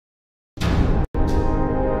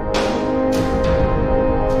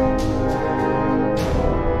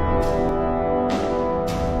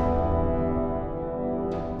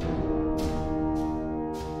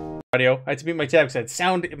audio. I had to mute my tab because I had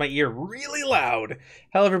sound in my ear really loud.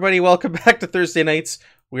 Hello, everybody. Welcome back to Thursday Nights.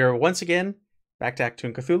 We are once again back to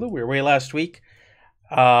Achtung, Cthulhu. We were away last week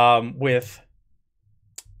with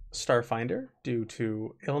Starfinder due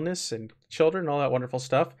to illness and children and all that wonderful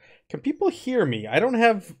stuff. Can people hear me? I don't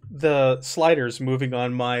have the sliders moving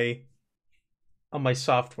on my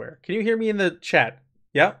software. Can you hear me in the chat?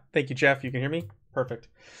 Yeah? Thank you, Jeff. You can hear me? Perfect.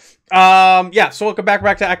 So welcome back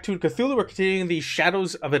to Achtung Cthulhu. We're continuing the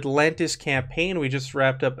Shadows of Atlantis campaign. We just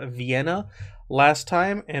wrapped up Vienna last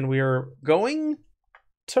time, and we are going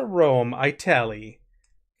to Rome, Italy,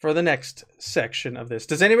 for the next section of this.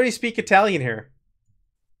 Does anybody speak Italian here?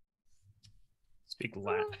 Speak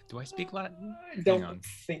Latin. Do I speak Latin? I don't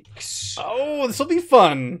think so. Oh, this will be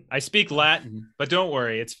fun. I speak Latin, but don't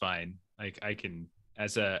worry, it's fine. I can,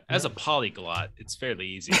 as a polyglot, it's fairly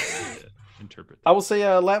easy to interpret that. I will say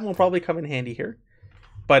Latin will probably come in handy here,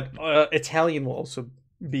 but Italian will also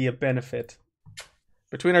be a benefit.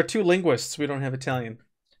 Between our two linguists, we don't have Italian.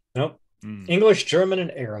 Nope. English, German,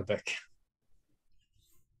 and Arabic.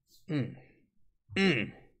 Okay.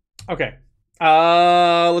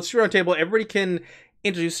 Let's do our table. Everybody can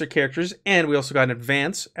introduce their characters, and we also got an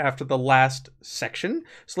advance after the last section.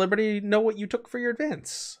 So let everybody know what you took for your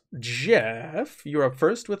advance. Jeff, you're up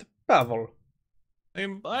first with Pavel. I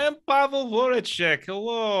am Pavel Voracek.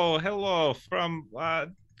 Hello from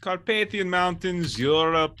Carpathian Mountains,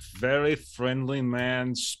 Europe. Very friendly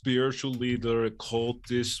man, spiritual leader,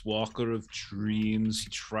 occultist, walker of dreams. He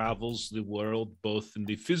travels the world both in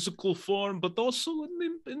the physical form, but also in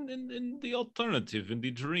the alternative, in the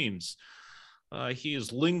dreams. He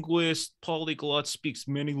is linguist, polyglot, speaks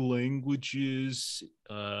many languages,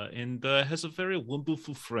 and has a very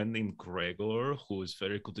wonderful friend named Gregor, who is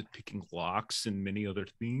very good at picking locks and many other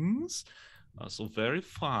things. So very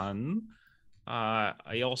fun.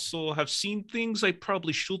 I also have seen things I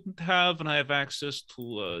probably shouldn't have, and I have access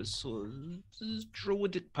to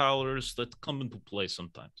druidic powers that come into play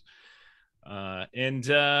sometimes. I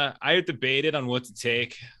debated on what to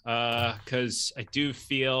take because I do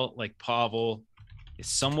feel like Pavel is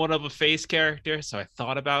somewhat of a face character, so I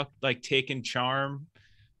thought about like taking charm,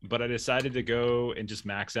 but I decided to go and just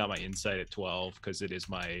max out my insight at 12 because it is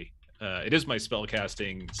my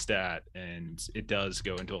spellcasting stat, and it does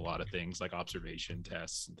go into a lot of things like observation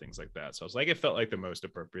tests and things like that. So I was like, it felt like the most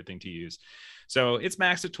appropriate thing to use. So it's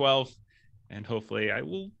maxed at 12. And hopefully I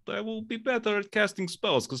will be better at casting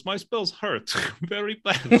spells, because my spells hurt very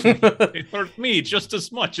badly. They hurt me just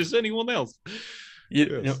as much as anyone else.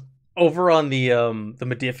 You know, over on the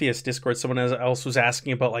Modiphius Discord, someone else was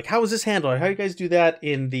asking about like, how is this handled? How do you guys do that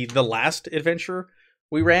in the last adventure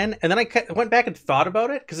we ran? And then I went back and thought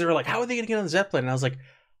about it, because they were like, how are they going to get on the Zeppelin? And I was like,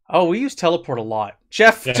 oh, we use teleport a lot.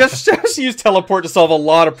 Jeff used teleport to solve a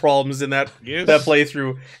lot of problems in that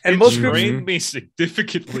playthrough. And most groups drained me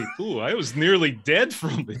significantly too. I was nearly dead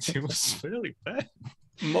from it. It was fairly bad.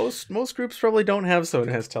 Most groups probably don't have someone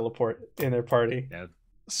who has teleport in their party. Yeah,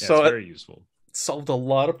 so it's very useful. Solved a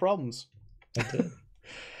lot of problems.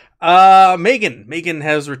 Megan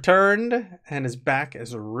has returned and is back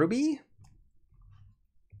as Ruby.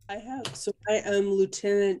 I have. So I am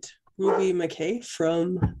Lieutenant Ruby McKay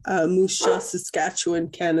from Moose Jaw, Saskatchewan,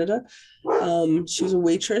 Canada. She was a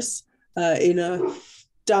waitress in a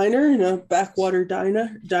diner, in a backwater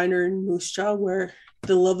diner in Moose Jaw, where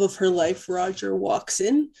the love of her life, Roger, walks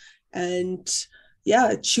in. And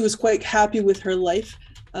yeah, she was quite happy with her life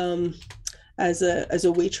as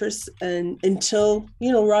a waitress, and until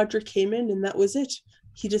Roger came in, and that was it.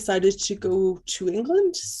 He decided to go to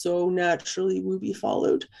England, so naturally Ruby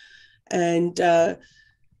followed. And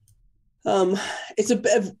it's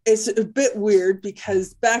a bit weird,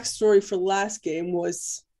 because backstory for last game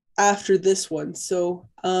was after this one. So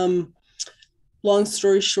long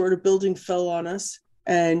story short, a building fell on us,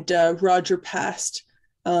 and Roger passed,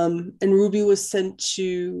 and Ruby was sent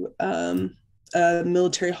to a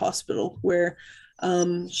military hospital where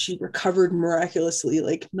she recovered miraculously,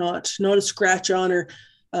 like not a scratch on her,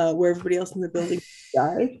 where everybody else in the building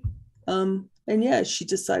died. And yeah, she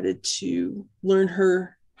decided to learn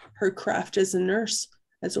her craft as a nurse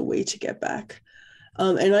as a way to get back.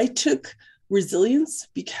 And I took resilience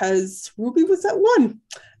because Ruby was at 1,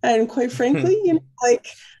 and quite frankly,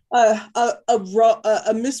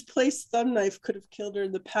 a misplaced thumb knife could have killed her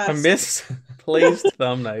in the past. A misplaced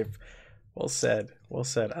thumb knife. Well said.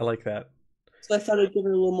 I like that. So I thought I'd give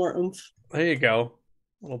her a little more oomph. There you go.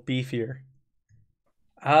 A little beefier.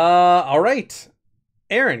 All right.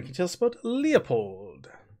 Aaron, can you tell us about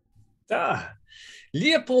Leopold?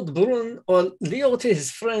 Leopold Brun, or Leo to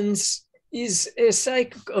his friends, is a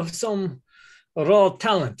psychic of some raw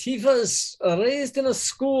talent. He was raised in a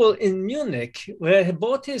school in Munich where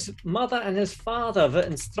both his mother and his father were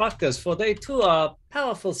instructors, for they too are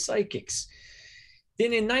powerful psychics.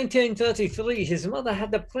 Then in 1933, his mother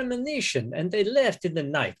had a premonition and they left in the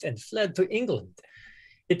night and fled to England.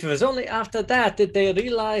 It was only after that that they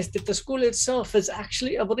realized that the school itself is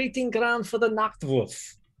actually a breeding ground for the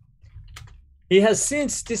Nachtwolf. He has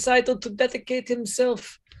since decided to dedicate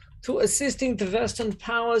himself to assisting the Western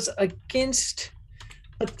powers against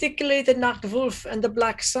particularly the Nachtwolf and the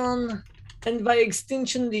Black Sun, and by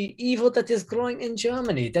extension the evil that is growing in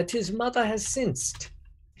Germany that his mother has sensed.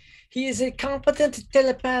 He is a competent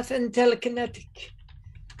telepath and telekinetic.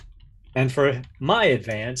 And for my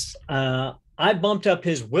advance, I bumped up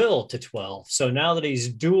his will to 12. So now that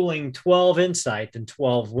he's dueling 12 insight and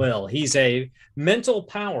 12 will, he's a mental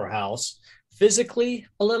powerhouse, physically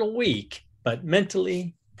a little weak, but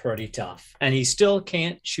mentally pretty tough. And he still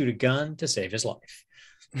can't shoot a gun to save his life.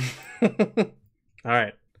 All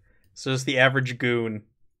right. So just the average goon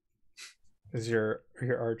is your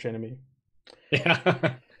arch enemy.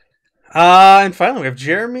 Yeah. And finally, we have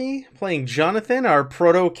Jeremy playing Jonathan, our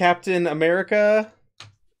proto Captain America.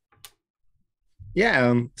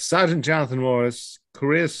 Yeah, Sergeant Jonathan Morris,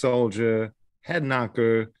 career soldier, head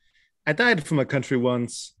knocker. I died for my country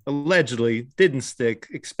once, allegedly, didn't stick,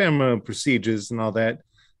 experimental procedures and all that.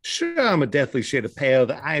 Sure, I'm a deathly shade of pale,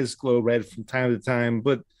 the eyes glow red from time to time,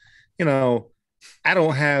 but, you know, I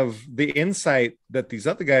don't have the insight that these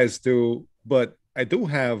other guys do, but I do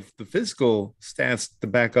have the physical stats to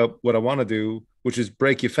back up what I want to do, which is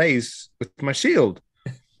break your face with my shield.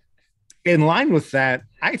 In line with that,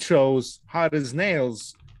 I chose hard as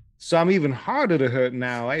nails, so I'm even harder to hurt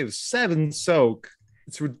now. I have 7 soak.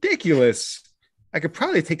 It's ridiculous. I could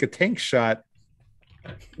probably take a tank shot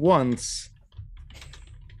once.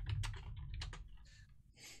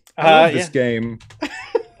 I love this game.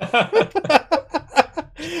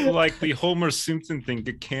 Like the Homer Simpson thing,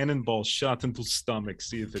 a cannonball shot into stomach,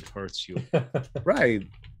 see if it hurts you. Right.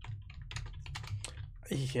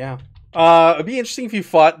 Yeah. It'd be interesting if you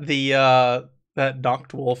fought the that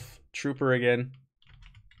Nachtwolf trooper again.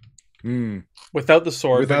 Without the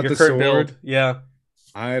sword, Without your the current sword? build. Yeah.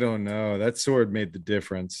 I don't know. That sword made the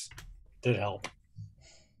difference. Did help.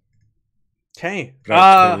 Okay. But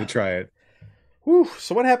I'll totally try it. Whew,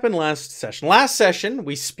 so what happened last session? Last session,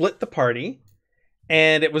 we split the party,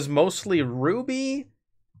 and it was mostly Ruby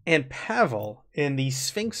and Pavel in the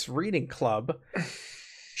Sphinx Reading Club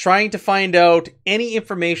trying to find out any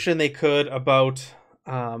information they could about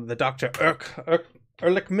the Dr.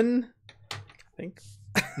 Ehrlichman, I think.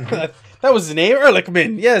 That was his name,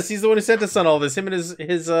 Ehrlichman. Yes, he's the one who sent us on all this, him and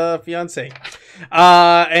his fiance.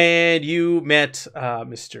 And you met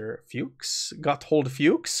Mr. Fuchs, Gotthold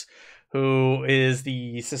Fuchs, who is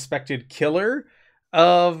the suspected killer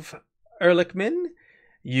of Ehrlichman.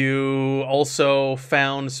 You also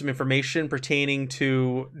found some information pertaining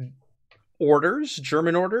to orders,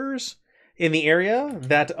 German orders, in the area,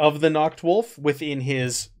 that of the Nachtwolf within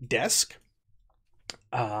his desk.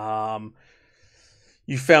 You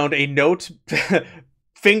found a note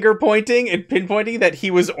finger pointing and pinpointing that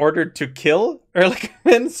he was ordered to kill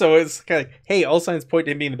Ehrlichman. So it's kind of like, hey, all signs point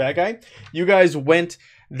to him being the bad guy. You guys went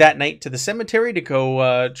that night to the cemetery to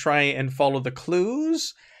go try and follow the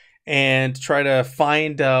clues and try to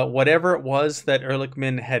find whatever it was that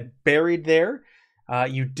Ehrlichman had buried there.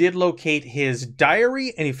 You did locate his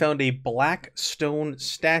diary, and you found a black stone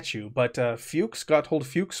statue. But Fuchs, Gotthold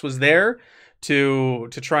Fuchs, was there to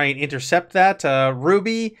try and intercept that.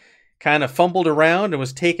 Ruby kind of fumbled around and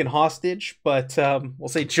was taken hostage. But we'll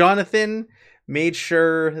say Jonathan made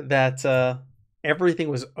sure that everything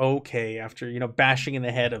was okay after, bashing in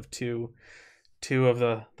the head of two of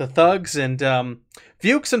the thugs. And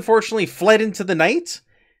Fuchs, unfortunately, fled into the night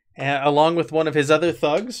along with one of his other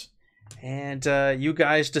thugs. And you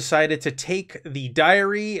guys decided to take the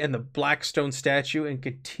diary and the Blackstone statue and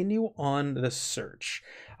continue on the search.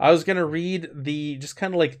 I was going to read just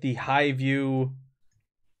kind of like the high view,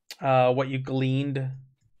 what you gleaned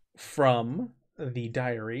from the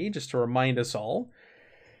diary, just to remind us all.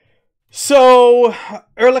 So,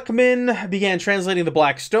 Ehrlichman began translating the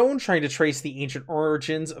Black Stone, trying to trace the ancient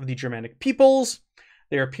origins of the Germanic peoples.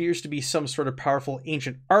 There appears to be some sort of powerful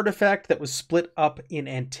ancient artifact that was split up in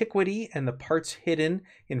antiquity and the parts hidden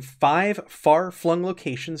in 5 far-flung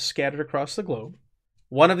locations scattered across the globe.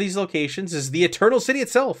 One of these locations is the Eternal City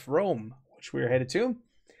itself, Rome, which we are headed to.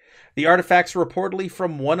 The artifacts are reportedly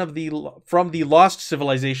from the lost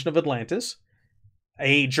civilization of Atlantis.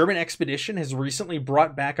 A German expedition has recently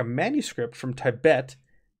brought back a manuscript from Tibet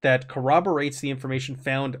that corroborates the information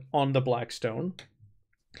found on the Black Stone.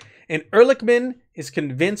 And Ehrlichman is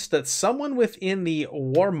convinced that someone within the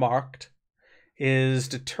Wehrmacht is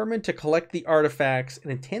determined to collect the artifacts and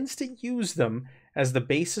intends to use them as the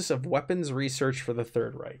basis of weapons research for the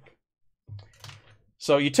Third Reich.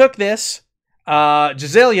 So you took this.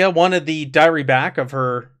 Giselia wanted the diary back of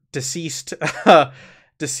her deceased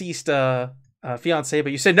fiance,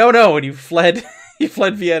 but you said no, and you fled. You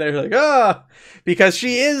fled Vienna. You're like, because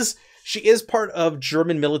she is part of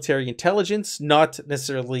German military intelligence, not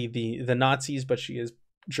necessarily the Nazis, but she is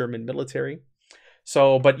German military.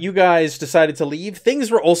 So, but you guys decided to leave.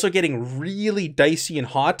 Things were also getting really dicey and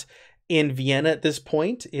hot in Vienna at this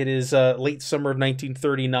point. It is late summer of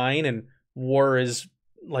 1939, and war is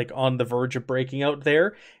like on the verge of breaking out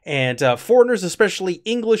there. And foreigners, especially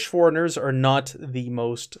English foreigners, are not the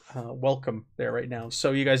most welcome there right now.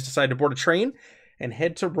 So you guys decided to board a train and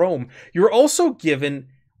head to Rome. You were also given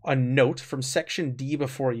a note from Section D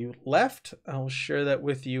before you left. I'll share that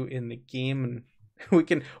with you in the game, and we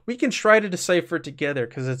can try to decipher it together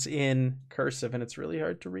because it's in cursive and it's really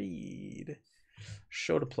hard to read.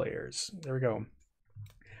 Show to players. There we go.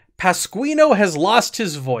 Pasquino has lost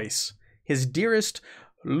his voice. His dearest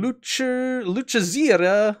Lucazira,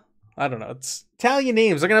 I don't know, it's Italian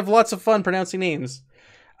names. They're gonna have lots of fun pronouncing names.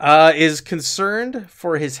 Is concerned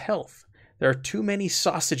for his health. There are too many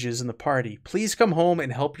sausages in the party. Please come home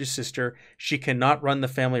and help your sister. She cannot run the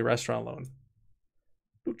family restaurant alone.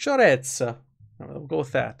 Lucharezza. We'll go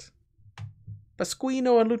with that.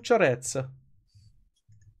 Pasquino and Lucharezza.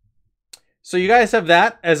 So you guys have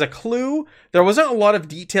that as a clue. There wasn't a lot of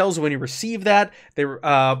details when you received that,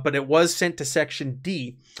 but it was sent to Section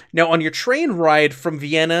D. Now, on your train ride from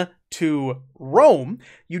Vienna to Rome,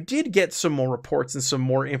 you did get some more reports and some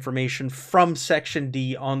more information from Section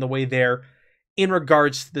D on the way there in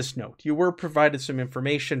regards to this note. You were provided some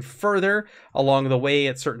information further along the way.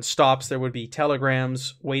 At certain stops, there would be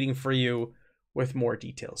telegrams waiting for you with more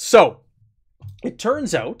details. So, it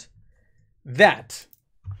turns out that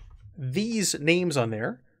these names on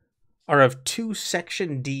there are of two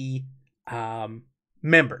Section D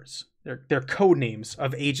members. They're code names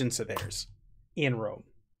of agents of theirs in Rome.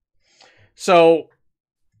 So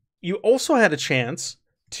you also had a chance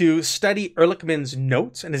to study Ehrlichman's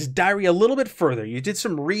notes and his diary a little bit further. You did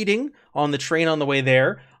some reading on the train on the way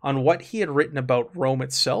there on what he had written about Rome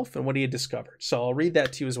itself and what he had discovered. So I'll read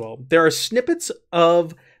that to you as well. There are snippets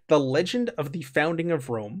of the legend of the founding of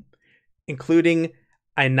Rome, including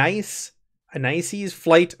Aeneas'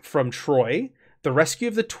 flight from Troy, the rescue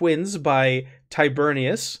of the twins by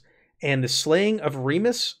Tiberius, and the slaying of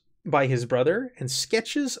Remus by his brother, and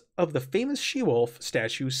sketches of the famous she-wolf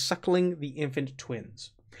statue suckling the infant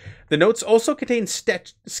twins. The notes also contain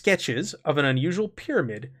sketches of an unusual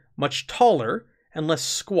pyramid, much taller and less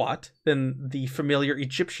squat than the familiar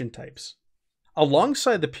Egyptian types.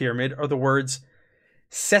 Alongside the pyramid are the words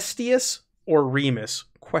Cestius or Remus, ?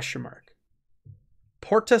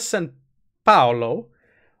 Porta San Paolo,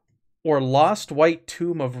 or Lost White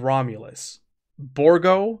Tomb of Romulus,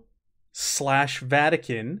 Borgo /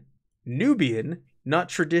 Vatican, Nubian, not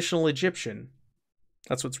traditional Egyptian.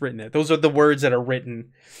 That's what's written there. Those are the words that are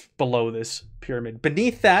written below this pyramid.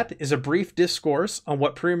 Beneath that is a brief discourse on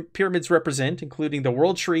what pyramids represent, including the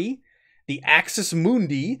world tree, the axis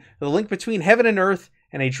mundi, the link between heaven and earth,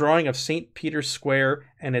 and a drawing of St. Peter's Square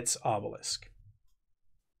and its obelisk.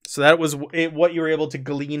 So that was what you were able to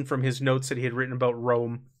glean from his notes that he had written about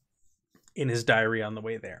Rome in his diary on the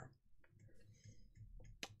way there.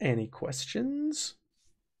 Any questions?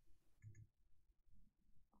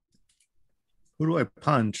 Who do I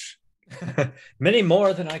punch? Many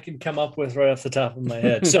more than I can come up with right off the top of my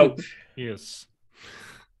head. So, Yes.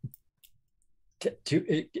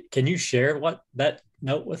 can you share that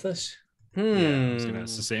note with us? Yeah, I was going to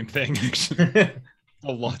ask the same thing, actually.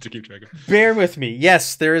 A lot to keep track of. Bear with me.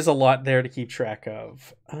 Yes, there is a lot there to keep track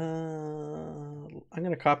of. I'm going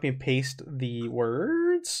to copy and paste the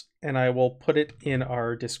words, and I will put it in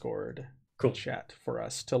our Discord chat for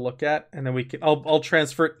us to look at, and then I'll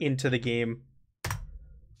transfer it into the game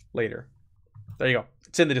later. There you go.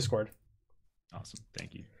 It's in the Discord. Awesome.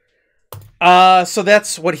 Thank you. So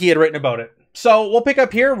that's what he had written about it. So we'll pick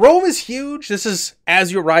up here. Rome is huge. This is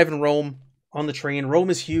as you arrive in Rome on the train. Rome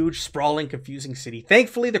is huge, sprawling, confusing city.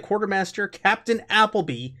 Thankfully, the quartermaster, Captain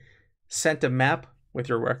Appleby, sent a map with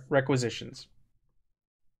your requisitions.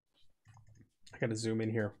 I gotta zoom in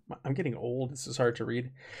here. I'm getting old. This is hard to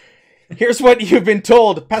read. Here's what you've been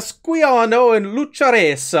told. Pasquiano and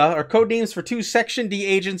Lucharezza are codenames for two Section D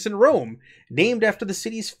agents in Rome, named after the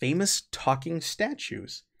city's famous talking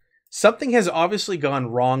statues. Something has obviously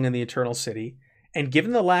gone wrong in the Eternal City, and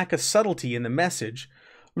given the lack of subtlety in the message,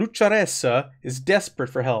 Lucharezza is desperate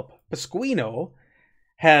for help. Pasquino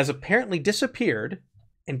has apparently disappeared,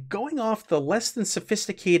 and going off the less than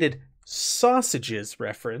sophisticated sausages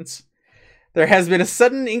reference, there has been a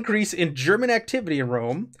sudden increase in German activity in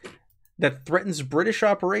Rome that threatens British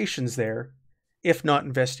operations there, if not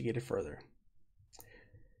investigated further.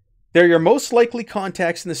 They're your most likely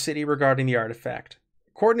contacts in the city regarding the artifact.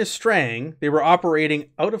 According to Strang, they were operating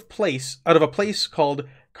out of a place called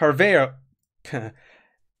Carlaveros,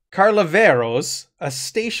 a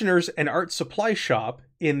stationer's and art supply shop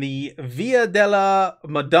in the Via della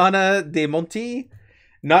Madonna dei Monti,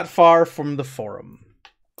 not far from the Forum.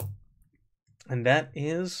 And that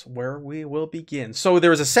is where we will begin. So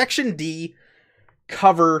there is a Section D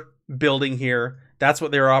cover building here. That's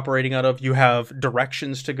what they're operating out of. You have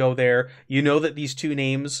directions to go there. You know that these two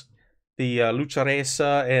names, the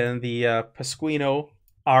Lucharesa and the Pasquino,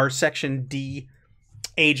 are Section D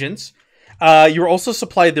agents. You were also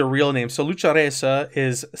supplied their real names. So Lucharesa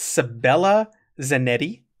is Sabella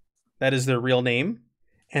Zanetti. That is their real name.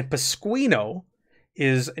 And Pasquino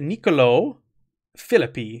is Niccolo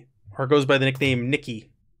Filippi, or goes by the nickname Nicky.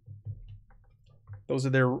 Those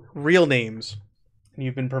are their real names. And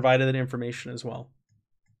you've been provided that information as well.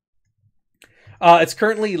 It's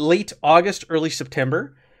currently late August, early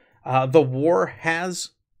September. The war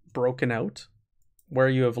has broken out where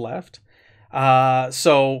you have left.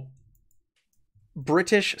 So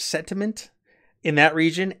British sentiment in that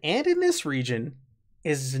region and in this region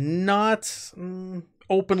is not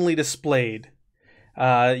openly displayed.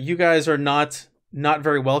 You guys are not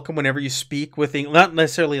very welcome whenever you speak with not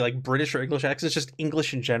necessarily like British or English accents, just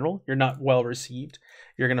English in general. You're not well received.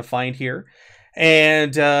 You're going to find here.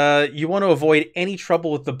 And you want to avoid any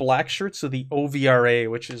trouble with the black shirts, so the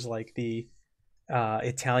OVRA, which is like the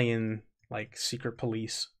Italian like secret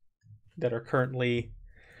police that are currently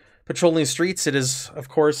patrolling the streets. It is, of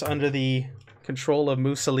course, under the control of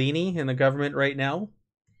Mussolini and the government right now.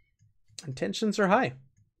 And tensions are high.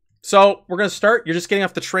 So we're going to start. You're just getting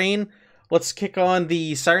off the train. Let's kick on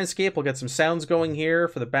the Sirenscape. We'll get some sounds going here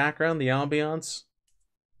for the background, the ambiance.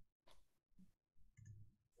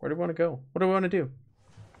 Where do we want to go? What do we want to do?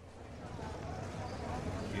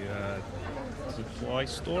 Yeah, supply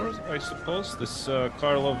stores, I suppose. This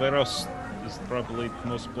Carlo Veros is probably the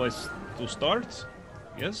most place to start.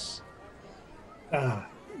 Yes?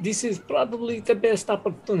 This is probably the best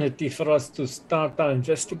opportunity for us to start our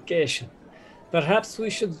investigation. Perhaps we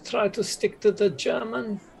should try to stick to the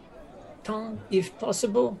German tongue, if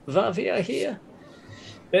possible, while we are here.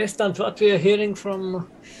 Based on what we are hearing from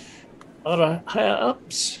our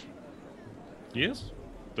higher-ups. Yes,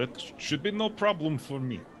 that should be no problem for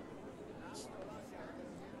me.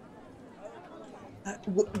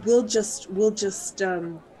 We'll just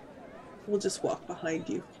walk behind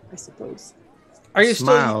you, I suppose. Are you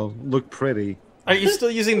Smile, look pretty. Are you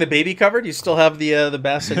still using the baby cover? Do you still have the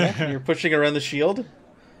bassinet and you're pushing around the shield?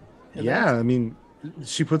 Yeah, I mean,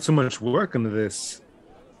 she put so much work into this.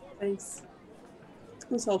 Thanks.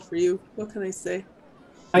 It was all for you. What can I say?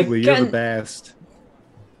 Well, you're the best.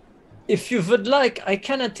 If you would like, I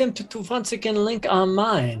can attempt to once again link our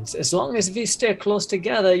minds. As long as we stay close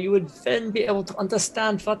together, you would then be able to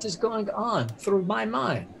understand what is going on through my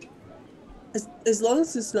mind. As long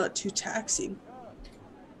as it's not too taxing.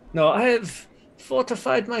 No, I have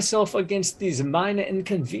fortified myself against these minor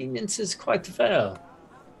inconveniences quite well.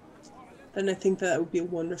 Then I think that would be a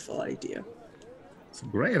wonderful idea. It's a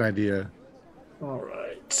great idea. All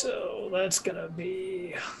right, so that's gonna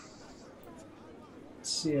be. Let's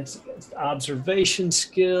see, it's against observation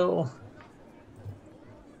skill.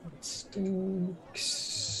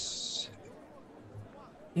 Instincts,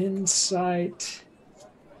 insight,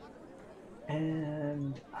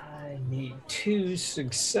 and I need 2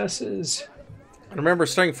 successes. And remember,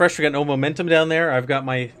 starting fresh, we got no momentum down there. I've got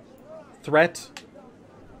my threat.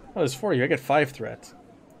 Oh, it's 4 you. I get 5 threat.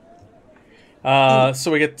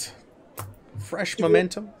 So we get fresh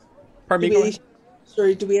momentum. Pardon me, go ahead.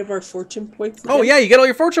 Sorry, do we have our fortune points again? Oh, yeah, you get all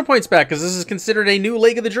your fortune points back, because this is considered a new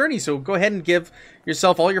leg of the journey. So go ahead and give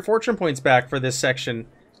yourself all your fortune points back for this section,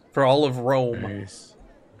 for all of Rome. Nice.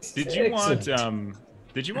 Did you want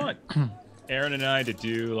Aaron and I to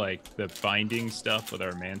do like the binding stuff with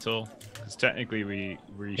our mantle? Because technically we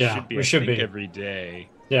should be every day.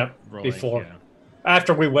 Yeah, before. Yeah.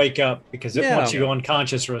 After we wake up, because once you go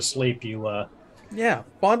unconscious or asleep, you Yeah,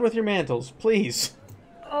 bond with your mantles, please.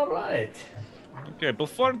 All right. Okay,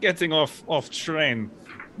 before getting off train,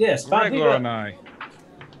 yes, Gregor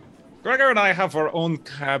and I have our own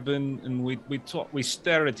cabin, and we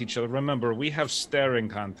stare at each other. Remember, we have staring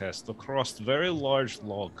contests across the very large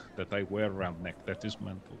log that I wear around neck. That is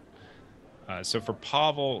mental. So for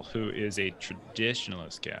Pavel, who is a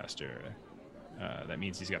traditionalist caster, that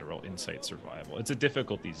means he's got to roll Insight Survival. It's a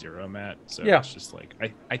difficulty 0, Matt. So Yeah. it's just like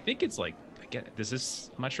I think it's like I'm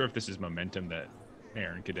not sure if this is momentum that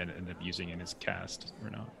Aaron could end up using in his cast or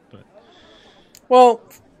not. But Well,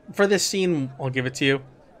 for this scene, I'll give it to you.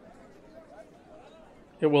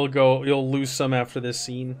 It will go. You'll lose some after this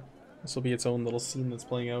scene. This will be its own little scene that's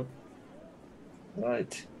playing out.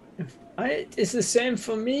 Right. It's the same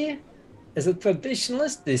for me. As a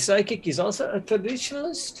traditionalist, the psychic is also a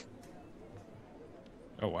traditionalist.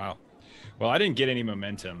 oh wow, well I didn't get any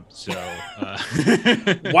momentum, so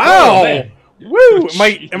Wow! man. Woo!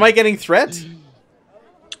 Am I getting threat?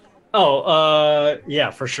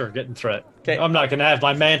 Yeah, for sure, getting threat. 'Kay. I'm not gonna have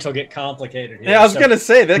my mantle get complicated here. Yeah, I was so- gonna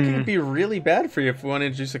say that could be really bad for you if we want to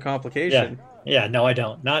introduce a complication. Yeah, no, I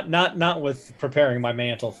don't. Not with preparing my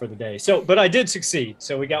mantle for the day. So, but I did succeed.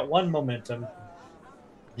 So we got 1 momentum.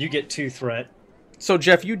 You get 2 threat. So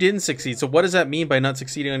Jeff, you didn't succeed. So what does that mean by not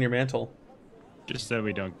succeeding on your mantle? just so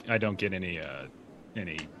I don't get any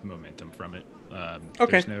momentum from it.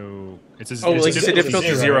 Okay. There's no. It's a, Oh, it's like it's a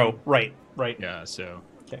difficulty zero. 0. Right. Right. Yeah. So.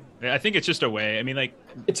 Okay. I think it's just a way. I mean, like,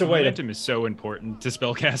 It's a way to momentum is so important to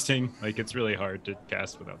spell casting. Like, it's really hard to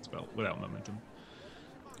cast without momentum.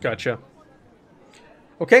 Gotcha.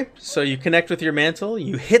 Okay, so you connect with your mantle,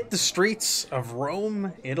 you hit the streets of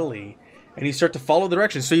Rome, Italy, and you start to follow the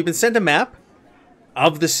directions. So you've been sent a map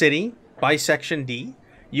of the city by Section D.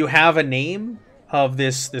 You have a name of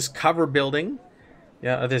this cover building,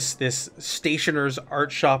 this stationer's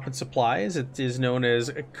art shop and supplies. It is known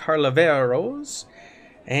as Carlaveros,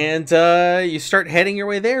 and you start heading your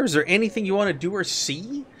way there. Is there anything you want to do or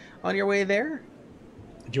see on your way there?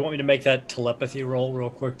 Do you want me to make that telepathy roll real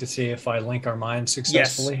quick to see if I link our minds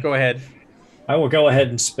successfully? Yes, go ahead. I will go ahead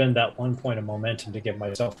and spend that 1 point of momentum to give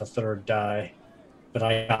myself a 3rd die that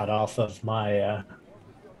I got off of my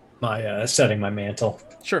setting my mantle.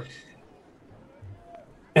 Sure.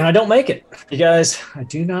 And I don't make it. You guys, I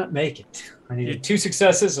do not make it. I needed 2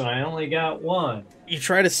 successes and I only got 1. You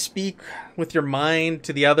try to speak with your mind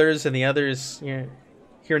to the others, and the others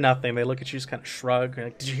hear nothing. They look at you, just kind of shrug.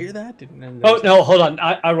 Like, did you hear that? Oh no, hold on.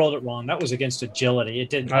 I rolled it wrong. That was against agility. It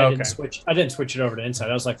didn't. I Okay. didn't switch. I didn't switch it over to insight.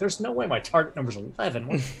 I was like, "There's no way my target number's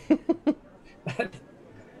 11." What?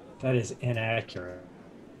 that is inaccurate.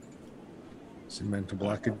 It's a mental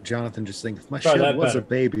block. Jonathan just think if my Try ship that was better. a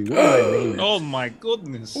baby, what would I name it? Oh my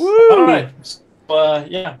goodness! All right.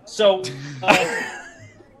 Yeah. So,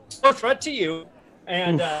 no threat to you,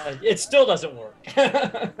 and it still doesn't work.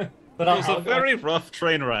 But It was a very rough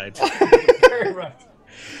train ride. very rough.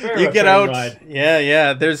 Very You rough get train out. ride.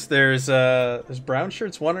 Yeah. There's brown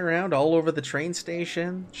shirts wandering around all over the train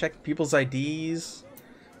station, checking people's IDs,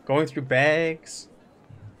 going through bags.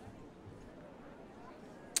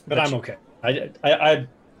 But I'm okay. I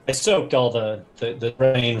soaked all the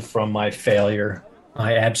rain from my failure,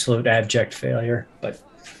 my absolute abject failure. But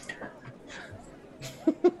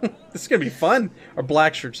This is gonna be fun. Or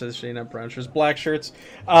black shirts, says Shane, not brown shirts. Black shirts.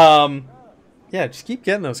 Yeah, just keep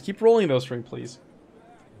getting those. Keep rolling those for me, please.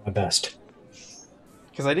 my best.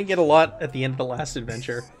 Because I didn't get a lot at the end of the last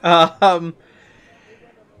adventure.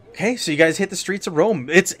 Okay, so you guys hit the streets of Rome.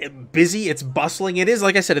 It's busy. It's bustling. It is,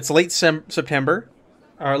 like I said, it's late September.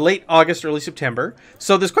 Or late August, early September.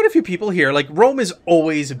 So there's quite a few people here. Like, Rome is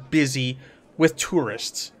always busy with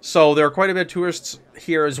tourists. So there are quite a bit of tourists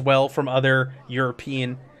here as well from other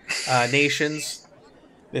European nations.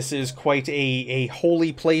 This is quite a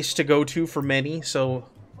holy place to go to for many. So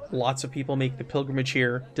lots of people make the pilgrimage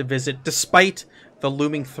here to visit, despite the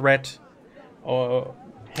looming threat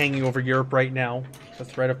hanging over Europe right now. The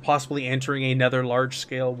threat of possibly entering another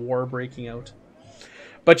large-scale war breaking out.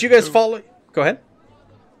 But you guys follow... Go ahead.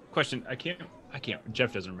 Question: I can't.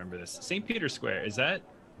 Jeff doesn't remember this. St. Peter's Square, is that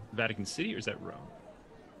Vatican City or is that Rome?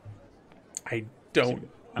 I don't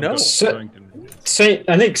I'm know. going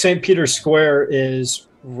to- I think St. Peter's Square is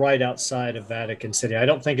right outside of Vatican City. I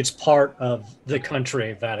don't think it's part of the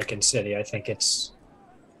country Vatican City. I think it's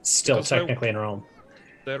still Because I- technically in Rome.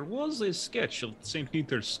 There was a sketch of St.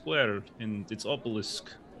 Peter's Square and its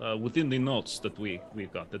obelisk within the notes that we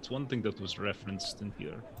got. That's one thing that was referenced in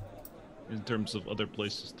here. In terms of other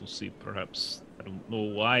places to see, perhaps. I don't know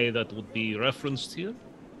why that would be referenced here,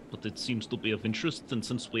 but it seems to be of interest, and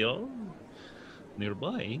since we are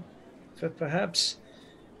nearby... But perhaps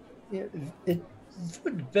it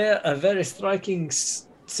would bear a very striking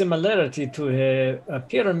similarity to a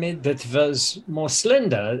pyramid that was more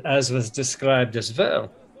slender, as was described as well.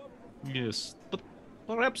 Yes, but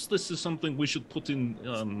perhaps this is something we should put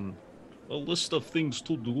in a list of things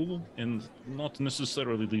to do, and not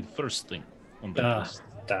necessarily the first thing on the list.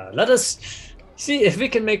 let us see if we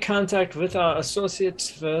can make contact with our associates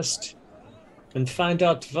first and find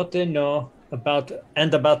out what they know about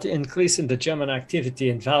the increase in the German activity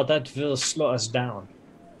and how that will slow us down.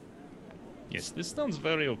 Yes, this sounds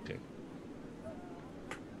very okay.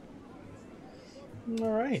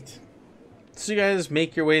 All right. So you guys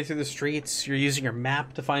make your way through the streets. You're using your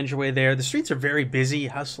map to find your way there. The streets are very busy,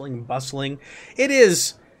 hustling, bustling. It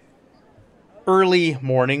is early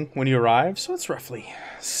morning when you arrive, so it's roughly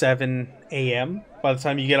 7 a.m. by the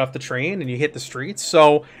time you get off the train and you hit the streets.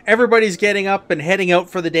 So everybody's getting up and heading out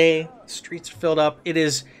for the day. The streets are filled up. It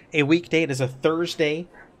is a weekday. It is a Thursday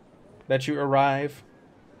that you arrive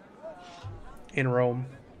in Rome.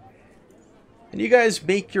 And you guys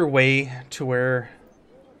make your way to where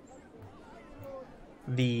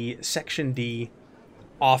the Section D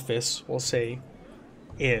office, we'll say,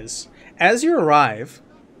 is. As you arrive,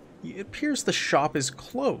 it appears the shop is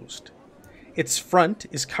closed. Its front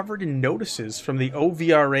is covered in notices from the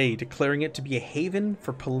OVRA declaring it to be a haven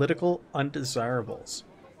for political undesirables.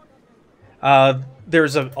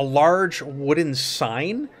 There's a large wooden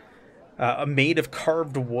sign made of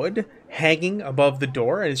carved wood hanging above the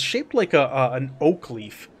door, and it's shaped like an oak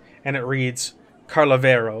leaf, and it reads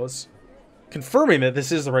Carlaveros, confirming that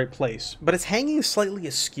this is the right place, but it's hanging slightly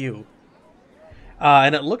askew.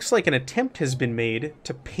 And it looks like an attempt has been made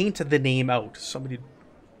to paint the name out. Somebody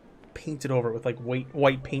painted over it with like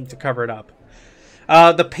white paint to cover it up.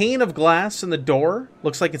 The pane of glass in the door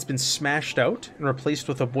looks like it's been smashed out and replaced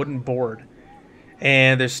with a wooden board.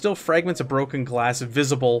 And there's still fragments of broken glass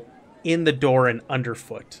visible in the door and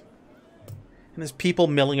underfoot. And there's people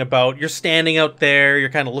milling about. You're standing out there. You're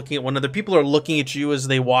kind of looking at one another. People are looking at you as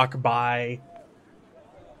they walk by.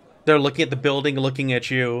 They're looking at the building, looking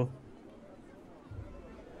at you.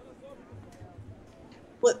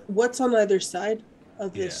 What's on either side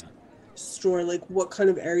of this store? Like, what kind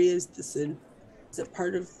of area is this in? Is it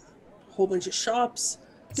part of a whole bunch of shops?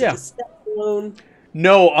 Is it a standalone?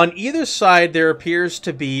 No, on either side there appears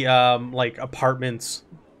to be like apartments,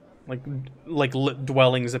 like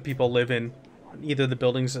dwellings that people live in. Either the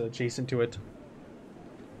buildings adjacent to it.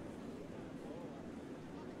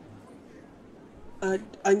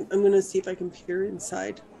 I'm gonna see if I can peer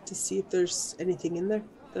inside to see if there's anything in there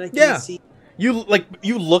that I can see. You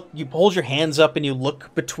hold your hands up and you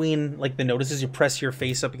look between like the notices. You press your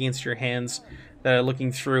face up against your hands that are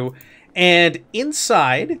looking through, and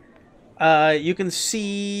inside, you can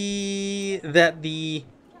see that the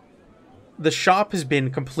shop has been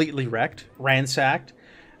completely ransacked.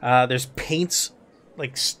 There's paints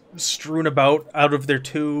like strewn about out of their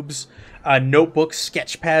tubes. Notebooks,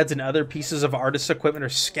 sketch pads, and other pieces of artist equipment are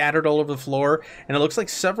scattered all over the floor, and it looks like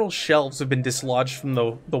several shelves have been dislodged from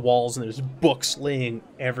the walls, and there's books laying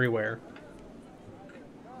everywhere.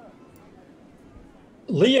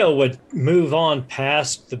 Leo would move on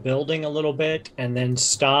past the building a little bit and then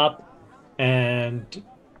stop and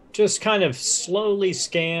just kind of slowly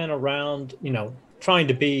scan around, trying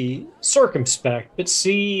to be circumspect, but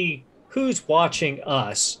see who's watching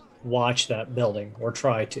us watch that building or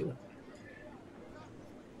try to.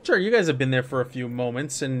 Sure, you guys have been there for a few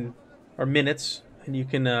moments or minutes, and you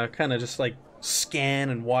can kind of just like scan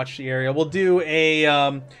and watch the area. We'll do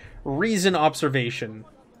a reason observation.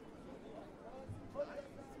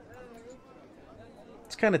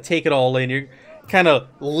 Let's kind of take it all in. You kind of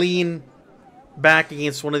lean back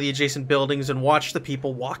against one of the adjacent buildings and watch the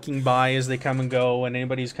people walking by as they come and go, and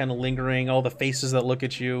anybody's kind of lingering, all the faces that look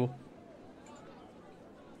at you.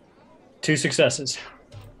 2 successes.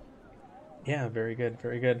 Yeah, very good,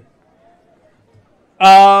 very good.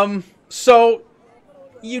 So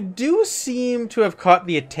you do seem to have caught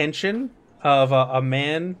the attention of a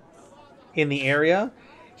man in the area.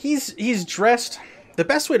 He's dressed. The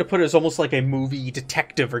best way to put it is almost like a movie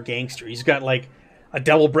detective or gangster. He's got like a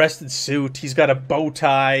double-breasted suit. He's got a bow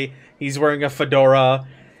tie. He's wearing a fedora.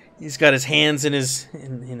 He's got his hands in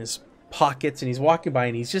his pockets, and he's walking by,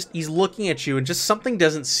 and he's looking at you, and just something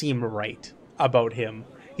doesn't seem right about him.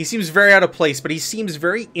 He seems very out of place, but he seems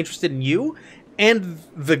very interested in you and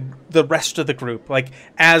the rest of the group. Like,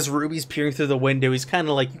 as Ruby's peering through the window, he's kind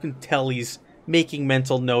of like, you can tell he's making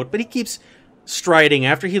mental note, but he keeps striding.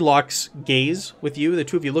 After he locks gaze with you, the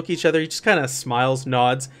two of you look at each other, he just kind of smiles,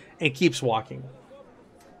 nods, and keeps walking.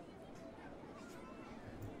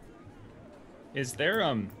 Is there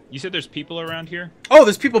you said there's people around here? Oh,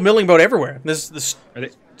 there's people milling about everywhere. It's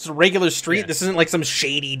a regular street. Yeah. This isn't like some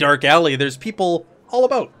shady dark alley. There's people all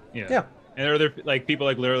about. Yeah. And are there like people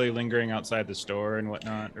like literally lingering outside the store and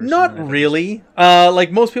whatnot? Or Not something like that? really.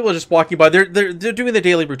 Like most people are just walking by. They're doing the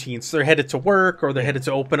daily routines. They're headed to work, or they're headed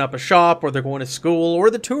to open up a shop, or they're going to school, or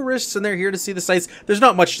the tourists, and they're here to see the sights. There's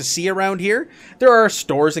not much to see around here. There are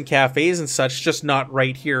stores and cafes and such, just not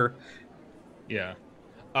right here. Yeah.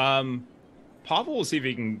 Pavel will see if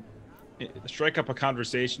he can strike up a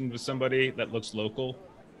conversation with somebody that looks local,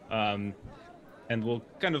 and we'll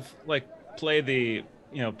kind of like play the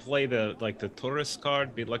like the tourist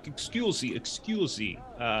card, be like, excuse me,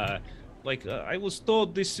 I was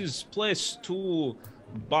told this is place to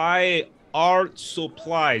buy art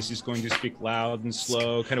supplies. He's going to speak loud and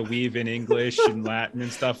slow, kind of weave in English and Latin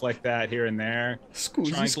and stuff like that here and there.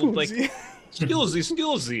 Scusi. Like,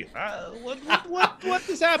 excuse me. What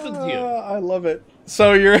has happened here? I love it.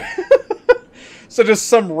 So you're so just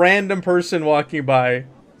some random person walking by.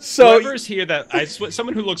 So Whoever's here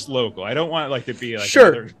someone who looks local. I don't want like to be like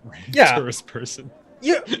Sure. another Yeah. tourist person.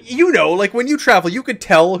 you know, like when you travel, you could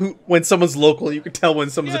tell when someone's local. You could tell when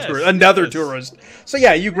someone's Yes, a tourist, another yes. tourist. So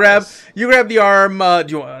yeah, you grab the arm. Do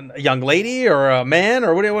you want a young lady or a man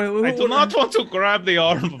or what? I do not want to grab the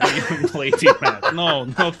arm of a young lady, man.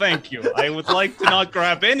 No, thank you. I would like to not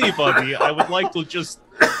grab anybody. I would like to just,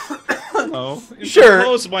 Sure.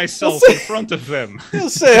 impose myself in front of them. You'll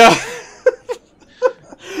say,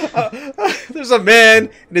 there's a man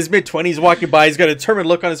in his mid-20s walking by. He's got a determined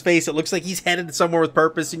look on his face. It looks like he's headed somewhere with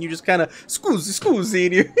purpose, and you just kind of scusi,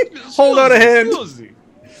 and you hold out a hand. Scusi.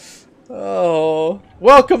 Oh,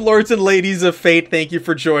 welcome, lords and ladies of fate. Thank you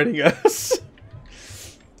for joining us.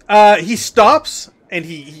 He stops and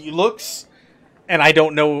he looks, and I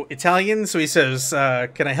don't know Italian, so he says,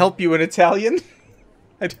 "Can I help you in Italian?"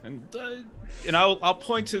 And I'll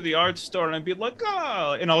point to the art store and I'd be like,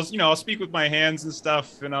 and I'll speak with my hands and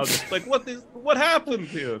stuff, and I'll just like, what happened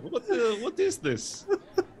here? What is this?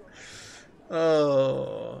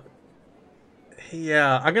 Oh,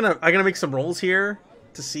 yeah. I'm gonna make some rolls here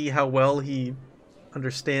to see how well he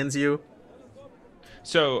understands you.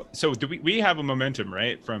 So do we have a momentum,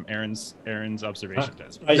 right, from Aaron's observation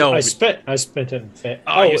test? No. I spit in fit.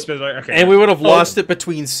 Oh, you spit. Okay. And we would have lost it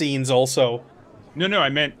between scenes also. No, I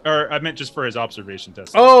meant just for his observation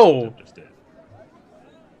test. Oh. Just did.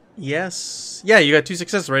 Yes. Yeah, you got 2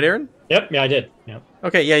 successes, right, Aaron? Yep, yeah, I did. Yep.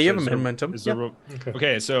 Okay, yeah, you have So a momentum. is the Yep.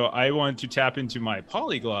 Okay, so I want to tap into my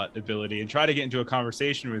polyglot ability and try to get into a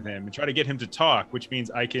conversation with him and try to get him to talk, which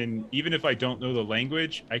means I can, even if I don't know the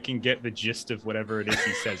language, I can get the gist of whatever it is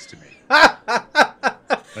he says to me.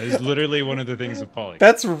 That is literally one of the things of polyglot.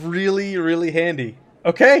 That's really, really handy.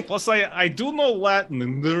 Okay. Plus, I do know Latin,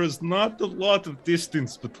 and there is not a lot of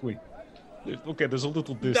distance between. Okay, there's a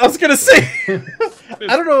little distance. I was gonna say, I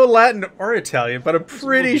don't know Latin or Italian, but I'm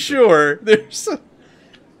pretty sure there's some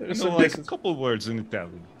like a distance. couple words in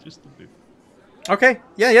Italian, just a bit. Okay,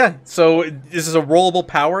 yeah. So this is a rollable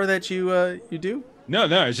power that you do. No,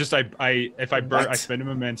 it's just I spend a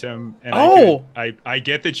momentum and Oh! I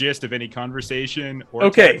get the gist of any conversation or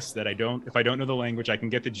Okay. text that if I don't know the language, I can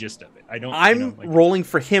get the gist of it. I'm rolling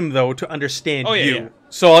for him though to understand Oh, yeah, you. yeah.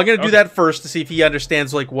 So I'm gonna do Okay. that first to see if he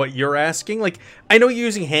understands like what you're asking. Like I know you're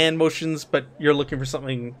using hand motions, but you're looking for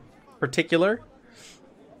something particular.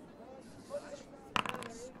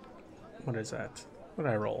 What is that? What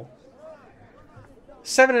did I roll?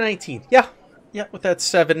 7 and 19. Yeah. With that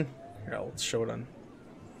 7, here I'll show it on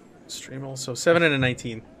stream also. 7 and a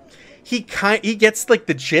 19. He gets like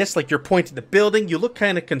the gist, like you're pointing the building. You look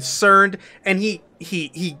kind of concerned, and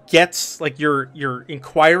he gets like you're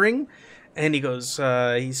inquiring, and he goes.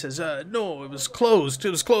 He says, "No, it was closed.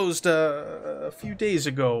 It was closed a few days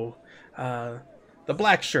ago. The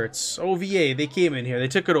black shirts, OVA, they came in here. They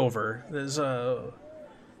took it over. There's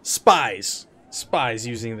spies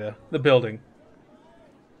using the building."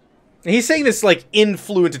 And he's saying this like in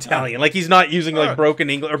fluent Italian, like he's not using like broken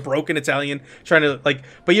English or broken Italian, trying to like.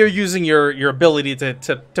 But you're using your ability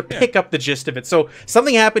to pick up the gist of it. So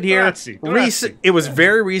something happened here. Grazie. It was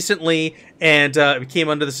very recently, and it came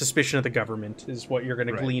under the suspicion of the government. Is what you're going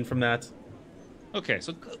to glean from that. Okay,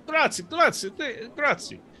 so grazie.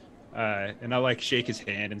 And I like shake his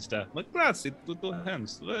hand and stuff. Like grazie, two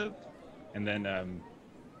hands. And then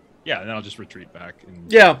and then I'll just retreat back. And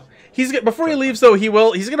Before he leaves though,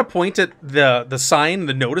 he's gonna point at the sign,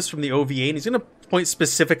 the notice from the OVA, and he's gonna point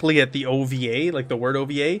specifically at the OVA, like the word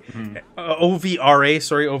OVA,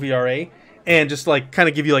 OVRA, and just like kind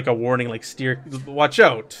of give you like a warning, like watch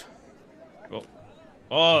out.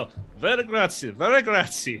 Oh, very grazie.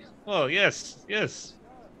 Oh, yes.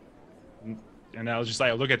 And I was just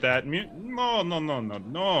like, look at that. No.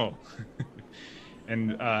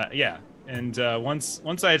 And And once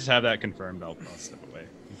I just have that confirmed, I'll step away.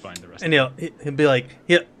 find the rest. And he'll be like,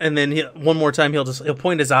 and then one more time he'll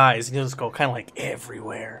point his eyes and he'll just go kind of like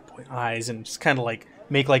everywhere, point eyes and just kind of like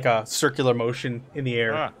make like a circular motion in the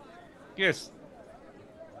air. Ah, yes.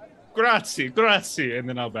 Grazie, and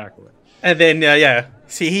then I'll back away. And then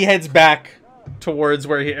see, he heads back towards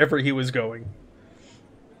wherever he was going.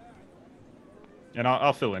 And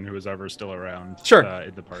I'll fill in who's ever still around. Sure.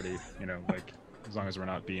 In the party, like as long as we're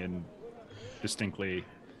not being distinctly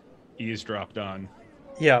eavesdropped on.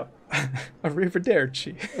 Yeah.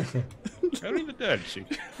 Arrivederci. Arrivederci.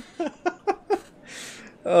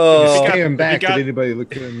 Oh. Staring back at anybody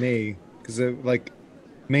looking at me, because like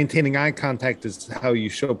maintaining eye contact is how you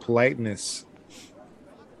show politeness.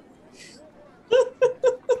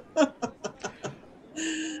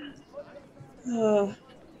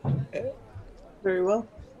 Very well.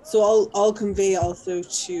 So I'll convey also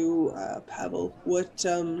to Pavel what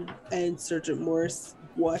and Sergeant Morris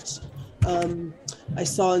what I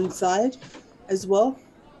saw inside as well.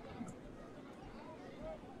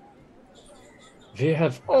 We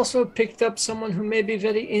have also picked up someone who may be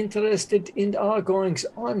very interested in our goings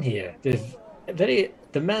on here.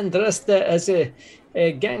 The man dressed as a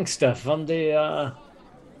gangster from the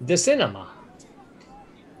cinema.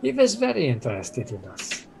 He was very interested in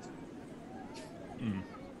us.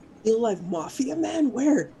 You like mafia man?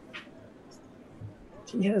 Where?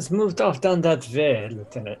 He has moved off down that way,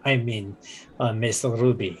 Lieutenant. I mean, Mr.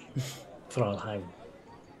 Ruby, Fraulein.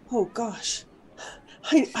 Oh gosh,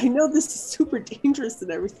 I know this is super dangerous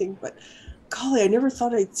and everything, but golly, I never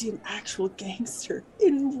thought I'd see an actual gangster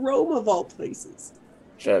in Rome of all places.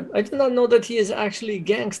 I do not know that he is actually a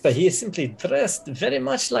gangster. He is simply dressed very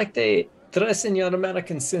much like they dress in your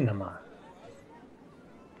American cinema.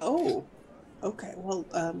 Oh, okay. Well,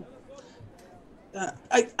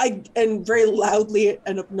 I and very loudly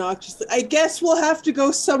and obnoxiously, I guess we'll have to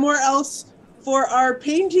go somewhere else for our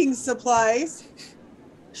painting supplies.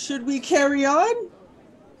 Should we carry on?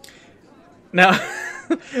 Now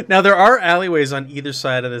there are alleyways on either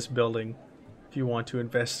side of this building if you want to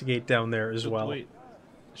investigate down there as well.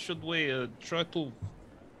 Should we try to...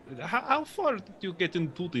 How far did you get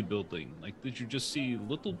into the building? Like, did you just see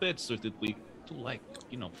little bits, or did we do, like,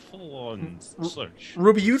 full-on search?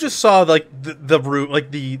 Ruby, you just saw, like, the room,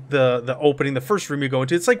 like, the opening, the first room you go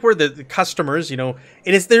into. It's like where the customers, there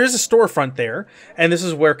is a storefront there, and this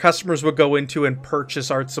is where customers would go into and purchase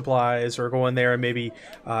art supplies, or go in there and maybe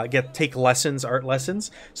take art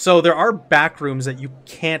lessons. So there are back rooms that you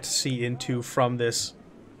can't see into from this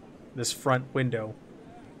front window.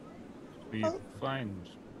 We find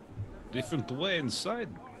different way inside.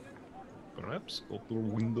 Perhaps go through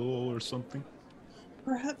a window or something.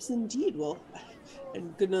 Perhaps indeed. Well,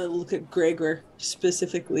 I'm gonna look at Gregor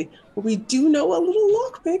specifically. We do know a little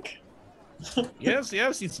lockpick. Yes,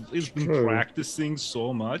 he's been practicing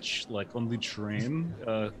so much, like on the train.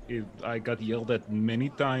 I got yelled at many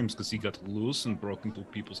times because he got loose and broke into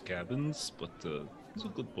people's cabins, but he's a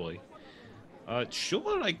good boy.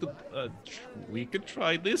 Sure, we could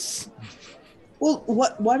try this. Well,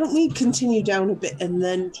 why don't we continue down a bit and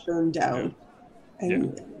then turn down?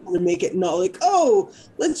 And make it not like, oh,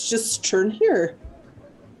 let's just turn here.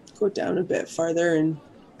 Go down a bit farther and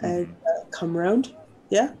come around.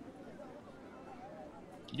 Yeah?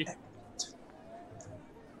 Yeah.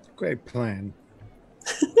 Great plan.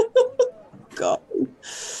 God.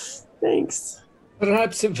 Thanks.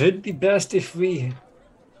 Perhaps it would be best if we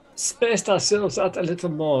spaced ourselves out a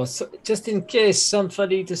little more, so just in case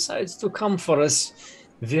somebody decides to come for us,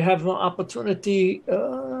 we have no opportunity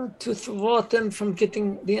to thwart them from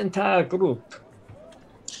getting the entire group.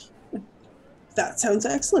 That sounds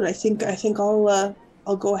excellent. I think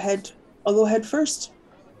I'll go ahead. I'll go ahead first.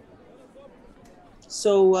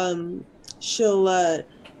 So she'll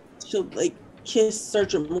like kiss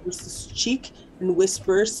Sergeant Morris's cheek and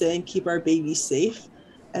whisper, saying, "Keep our baby safe,"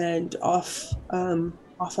 and off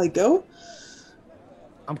I go.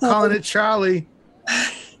 I'm calling it Charlie.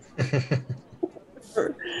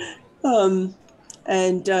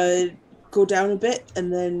 And go down a bit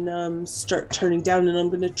and then start turning down, and I'm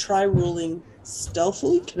going to try rolling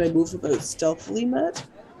stealthily. Can I move about stealthily, Matt?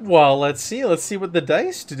 Well, let's see what the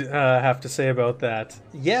dice have to say about that.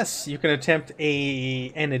 Yes, you can attempt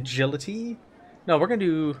an agility. No, we're going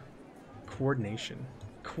to do coordination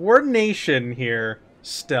here.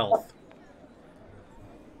 Stealth.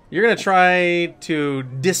 You're going to try to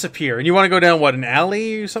disappear. And you want to go down, an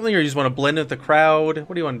alley or something? Or you just want to blend in with the crowd?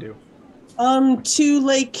 What do you want to do? To,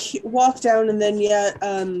 like, walk down and then,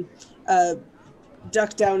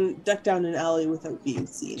 duck down an alley without being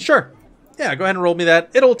seen. Sure. Yeah, go ahead and roll me that.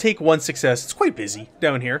 It'll take one success. It's quite busy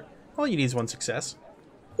down here. All you need is one success.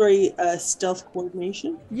 Sorry, stealth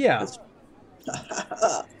coordination. Yeah. That's-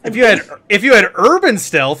 If you had urban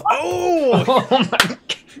stealth, oh, Oh my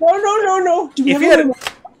God. No. Do we If have you a had- moment?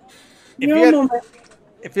 if No you had- moment.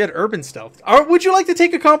 if you had urban stealth, would you like to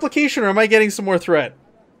take a complication, or am I getting some more threat?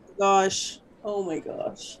 Gosh. Oh my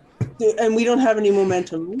gosh. Dude, and we don't have any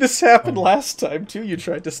momentum. This happened last time too. You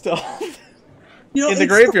tried to stealth You know, in the it's-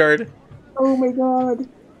 graveyard. Oh my god.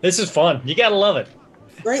 This is fun. You gotta love it.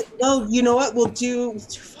 Right? Well, you know what? We'll do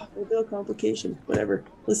a complication. Whatever.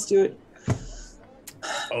 Let's do it.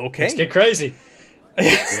 Okay. Let's get crazy.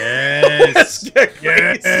 Yes. Let's get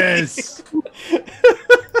crazy. Yes.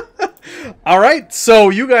 All right. So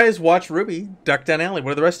you guys watch Ruby duck down alley.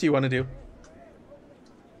 What do the rest of you want to do?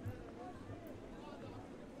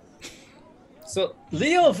 So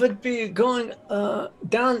Leo would be going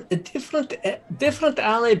down a different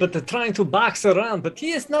alley, but they're trying to box around. But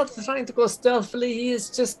he is not trying to go stealthily. He is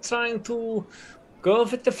just trying to go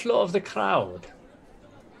with the flow of the crowd.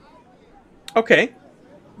 Okay.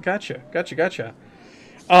 Gotcha.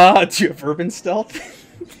 Do you have urban stealth?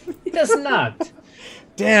 He does not.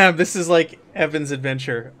 Damn, this is like Evan's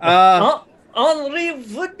adventure. Henri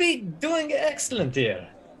would be doing excellent here,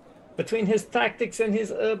 between his tactics and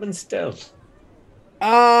his urban stealth.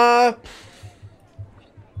 We're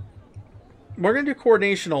gonna do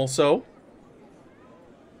coordination also.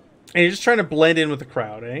 And you're just trying to blend in with the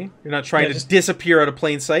crowd, eh? You're not trying Yeah, to just- disappear out of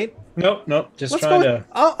plain sight. Nope. Just Let's trying go. to.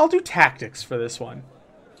 I'll do tactics for this one.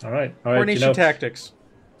 All right. Coordination tactics.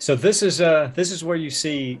 So this is where you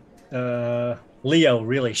see Leo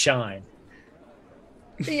really shine.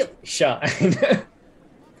 Really shine.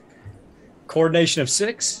 Coordination of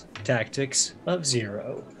 6, tactics of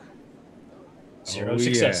 0. 0 Oh, yeah.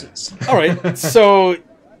 successes. All right. So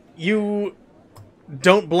you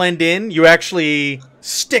don't blend in. You actually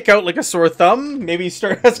stick out like a sore thumb. Maybe you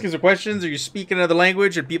start asking some questions, or you speak another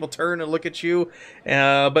language, and people turn and look at you.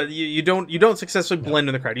 But you don't successfully blend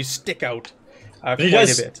in the crowd. You stick out quite he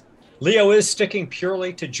does. a bit. Leo is sticking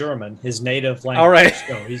purely to German, his native language. All right.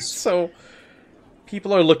 So he's So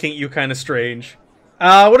people are looking at you kind of strange.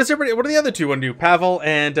 What does everybody? What do the other two want to do? Pavel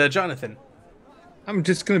and Jonathan. I'm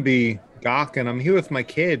just gonna be gawking. I'm here with my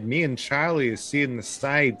kid. Me and Charlie is seeing the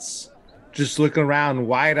sights, just looking around,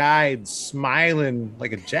 wide-eyed, smiling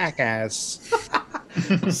like a jackass.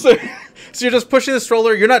 So you're just pushing the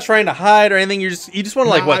stroller. You're not trying to hide or anything. You just want to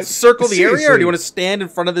like No, what circle the area, or do seriously. you want to stand in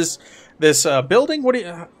front of this building?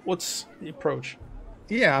 What's the approach?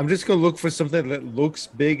 Yeah, I'm just gonna look for something that looks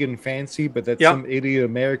big and fancy, but that Yep. some idiot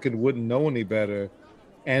American wouldn't know any better,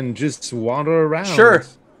 and just wander around. Sure.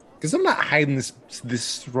 Because I'm not hiding this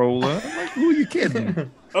stroller. I'm like, who are you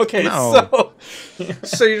kidding? Okay, No.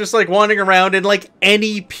 so you're just like wandering around, and like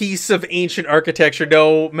any piece of ancient architecture,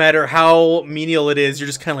 no matter how menial it is, you're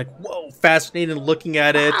just kind of like, whoa, fascinated looking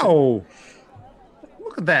at it. Wow!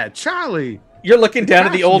 Look at that, Charlie. You're looking down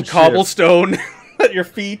at the old craftsmanship. cobblestone at your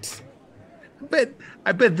feet.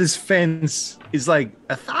 I bet this fence is like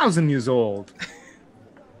 1,000 years old.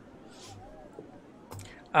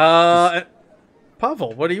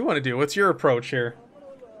 Pavel, what do you want to do? What's your approach here?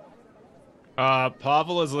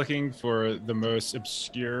 Pavel is looking for the most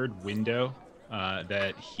obscured window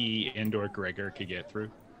that he and/or Gregor could get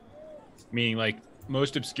through. Meaning, like,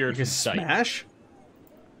 most obscured You from sight. smash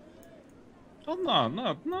Oh,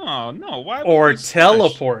 no. Why would or you smash?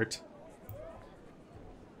 teleport?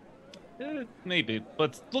 Maybe,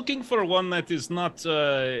 but looking for one that is not. So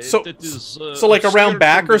like obscured around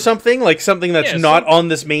back from or something, like something that's Yeah, not some- on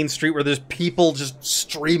this main street where there's people just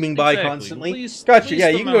streaming by Exactly. constantly. Least- Gotcha. least Yeah,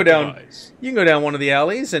 you can go amount of down. eyes. You can go down one of the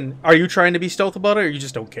alleys. And are you trying to be stealth about it, or you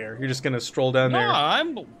just don't care? You're just gonna stroll down No, there.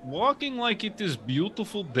 I'm walking like it is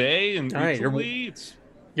beautiful day in All right, Italy.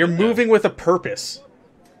 You're yeah. moving with a purpose.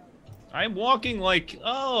 I'm walking like,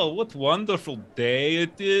 oh, what wonderful day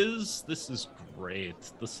it is. This is great.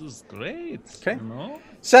 Okay. You know?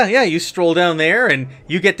 So yeah, you stroll down there and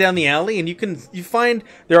you get down the alley and you find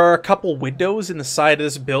there are a couple windows in the side of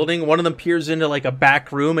this building. One of them peers into like a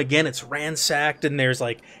back room. Again, it's ransacked and there's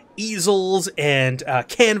like easels and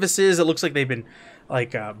canvases. It looks like they've been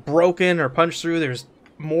like broken or punched through. There's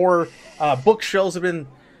more bookshelves have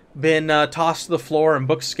been tossed to the floor and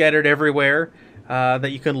books scattered everywhere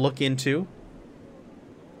that you can look into.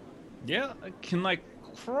 Yeah, I can like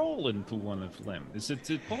crawl into one of them. Is it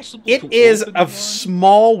possible? It to is open a one?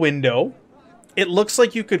 small window. It looks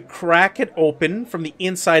like you could crack it open from the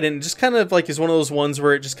inside, and it just kind of like is one of those ones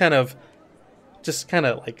where it just kind of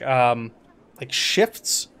like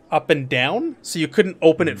shifts up and down. So you couldn't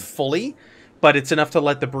open it fully, but it's enough to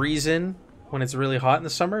let the breeze in when it's really hot in the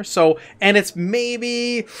summer. So, and it's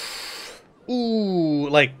maybe Ooh,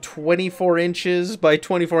 like 24 inches by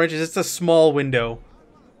 24 inches. It's a small window.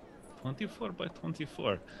 24 by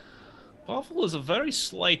 24. Pavel is a very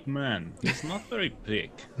slight man. He's not very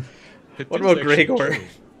big. What about Actually Gregor? true.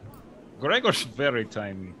 Gregor's very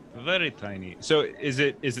tiny. Very tiny. So is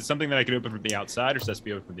it something that I can open from the outside, or does it have to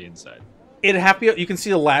be open from the inside? It'd have to be, you can see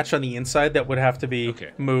the latch on the inside that would have to be Okay.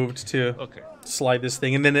 moved to Okay. slide this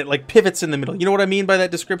thing, and then it like pivots in the middle. You know what I mean by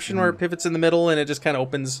that description, where it pivots in the middle and it just kind of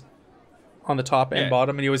opens on the top and Yeah.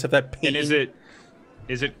 bottom, and you always have that pane. And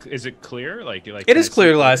is it clear? Like It can is I see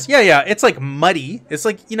clear glass. Yeah. It's like muddy. It's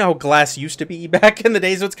like, you know how glass used to be back in the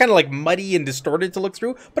day, so it's kind of like muddy and distorted to look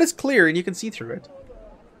through, but it's clear and you can see through it.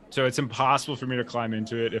 So it's impossible for me to climb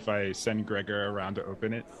into it if I send Gregor around to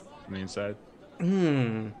open it from the inside.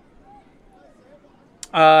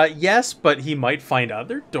 Yes, but he might find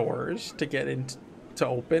other doors to get in to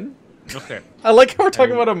open. Okay. I like how we're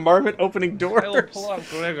talking about a marmot opening doors. I will pull out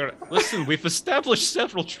Gregor. Listen, we've established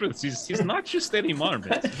several truths. He's not just any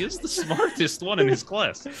marmot. He's the smartest one in his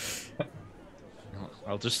class.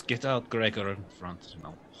 I'll just get out Gregor in front and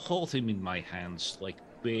I'll hold him in my hands like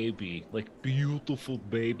baby, like beautiful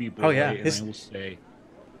baby boy. Oh, yeah. And I will say,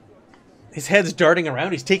 His head's darting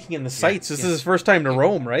around. He's taking in the sights. This is his first time to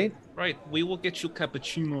Rome, right? right, we will get you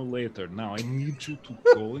cappuccino later. Now I need you to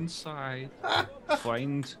go inside,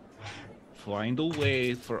 find a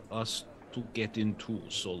way for us to get into.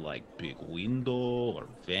 So like big window or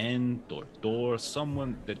vent or door,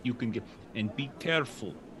 someone that you can get, and be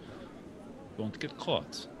careful. Don't get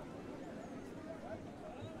caught.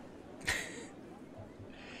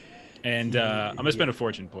 And I'm gonna spend a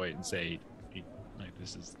fortune point and say, like,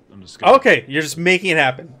 this is. I'm just gonna. Okay, you're just making it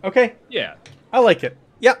happen. Okay, Yeah. I like it.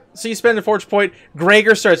 Yeah, so you spend a fortune point.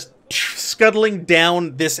 Gregor starts scuttling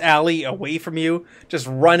down this alley away from you, just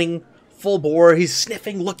running full bore. He's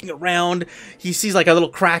sniffing, looking around. He sees like a little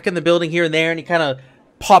crack in the building here and there, and he kind of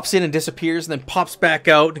pops in and disappears, and then pops back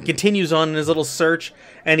out and continues on in his little search.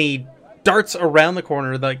 And he darts around the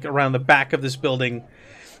corner, like around the back of this building.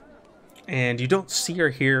 And you don't see or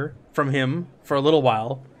hear from him for a little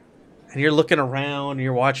while. And you're looking around, and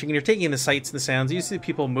you're watching, and you're taking in the sights and the sounds. You see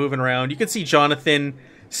people moving around. You can see Jonathan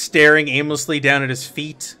staring aimlessly down at his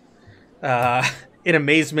feet in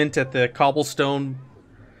amazement at the cobblestone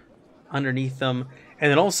underneath them.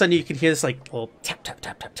 And then all of a sudden you can hear this like little tap, tap,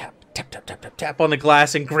 tap, tap, tap, tap, tap, tap, tap, tap on the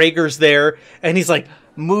glass, and Gregor's there, and he's like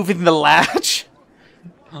moving the latch.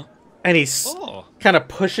 And he Oh. kind of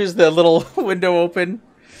pushes the little window open.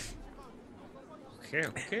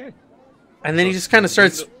 Okay. And then he just kind of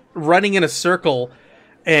starts running in a circle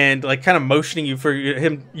and like kind of motioning you for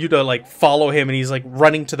you to like follow him, and he's like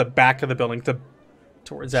running to the back of the building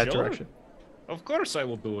towards that Sure. direction. Of course I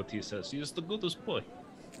will do what he says. He is the goodest boy.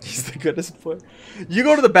 He's the goodest boy. You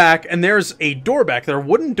go to the back, and there's a door back there, a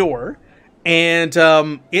wooden door, and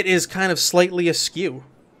it is kind of slightly askew.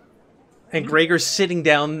 And Gregor's sitting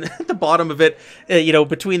down at the bottom of it,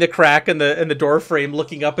 between the crack and the door frame,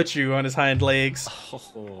 looking up at you on his hind legs.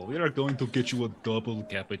 Oh, we are going to get you a double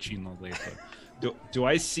cappuccino later. Do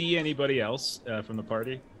I see anybody else from the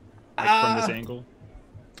party? Like, from this angle?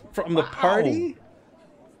 From the party?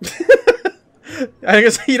 I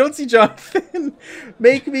guess you don't see Jonathan.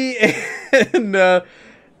 Make me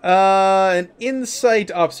an insight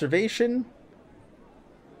observation.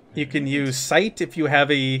 You can use sight if you have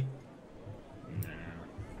a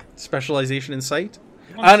specialization in sight.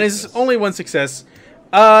 And it's only one success.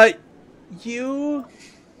 You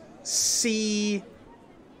see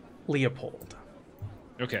Leopold.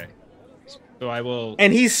 Okay. So I will...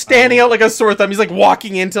 And he's standing out like a sore thumb. He's like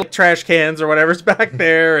walking into trash cans or whatever's back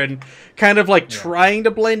there and kind of like trying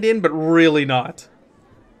to blend in, but really not.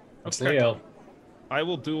 It's Okay. Leo. I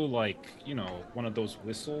will do like, one of those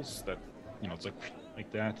whistles that, it's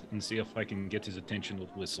like that, and see if I can get his attention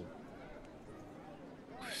with whistle.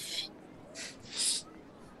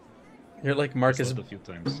 You're like Whistle it a few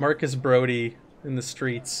times. Marcus Brody in the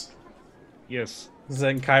streets. Yes. Is that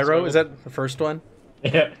in Cairo? So- Is that the first one?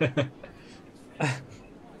 Yeah.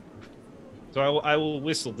 So I will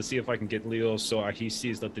whistle to see if I can get Leo so he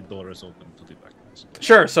sees that the door is open to the back.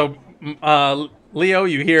 Sure. So, Leo,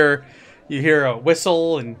 you hear a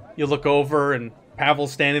whistle, and you look over, and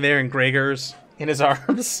Pavel's standing there, and Gregor's in his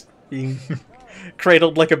arms, being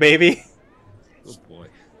cradled like a baby. Oh boy.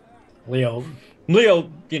 Leo,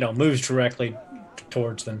 moves directly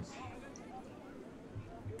towards them.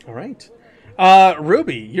 All right.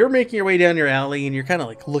 Ruby, you're making your way down your alley, and you're kind of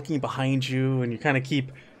like looking behind you, and you kind of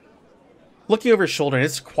keep looking over your shoulder, and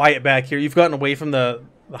it's quiet back here. You've gotten away from the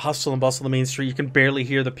hustle and bustle of the main street. You can barely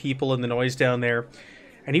hear the people and the noise down there.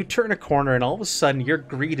 And you turn a corner, and all of a sudden, you're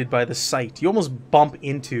greeted by the sight. You almost bump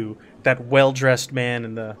into that well-dressed man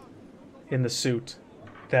in the suit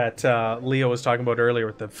that Leo was talking about earlier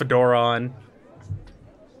with the fedora on.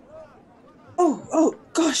 Oh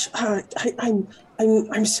gosh, I'm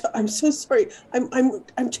so sorry.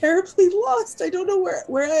 I'm terribly lost. I don't know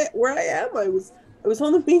where I am. I was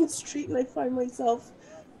on the main street and I find myself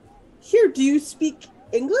here. Do you speak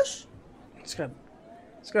English? He's got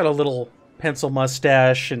a little pencil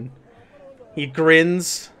mustache and he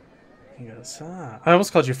grins. He goes, I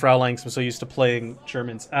almost called you Fraulein because I'm so used to playing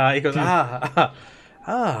Germans. He goes,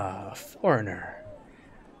 foreigner.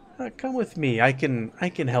 Come with me. I can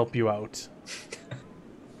help you out.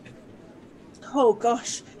 Oh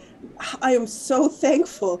gosh, I am so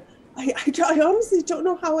thankful. I honestly don't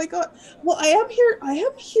know how I got. Well, I am here.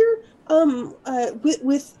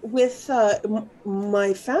 With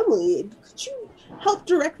my family. Could you help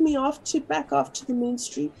direct me back off to the main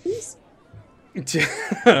street, please?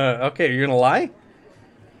 Okay, you're gonna lie?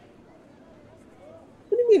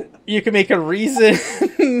 What do you mean? You can make a reason.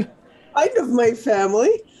 Kind of my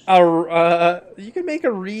family. You can make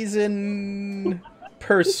a reason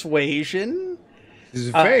persuasion. He's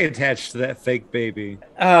very attached to that fake baby.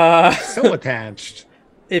 So attached.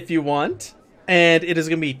 If you want. And it is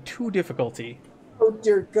going to be 2 difficulty. Oh,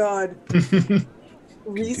 dear God. Do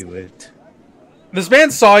it. This man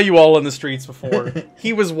saw you all in the streets before.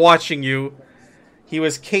 He was watching you. He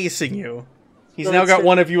was casing you. He's now got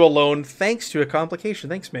one of you alone, thanks to a complication.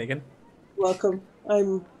 Thanks, Megan. Welcome.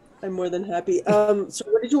 I'm more than happy. So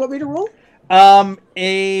what did you want me to roll?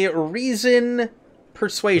 A reason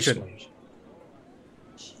persuasion.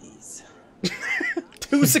 Jeez.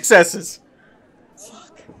 2 successes.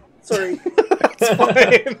 Fuck. Sorry. It's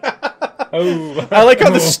fine. Oh. I like how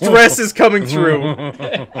the stress is coming through.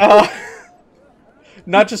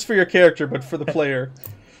 Not just for your character, but for the player.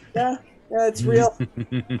 Yeah, it's real.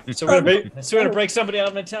 So we're gonna break somebody out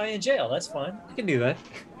of an Italian jail. That's fine. I can do that.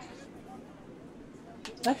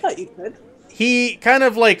 I thought you could. He kind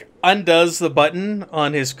of like undoes the button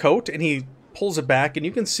on his coat and he pulls it back, and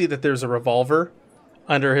you can see that there's a revolver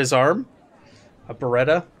under his arm, a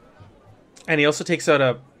Beretta, and he also takes out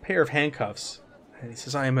a pair of handcuffs. And he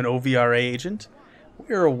says, I am an OVRA agent.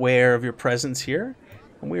 We are aware of your presence here,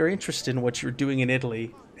 and we are interested in what you're doing in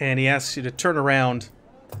Italy. And he asks you to turn around,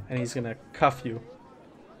 and he's going to cuff you.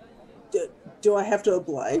 Do I have to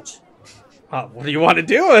oblige? What do you want to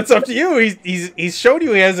do? It's up to you. He's showed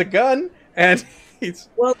you he has a gun, and he's...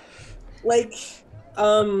 Well, like,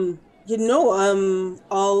 I'll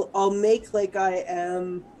make like I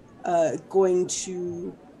am going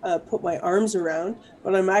to put my arms around,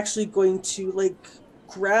 but I'm actually going to like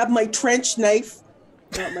grab my trench knife.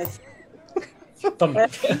 Not my.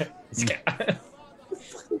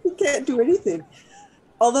 You can't do anything.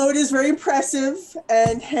 Although it is very impressive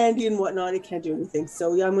and handy and whatnot, it can't do anything.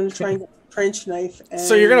 So yeah, I'm going to try and get a trench knife. And...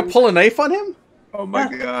 So you're going to pull a knife on him? Oh my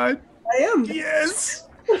God. I am. Yes.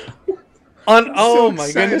 Oh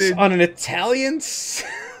my goodness! On an Italian.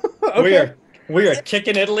 Okay. We are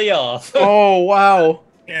kicking Italy off. Oh wow!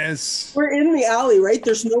 Yes. We're in the alley, right?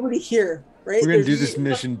 There's nobody here, right? We're gonna do this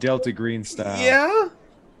mission Delta Green style. Yeah.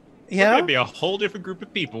 It's gonna be a whole different group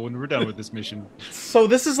of people when we're done with this mission. So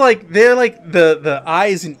this is like they're like the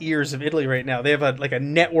eyes and ears of Italy right now. They have a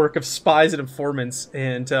network of spies and informants,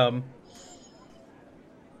 and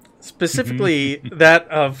specifically that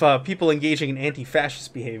of people engaging in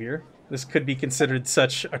anti-fascist behavior. This could be considered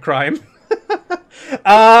such a crime.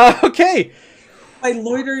 Okay. By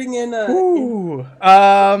loitering in a... Ooh.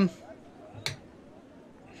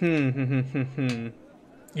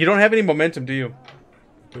 You don't have any momentum, do you?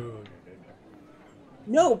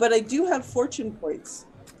 No, but I do have fortune points.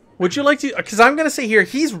 Would you like to... Because I'm going to say here,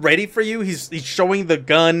 he's ready for you. He's showing the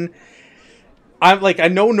gun. I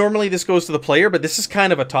know normally this goes to the player, but this is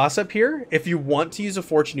kind of a toss-up here. If you want to use a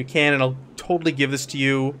fortune, you can, and I'll totally give this to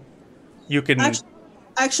you. You can...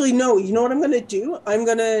 Actually, no. You know what I'm going to do? I'm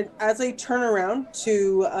going to, as I turn around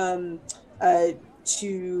for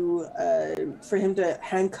him to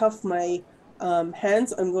handcuff my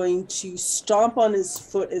hands, I'm going to stomp on his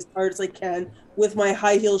foot as hard as I can with my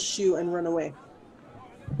high heel shoe and run away.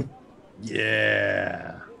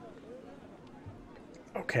 Yeah.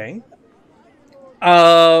 Okay.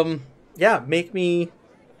 Yeah, make me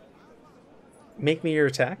your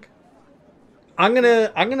attack. I'm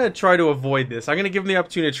gonna try to avoid this. I'm gonna give him the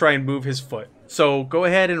opportunity to try and move his foot. So go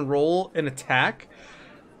ahead and roll an attack.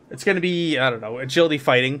 It's gonna be, I don't know, agility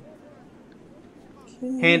fighting.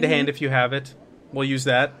 Hand to hand if you have it. We'll use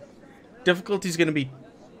that. Difficulty's gonna be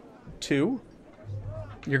 2.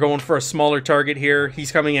 You're going for a smaller target here.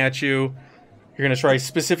 He's coming at you. You're gonna try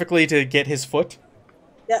specifically to get his foot.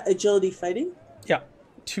 Yeah, agility fighting. Yeah.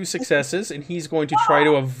 2 successes, and he's going to try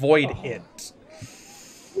to avoid it.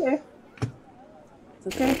 Yeah. It's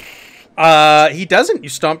okay. He doesn't. You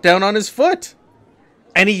stomp down on his foot.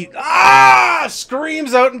 And he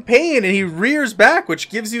screams out in pain, and he rears back, which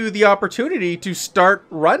gives you the opportunity to start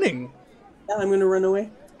running. Yeah, I'm gonna run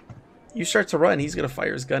away. You start to run, he's going to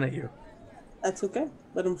fire his gun at you. That's okay.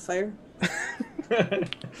 Let him fire.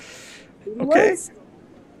 Okay.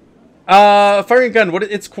 Firing gun,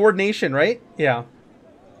 it's coordination, right? Yeah.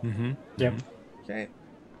 Mm-hmm. Yep. Okay.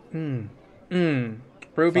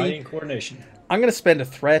 Ruby, Fighting coordination. I'm going to spend a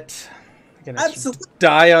threat. I'm gonna Absolutely.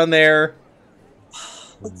 die on there.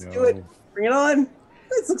 Let's do it. Bring it on.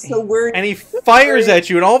 This looks so weird. And he fires at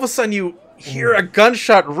you, and all of a sudden you hear a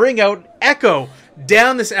gunshot ring out, echo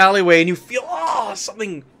down this alleyway, and you feel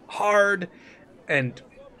something hard and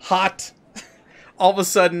hot. All of a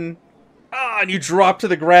sudden, and you drop to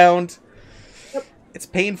the ground. Yep. It's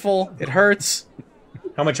painful. It hurts.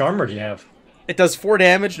 How much armor do you have? It does 4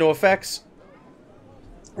 damage, no effects.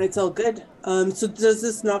 It's all good. So does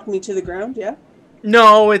this knock me to the ground? Yeah.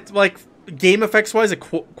 No, it's like game effects wise, the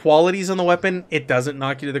qualities on the weapon, it doesn't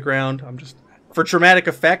knock you to the ground. I'm just for dramatic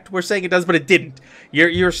effect, we're saying it does, but it didn't.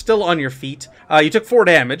 You're still on your feet. You took 4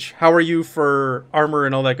 damage. How are you for armor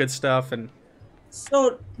and all that good stuff? And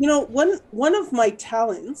So one of my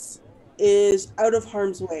talents is out of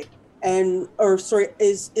harm's way,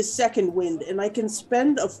 is second wind, and I can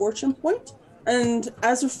spend a fortune point, and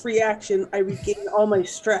as a free action, I regain all my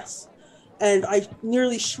stress, and I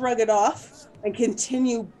nearly shrug it off and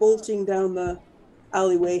continue bolting down the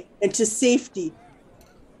alleyway and to safety.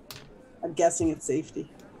 I'm guessing it's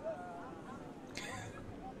safety.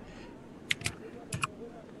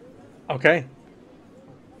 okay.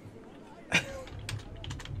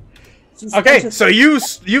 Okay, so you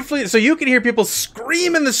flee, so you can hear people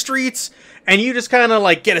scream in the streets, and you just kind of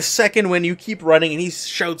like get a second when you keep running, and he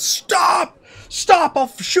shouts, "Stop! Stop! I'll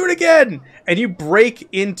shoot again!" And you break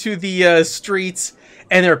into the streets,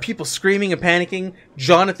 and there are people screaming and panicking.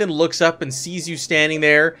 Jonathan looks up and sees you standing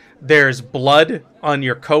there. There's blood on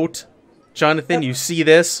your coat. Jonathan, you see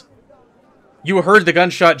this. You heard the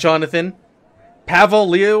gunshot, Jonathan. Pavel,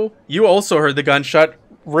 Leo, you also heard the gunshot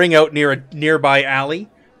ring out near a nearby alley,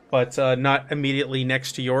 but not immediately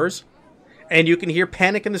next to yours. And you can hear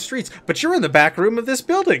panic in the streets, but you're in the back room of this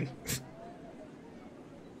building.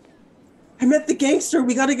 I met the gangster.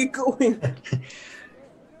 We gotta get going.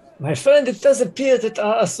 My friend, it does appear that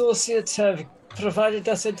our associates have provided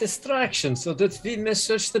us a distraction so that we may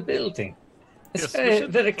search the building. It's Yes,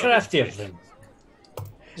 very crafty of them.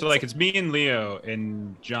 So like it's me and Leo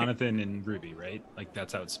and Jonathan and Ruby, right? Like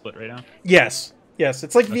that's how it's split right now. Yes.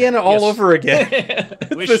 It's like Vienna all over again.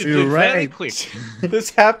 We should You're be very right. quick.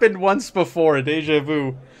 This happened once before, deja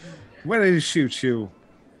vu. When did he shoot you?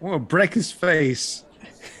 I'm gonna break his face.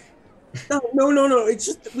 No. It's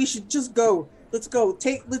just we should just go. Let's go.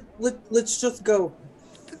 Let's just go.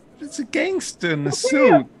 It's a gangster in the Okay,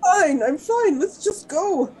 suit. I'm fine. Let's just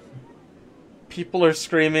go. People are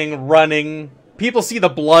screaming, running. People see the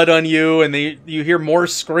blood on you, and you hear more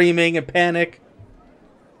screaming and panic.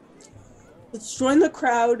 Let's join the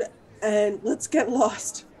crowd and let's get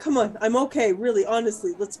lost. Come on. I'm okay. Really,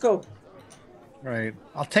 honestly. Let's go. Right.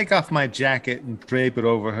 I'll take off my jacket and drape it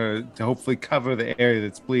over her to hopefully cover the area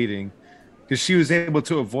that's bleeding. Because she was able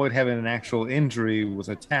to avoid having an actual injury with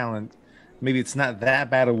her talent. Maybe it's not that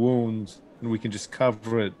bad a wound, and we can just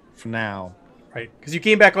cover it for now. Right. Because you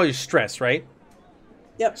gain back all your stress, right?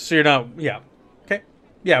 Yep. So you're not... Yeah. Okay.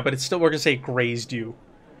 Yeah, but it's still... We're going to say it grazed you.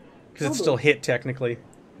 Because it's still hit, technically.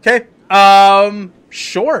 Okay.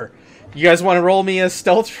 Sure. You guys want to roll me a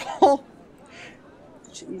stealth roll?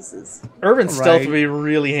 Jesus. Irvin's All stealth right. would be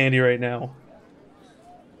really handy right now.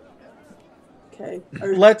 Okay.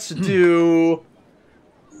 Let's do...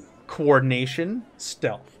 Coordination,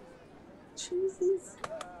 stealth. Jesus.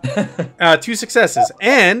 2 successes.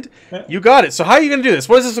 And you got it. So how are you going to do this?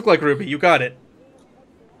 What does this look like, Ruby? You got it.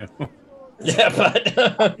 Yeah, but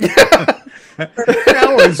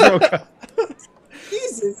That was okay.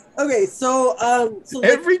 Jesus. Okay, so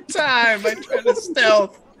Every time I try to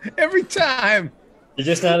stealth. Every time. you're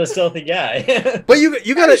just not a stealthy guy. But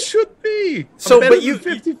you got It it. should be. So, I'm better but you-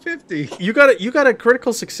 than 50-50. You got a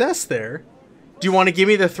critical success there. Do you want to give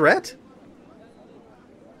me the threat?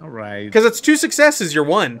 All right. Because it's 2 successes, you're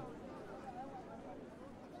 1.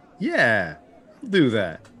 Yeah. I'll do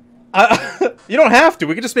that. You don't have to.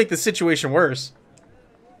 We could just make the situation worse.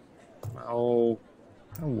 Oh,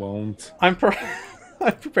 I won't. I'm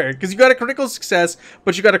prepared. Because you got a critical success,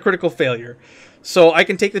 but you got a critical failure. So I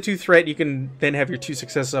can take the 2 threat. You can then have your 2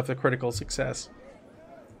 successes off the critical success.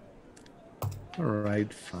 All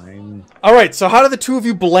right, fine. All right, so how do the two of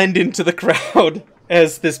you blend into the crowd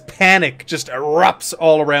as this panic just erupts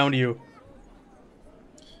all around you?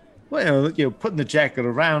 Well, putting the jacket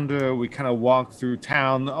around her, we kind of walk through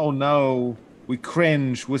town. Oh no, we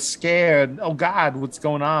cringe. We're scared. Oh God, what's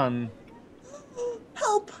going on?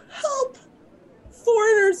 Help! Help!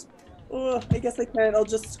 Foreigners! Ugh, I guess I can't. I'll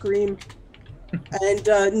just scream. And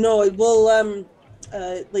no, we'll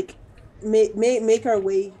like make our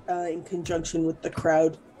way in conjunction with the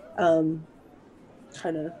crowd. Kind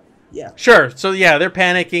of, yeah. Sure. So yeah, they're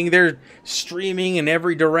panicking. They're streaming in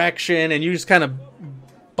every direction, and you just kind of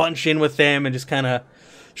bunch in with them and just kind of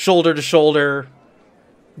shoulder to shoulder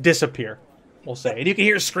disappear, we'll say. And you can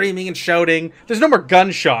hear screaming and shouting. There's no more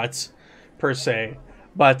gunshots per se,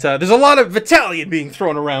 but there's a lot of Vitalian being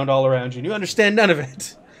thrown around all around you, and you understand none of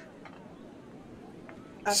it.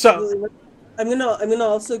 Absolutely. So I'm gonna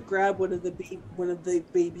also grab one of the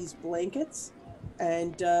baby's blankets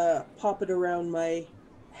and pop it around my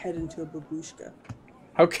head into a babushka.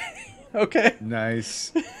 Okay.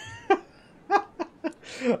 Nice.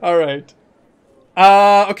 All right.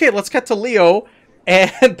 Okay, let's cut to Leo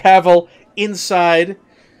and Pavel inside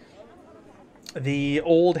the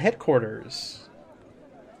old headquarters.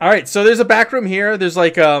 All right, so there's a back room here. There's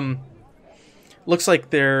like looks like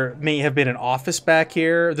there may have been an office back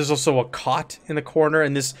here. There's also a cot in the corner,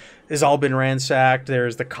 and this has all been ransacked.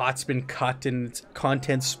 The cot's been cut and its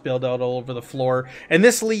contents spilled out all over the floor. And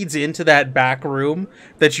this leads into that back room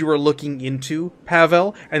that you were looking into,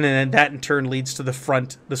 Pavel, and then that in turn leads to the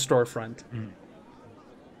storefront.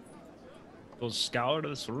 We'll scour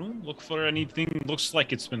this room, look for anything. Looks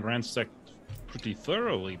like it's been ransacked pretty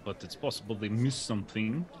thoroughly, but it's possible they missed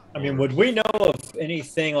something. I mean, would we know of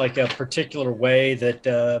anything like a particular way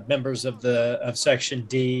that members of Section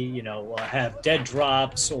D, have dead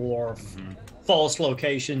drops or false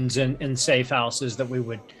locations in safe houses that we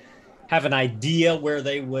would have an idea where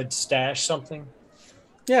they would stash something?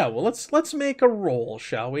 Yeah, well, let's make a roll,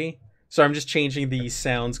 shall we? So I'm just changing these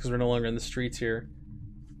sounds because we're no longer in the streets here.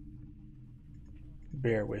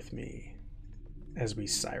 Bear with me as we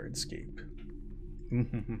sirenscape.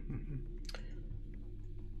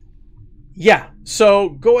 Yeah, so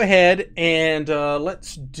go ahead and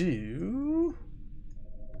let's do...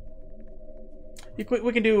 We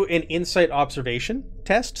can do an insight observation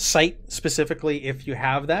test. Sight, specifically, if you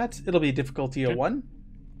have that. It'll be a difficulty of 1.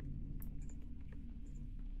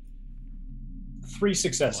 3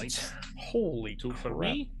 successes. Holy 2 for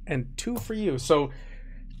crap. me? And 2 for you. So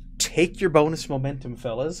take your bonus momentum,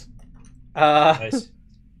 fellas. Nice.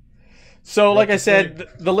 So, like I said,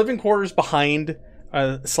 the living quarters behind, /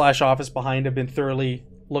 office behind, have been thoroughly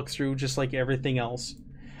looked through, just like everything else.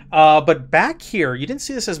 But back here, you didn't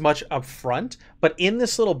see this as much up front, but in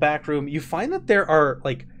this little back room, you find that there are,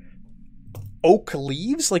 like, oak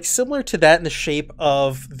leaves, like similar to that in the shape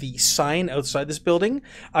of the sign outside this building,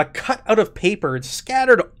 cut out of paper and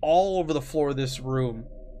scattered all over the floor of this room.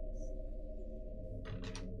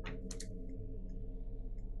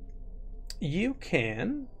 You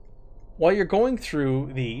can... While you're going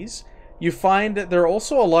through these, you find that there are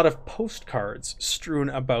also a lot of postcards strewn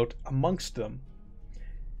about amongst them.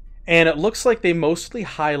 And it looks like they mostly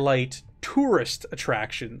highlight tourist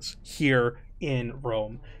attractions here in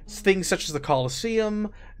Rome. Things such as the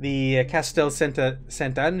Colosseum, the Castel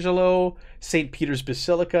Sant'Angelo, St. Peter's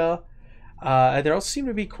Basilica. And there also seem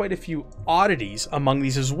to be quite a few oddities among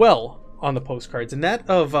these as well on the postcards, and that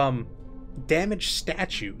of damaged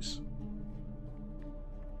statues.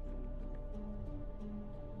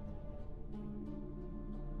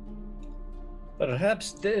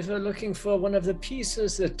 Perhaps they were looking for one of the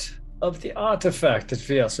pieces of the artifact that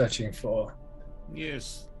we are searching for.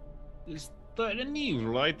 Yes. Is there any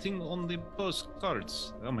writing on the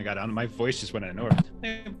postcards? Oh my god, my voice just went out of nowhere.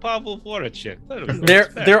 Hey, Pavel Voracek.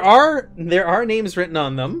 There are names written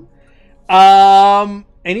on them. And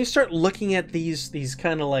you start looking at these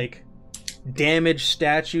kind of like damaged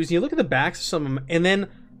statues. And you look at the backs of some of them, and then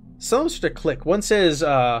some of them start to click. One says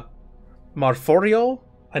Marforio.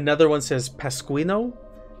 Another one says Pasquino.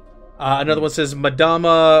 Another one says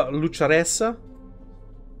Madama Lucharesa.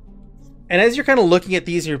 And as you're kind of looking at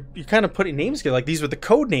these, you're kind of putting names together. Like, these were the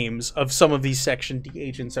code names of some of these Section D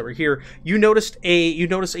agents that were here. You notice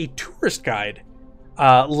a tourist guide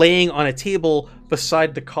laying on a table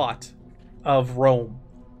beside the cot of Rome.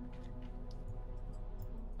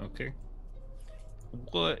 Okay.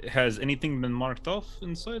 What has anything been marked off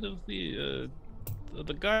inside of the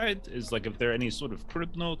guide? Is like if there are any sort of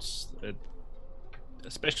crypt notes,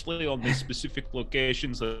 especially on the specific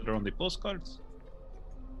locations that are on the postcards?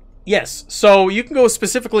 Yes, so you can go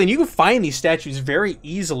specifically, and you can find these statues very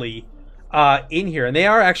easily in here, and they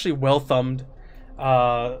are actually well thumbed.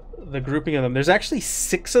 The grouping of them. There's actually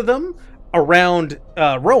 6 of them around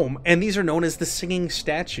Rome, and these are known as the singing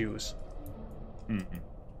statues. Mm-hmm.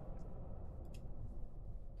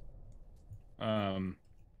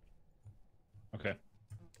 Okay.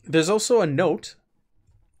 There's also a note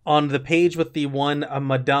on the page with the one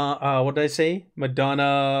Madonna. What did I say?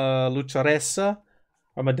 Madonna Lucharesa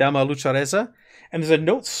or Madama Lucharesa, and there's a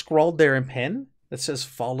note scrawled there in pen that says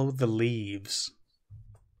 "Follow the leaves."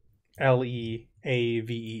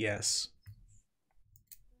 Leaves.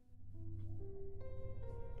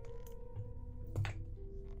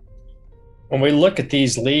 When we look at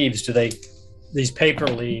these leaves, these paper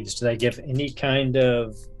leaves, do they give any kind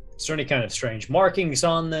of, is there any kind of strange markings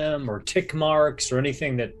on them or tick marks or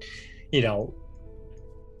anything that,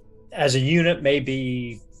 as a unit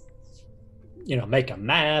maybe, make a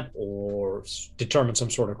map or determine some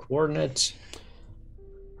sort of coordinates?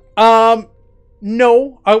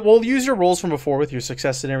 No. We'll use your rolls from before with your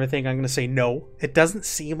success and everything. I'm going to say no. It doesn't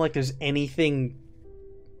seem like there's anything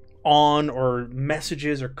on or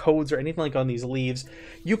messages or codes or anything like on these leaves.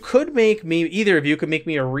 You could make me, either of you could make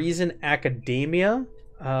me a reason academia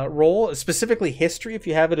roll, specifically history if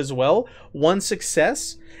you have it as well. 1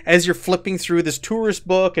 success as you're flipping through this tourist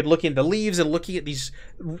book and looking at the leaves and looking at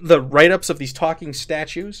the write-ups of these talking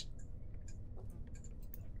statues.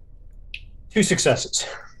 2 successes.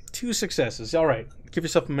 2 successes. All right. Give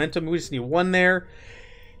yourself momentum. We just need 1 there.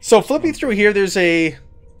 So flipping through here, there's a...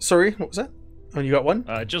 Sorry, what was that? Oh, you got 1?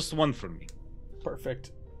 Just 1 for me.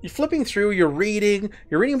 Perfect. You're flipping through, you're reading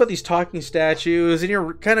about these talking statues, and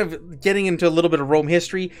you're kind of getting into a little bit of Rome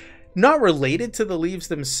history. Not related to the leaves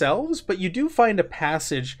themselves, but you do find a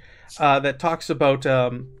passage that talks about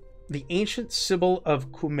the ancient Sibyl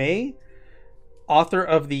of Cumae, author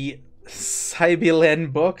of the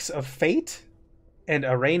Sibylline Books of Fate and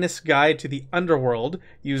Aranis Guide to the Underworld,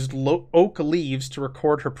 used oak leaves to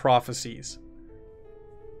record her prophecies.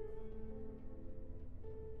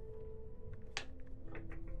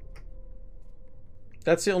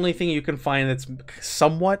 That's the only thing you can find that's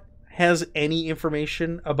somewhat has any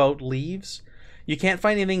information about leaves. You can't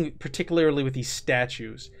find anything particularly with these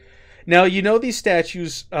statues. Now, these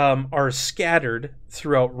statues are scattered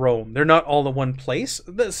throughout Rome. They're not all in one place.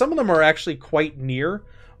 Some of them are actually quite near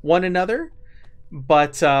one another.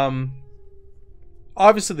 But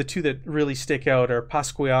obviously the 2 that really stick out are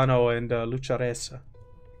Pasquiano and Lucharesa.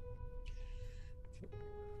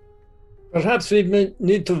 Perhaps we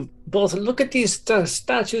need to both look at these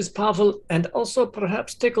statues, Pavel, and also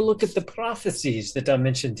perhaps take a look at the prophecies that are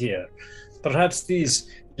mentioned here. Perhaps these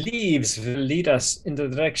leaves will lead us in the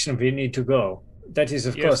direction we need to go. That is,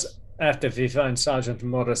 of course, after we find Sergeant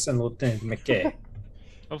Morris and Lieutenant McKay.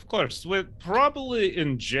 Of course, we're probably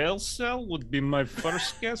in jail cell would be my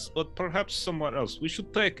first guess, but perhaps somewhere else. We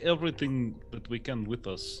should take everything that we can with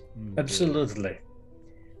us. Absolutely.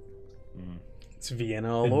 It's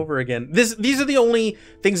Vienna all over again. These are the only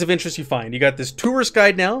things of interest you find. You got this tourist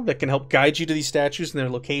guide now that can help guide you to these statues and their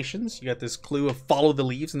locations. You got this clue of follow the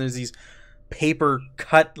leaves, and there's these paper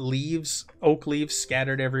cut leaves, oak leaves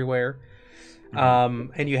scattered everywhere.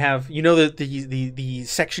 And you have, that the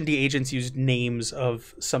Section D agents used names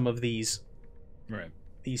of some of these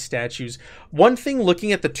statues. One thing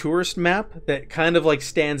looking at the tourist map that kind of like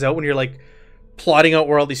stands out when you're like plotting out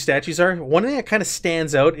where all these statues are, one thing that kind of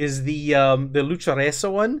stands out is the Lucharesa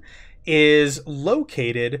one is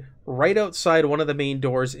located right outside one of the main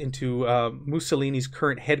doors into Mussolini's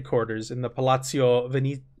current headquarters in the Palazzo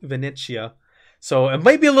Venezia. So it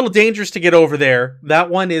might be a little dangerous to get over there. That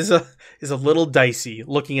one is a little dicey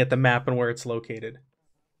looking at the map and where it's located.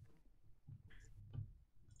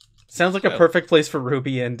 Sounds like a perfect place for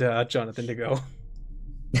Ruby and Jonathan to go.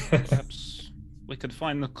 Perhaps we could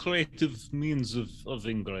find a creative means of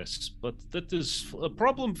ingress, but that is a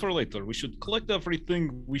problem for later. We should collect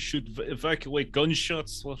everything. We should evacuate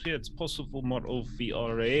gunshots. Well, yeah, it's possible more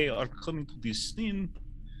OVRA are coming to this scene.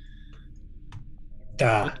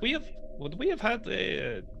 Would we have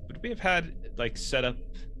had like set up?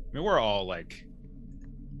 I mean, we're all like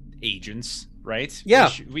agents, right?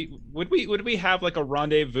 Yeah. Would we have like a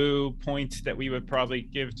rendezvous point that we would probably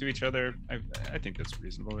give to each other? I think that's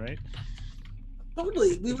reasonable, right?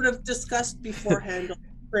 Totally. We would have discussed beforehand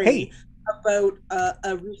Hey. about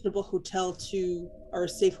a reasonable hotel or a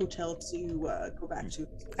safe hotel to go back to.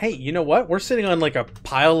 Hey, you know what? We're sitting on like a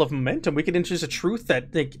pile of momentum. We could introduce a truth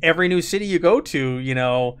that like every new city you go to,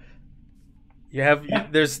 you have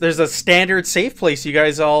there's a standard safe place you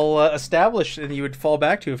guys all establish and you would fall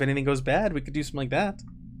back to if anything goes bad. We could do something like that.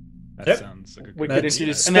 That sounds like a good We could idea.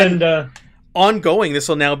 introduce Spend ongoing. This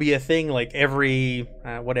will now be a thing. Like every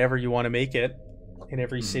whatever you want to make it, in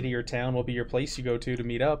every city or town will be your place you go to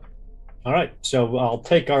meet up. All right, so I'll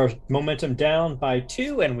take our momentum down by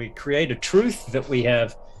 2, and we create a truth that we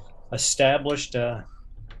have established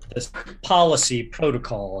this policy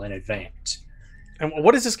protocol in advance. And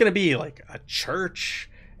what is this going to be? Like a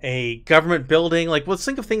church, a government building? Like, let's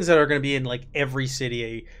think of things that are going to be in like every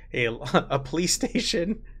city. A police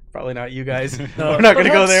station. Probably not you guys. We're not going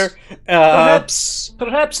to go there.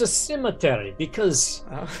 Perhaps a cemetery, because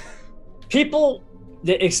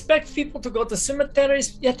they expect people to go to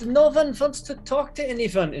cemeteries, yet no one wants to talk to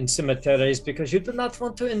anyone in cemeteries because you do not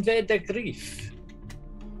want to invade their grief.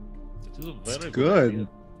 That's good.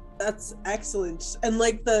 That's excellent. And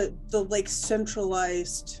like the like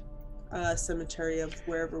centralized cemetery of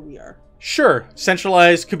wherever we are. Sure,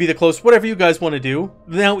 centralized could be the close, whatever you guys want to do.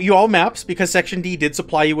 Now, you all maps, because Section D did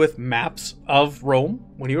supply you with maps of Rome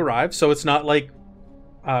when you arrived, so it's not like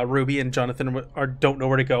Ruby and Jonathan don't know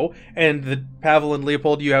where to go. And the Pavel and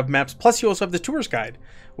Leopold, you have maps, plus you also have the tourist guide,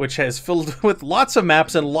 which has filled with lots of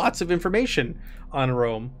maps and lots of information on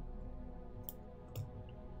Rome.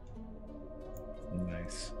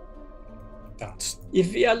 Nice.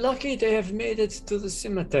 If we are lucky, they have made it to the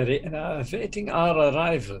cemetery and are awaiting our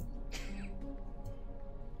arrival.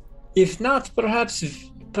 If not, perhaps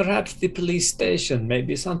the police station may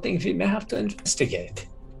be something we may have to investigate.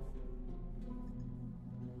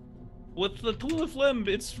 With the two of them,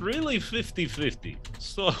 it's really 50-50.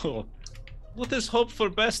 So, let us hope for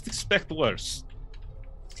best, expect worse.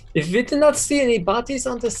 If we do not see any bodies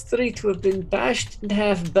on the street who have been bashed in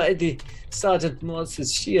half by the Sergeant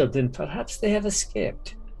Morse's shield, then perhaps they have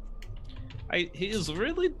escaped. He is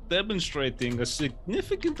really demonstrating a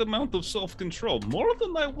significant amount of self-control, more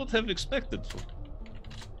than I would have expected.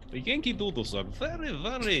 The Yankee Doodles are very,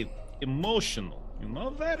 very emotional,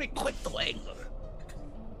 very quick to anger.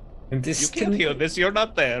 And You can't hear this, you're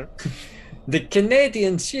not there. The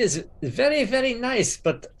Canadian, she is very, very nice,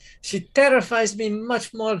 but she terrifies me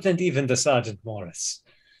much more than even the Sergeant Morris.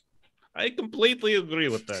 I completely agree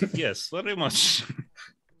with that. Yes, very much.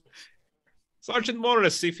 Sergeant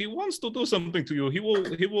Morris, if he wants to do something to you, he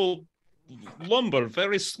will lumber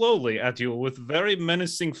very slowly at you with very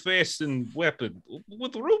menacing face and weapon.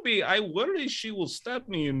 With Ruby, I worry she will stab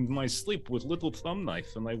me in my sleep with little thumb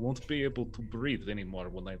knife, and I won't be able to breathe anymore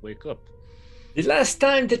when I wake up. The last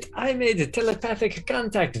time that I made a telepathic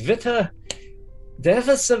contact with her, there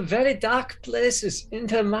were some very dark places in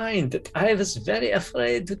her mind that I was very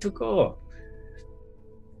afraid to go.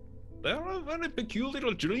 There are very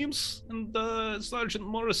peculiar dreams in Sergeant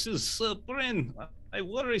Morris's brain. I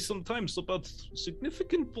worry sometimes about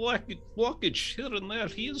significant blockage here and there.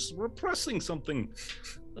 He is repressing something,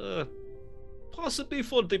 possibly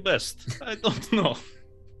for the best. I don't know.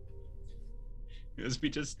 Because we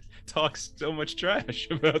just talk so much trash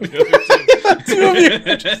about the other two. Two of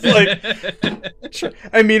you are just like...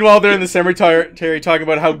 And meanwhile, they're in the cemetery talking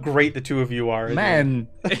about how great the two of you are. Man,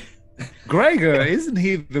 Gregor, isn't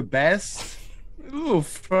he the best? Ooh,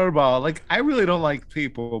 furball. Like, I really don't like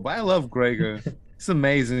people, but I love Gregor. It's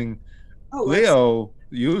amazing. Oh, Leo,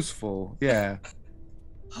 useful. Yeah.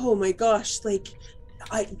 Oh my gosh, like,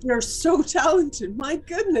 they're so talented. My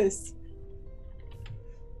goodness.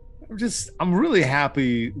 I'm really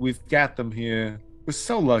happy we've got them here. We're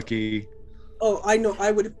so lucky. Oh, I know.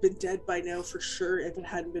 I would have been dead by now for sure if it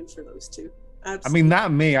hadn't been for those two. Absolutely. I mean,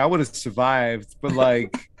 not me. I would have survived, but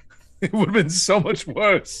like, it would have been so much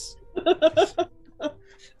worse.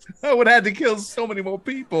 I would have had to kill so many more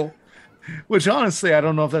people. Which, honestly, I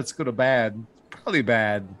don't know if that's good or bad. Probably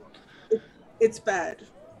bad. It's bad.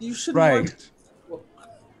 You should Right.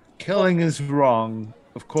 Killing is wrong,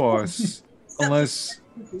 of course, unless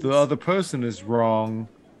the other person is wrong.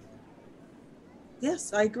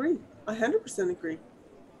 Yes, I agree. 100% agree.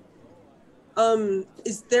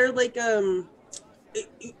 Is there like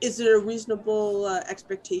is there a reasonable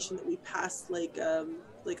expectation that we pass like a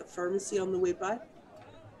pharmacy on the way by,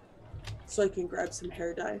 so I can grab some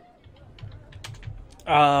hair dye?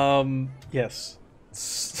 Yes.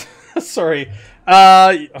 Sorry.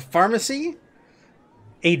 A pharmacy?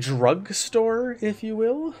 A drugstore, if you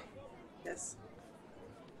will? Yes.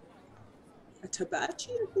 A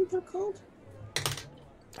tabachi, I think they're called.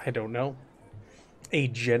 I don't know. A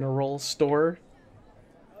general store?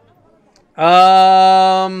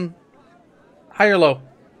 High or low?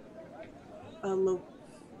 Low.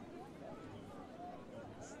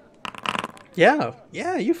 Yeah,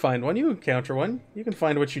 you find one. You encounter one. You can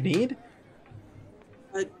find what you need.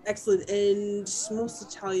 Excellent. And most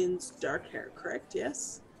Italians dark hair, correct?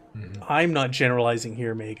 Yes. I'm not generalizing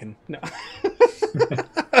here, Megan. No.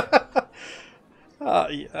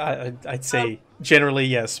 I'd say generally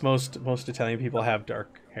yes. Most Italian people have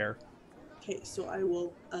dark hair. Okay, so I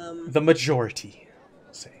will. The majority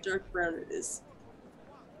say. Dark brown it is.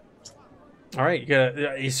 All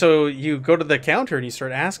right, so you go to the counter and you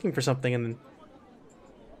start asking for something, and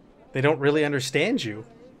they don't really understand you.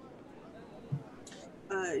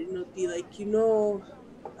 Be like,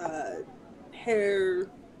 hair,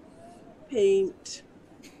 paint,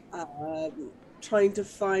 trying to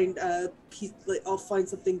find a piece. Like, I'll find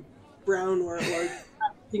something brown or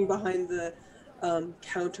thing behind the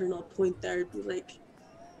counter, and I'll point there and be like,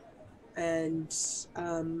 and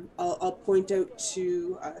I'll point out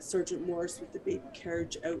to Sergeant Morris with the baby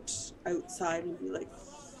carriage outside and be like,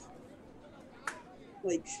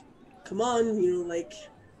 come on,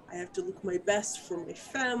 I have to look my best for my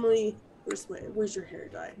family. Where's your hair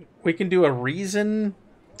dye? We can do a reason.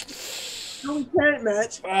 No, we can't,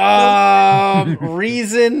 Matt.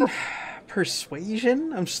 Reason,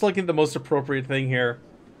 persuasion. I'm just looking at the most appropriate thing here,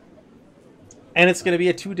 and it's going to be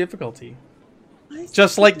a 2 difficulty.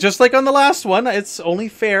 Just like on the last one, it's only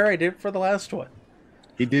fair. I did it for the last one.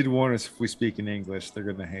 He did warn us if we speak in English, they're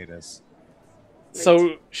going to hate us. Right.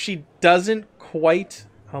 So she doesn't quite.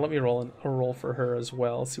 Let me roll a roll for her as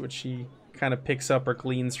well. See what she kind of picks up or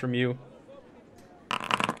gleans from you.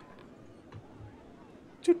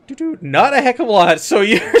 Not a heck of a lot. So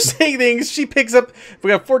you're saying things. She picks up.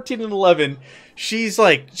 We got 14 and 11. She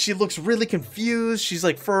looks really confused. She's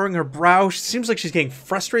like furrowing her brow. She seems like she's getting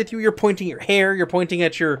frustrated with you. You're pointing your hair. You're pointing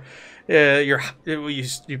at you're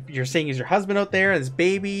saying is your husband out there and his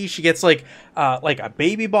baby. She gets like a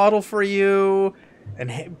baby bottle for you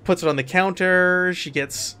and puts it on the counter. She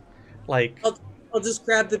gets like. I'll just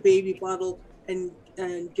grab the baby bottle and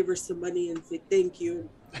give her some money and say thank you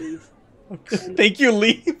and leave. Thank you,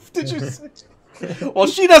 leave. Did you say? Well,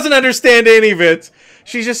 she doesn't understand any of it.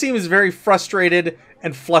 She just seems very frustrated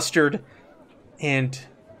and flustered. And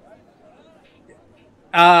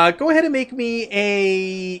go ahead and make me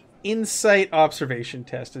a insight observation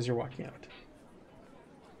test as you're walking out.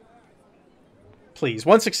 Please,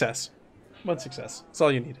 1 success. 1 success. That's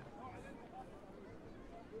all you need.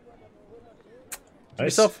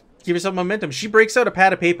 Nice. Give yourself momentum. She breaks out a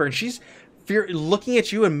pad of paper and she's looking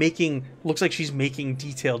at you and looks like she's making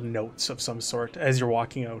detailed notes of some sort as you're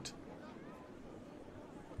walking out.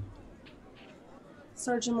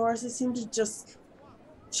 Sergeant Morris, I seem to just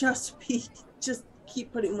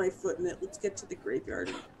keep putting my foot in it. Let's get to the graveyard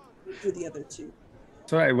and wait for the other 2.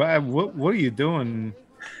 Sorry, what are you doing?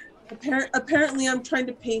 Apparently, I'm trying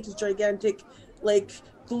to paint a gigantic,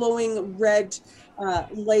 glowing red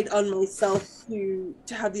light on myself to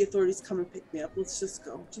have the authorities come and pick me up. Let's just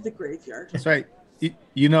go to the graveyard. That's right.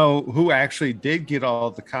 You know who actually did get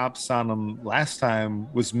all the cops on him last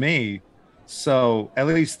time was me. So at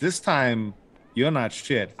least this time you're not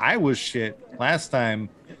shit. I was shit last time.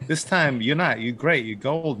 This time you're not. You're great. You're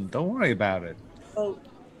golden. Don't worry about it. Oh,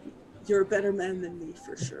 you're a better man than me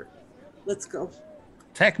for sure. Let's go.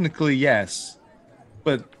 Technically, yes,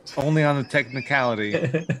 but only on the technicality.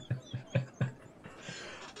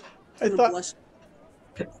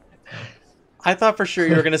 I thought for sure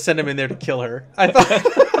you were going to send him in there to kill her. I thought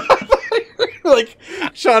like,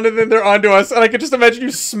 Sean, and then they're onto us, and I could just imagine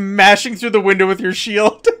you smashing through the window with your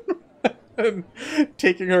shield and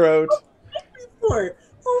taking her out. Oh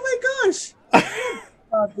my gosh.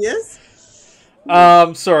 Obvious.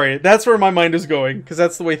 Sorry, that's where my mind is going, because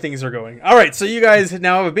that's the way things are going. All right, so you guys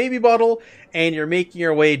now have a baby bottle, and you're making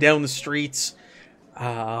your way down the streets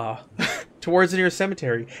towards the nearest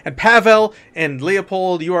cemetery. And Pavel and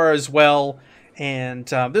Leopold, you are as well. And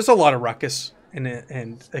there's a lot of ruckus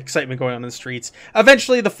and excitement going on in the streets.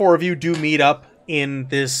 Eventually, the 4 of you do meet up in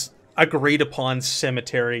this agreed-upon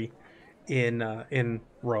cemetery in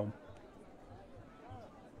Rome.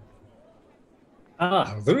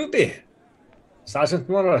 Ruby. Sergeant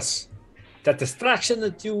Morris, that distraction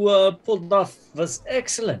that you pulled off was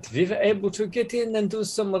excellent. We were able to get in and do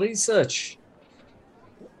some research.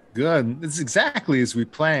 Good. It's exactly as we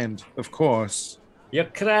planned, of course. Your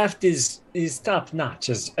craft is top notch.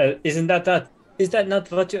 Is that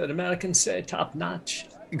not what your Americans say? Top notch.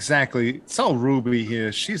 Exactly. It's all Ruby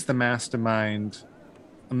here. She's the mastermind.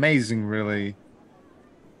 Amazing, really.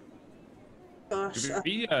 Gosh,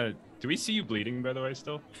 Do we see you bleeding, by the way,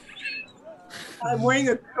 still? I'm wearing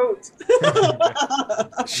a coat.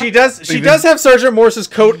 She does have Sergeant Morris's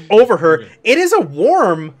coat over her. It is a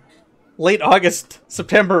warm late August,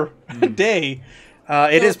 September day.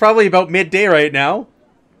 It is probably about midday right now.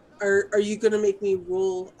 Are you going to make me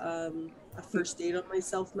roll a first aid on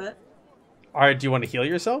myself, Matt? All right, do you want to heal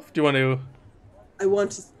yourself? Do you want to... I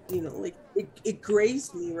want to, it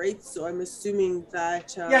grazed me, right? So I'm assuming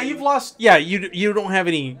that. Yeah, you've lost. Yeah, you don't have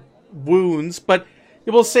any wounds, but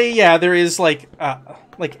you will say there is like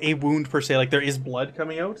a wound per se. Like there is blood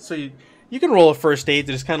coming out, so you can roll a first aid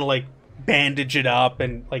to just kind of like bandage it up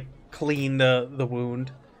and like clean the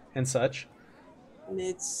wound and such. And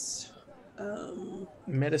it's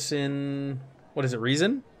medicine. What is it?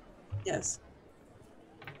 Reason? Yes.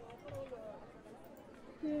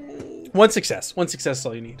 Yay. One success. One success is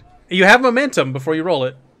all you need. You have momentum before you roll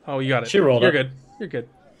it. Oh, you got it. She rolled You're it. good. You're good.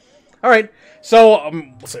 All right. So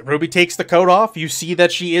Ruby takes the coat off. You see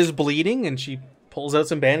that she is bleeding, and she pulls out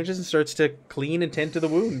some bandages and starts to clean and tend to the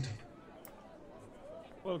wound.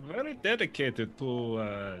 Well, very dedicated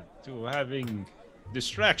to having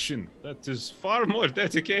distraction. That is far more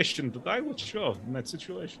dedication than I would show in that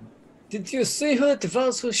situation. Did you see who it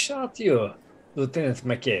was who shot you, Lieutenant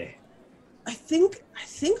McKay? I think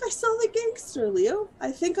I saw the gangster, Leo.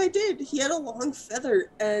 I think I did. He had a long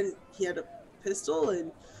feather and he had a pistol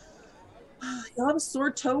and he'll have a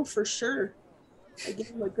sore toe for sure. I gave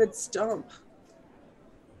him a good stomp.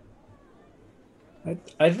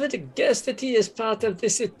 I would guess that he is part of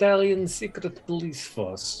this Italian secret police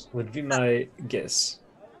force, would be my guess.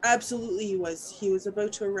 Absolutely he was. He was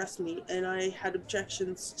about to arrest me and I had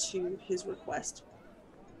objections to his request.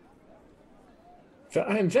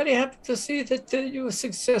 I'm very happy to see that you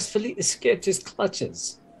successfully escaped his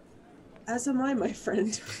clutches. As am I, my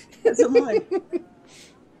friend. As am I.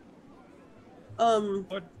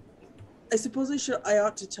 What? I suppose I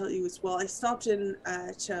ought to tell you as well. I stopped in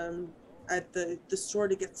at the store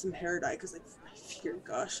to get some hair dye because I figured,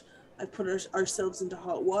 gosh, I put ourselves into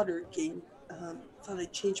hot water again. Thought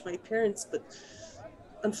I'd change my appearance, but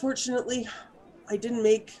unfortunately, I didn't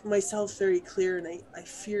make myself very clear, and I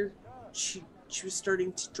fear she was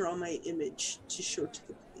starting to draw my image to show to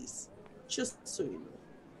the police. Just so you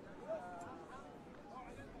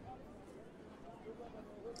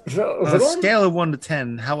know. On a scale of 1 to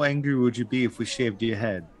 10, how angry would you be if we shaved your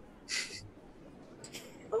head?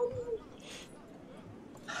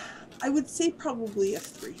 I would say probably a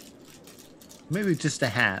 3. Maybe just a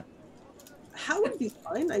hat. How would be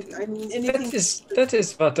fine? I mean, anything. That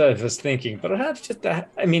is what I was thinking. Perhaps just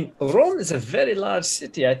Rome is a very large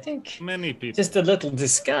city. I think Many people. just a little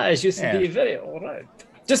disguise used to be very all right.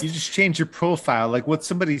 You just change your profile, like what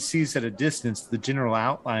somebody sees at a distance, the general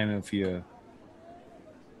outline of you,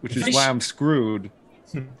 which is why I'm screwed.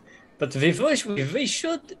 But we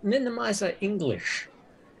should minimize our English.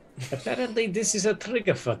 Apparently, this is a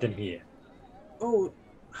trigger for them here. Oh,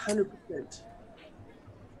 100%.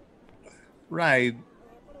 Right.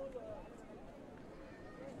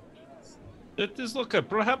 It is okay.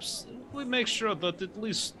 Perhaps we make sure that at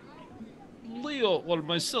least Leo or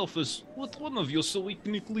myself is with one of you so we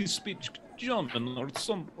can at least speak German or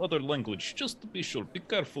some other language, just to be sure. Be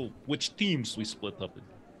careful which teams we split up in.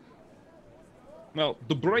 Now,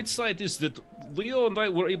 the bright side is that Leo and I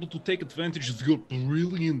were able to take advantage of your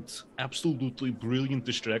brilliant, absolutely brilliant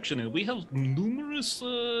distraction, and we have numerous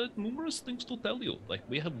things to tell you. Like,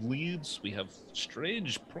 we have leads, we have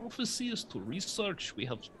strange prophecies to research, we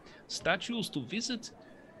have statues to visit.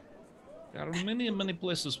 There are many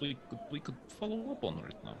places we could follow up on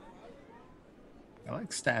right now. I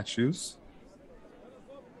like statues.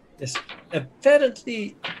 Yes.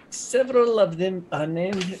 Apparently, several of them are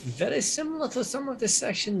named very similar to some of the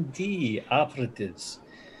Section D operatives.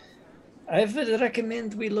 I would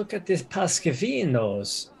recommend we look at this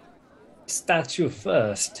Pascavino's statue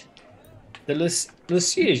first. The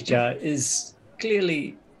Lucia is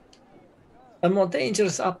clearly a more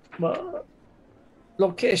dangerous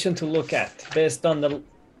location to look at, based on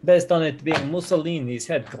it being Mussolini's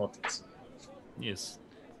headquarters. Yes.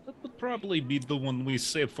 That would probably be the one we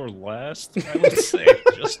saved for last, I would say,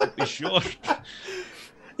 just to be sure.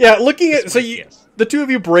 Yeah, looking at the two of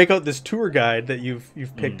you break out this tour guide that you've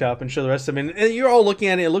picked up and show the rest of them, and you're all looking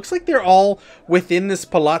at it. It looks like they're all within this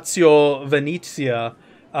Palazzo Venezia,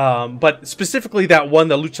 but specifically that one,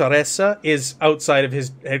 the Luceressa, is outside of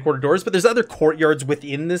his headquarter doors. But there's other courtyards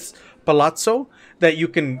within this palazzo that you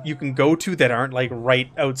can go to that aren't like right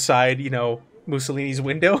outside, Mussolini's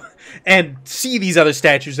window, and see these other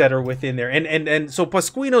statues that are within there. And so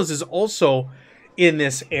Pasquino's is also in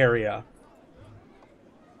this area.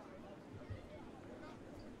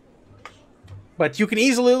 But you can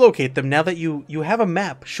easily locate them now that you have a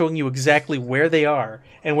map showing you exactly where they are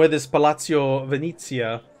and where this Palazzo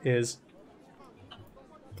Venezia is.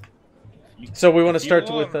 So we want to start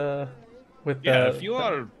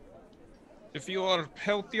if you are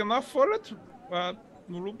healthy enough for it,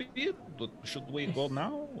 Ruby, should we go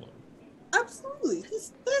now? Absolutely.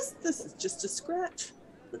 This is just a scratch.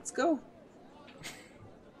 Let's go.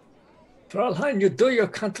 Fräulein, you do your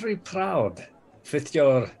country proud with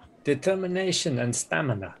your determination and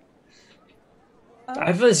stamina.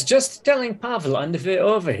 I was just telling Pavel on the way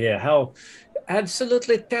over here how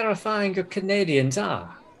absolutely terrifying your Canadians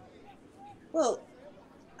are. Well,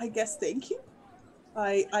 I guess thank you.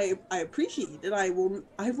 I appreciate it. I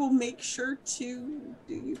will make sure to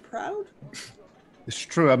do you proud. It's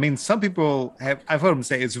true. I mean, some people have. I've heard them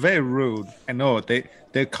say it's very rude. I know it.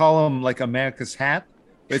 They call them like America's hat.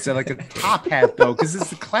 It's like a top hat though, because it's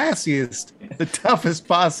the classiest, the toughest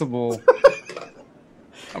possible.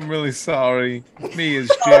 I'm really sorry. Me as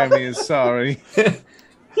Jeremy is sorry.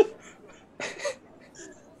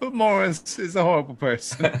 But Morris is a horrible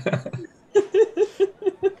person.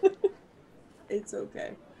 It's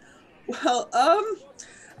okay. Well,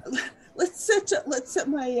 let's set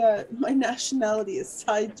my my nationality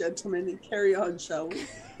aside, gentlemen, and carry on, shall we?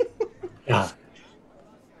 Yeah.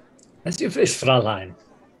 As you wish, Fräulein.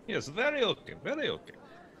 Yes, very okay, very okay.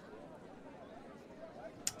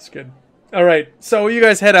 That's good. All right, so you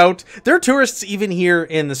guys head out. There are tourists even here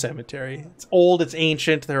in the cemetery. It's old, it's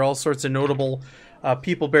ancient. There are all sorts of notable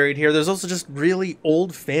people buried here. There's also just really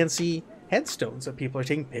old, fancy headstones that people are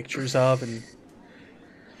taking pictures of and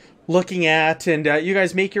looking at. And you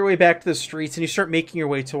guys make your way back to the streets, and you start making your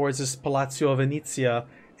way towards this Palazzo Venezia.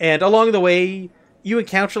 And along the way, you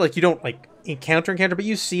encounter, like, you don't, like, encounter, but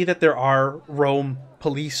you see that there are Rome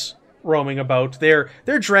police roaming about. They're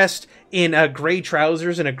dressed in gray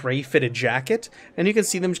trousers and a gray fitted jacket, and you can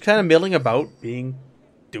see them kind of milling about,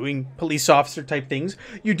 doing police officer type things.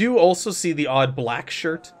 You do also see the odd black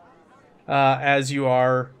shirt as you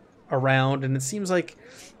are around, and it seems like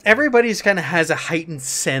everybody's kind of has a heightened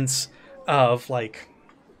sense of like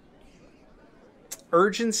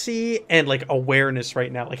urgency and like awareness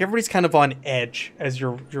right now. Like everybody's kind of on edge as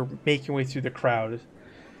you're making your way through the crowd.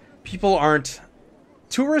 People aren't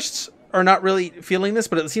Tourists are not really feeling this,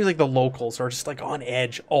 but it seems like the locals are just like on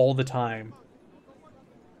edge all the time.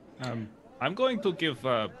 I'm going to give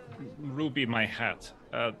Ruby my hat.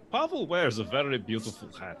 Pavel wears a very beautiful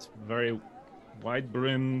hat, very wide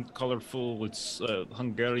brim, colorful. It's a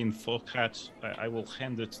Hungarian folk hat. I will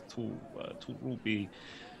hand it to Ruby.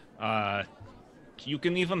 You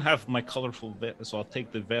can even have my colorful vest, so I'll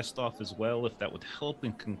take the vest off as well if that would help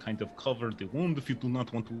and can kind of cover the wound. If you do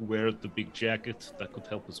not want to wear the big jacket, that could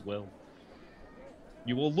help as well.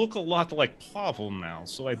 You will look a lot like Pavel now,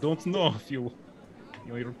 so I don't know if you're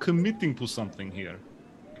committing to something here.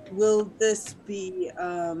 Will this be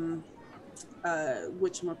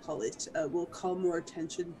whatchamacallit, will call more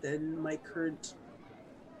attention than my current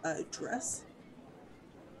dress?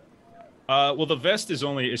 Well, the vest is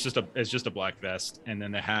it's just a black vest, and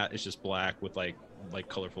then the hat is just black with like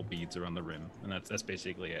colorful beads around the rim, and that's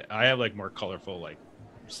basically it. I have like more colorful like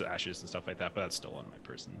sashes and stuff like that, but that's still on my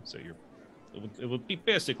person. So it would be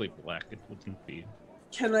basically black. It wouldn't be.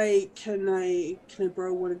 Can I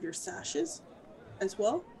borrow one of your sashes as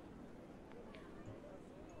well?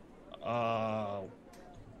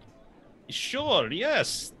 Sure.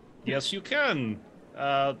 Yes, you can.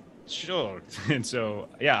 Sure. And so,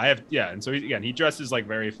 and so he dresses like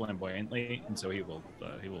very flamboyantly, and so he will,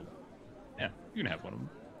 you can have one of them.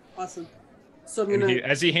 Awesome. So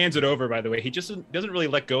as he hands it over, by the way, he just doesn't really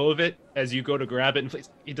let go of it as you go to grab it, and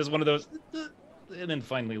he does one of those, and then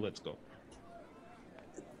finally lets go.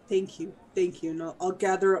 Thank you. And I'll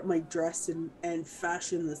gather up my dress and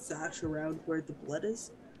fashion the sash around where the blood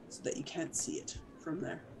is, so that you can't see it from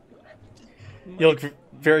there. You look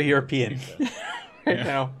very European right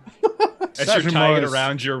now. As you're tying it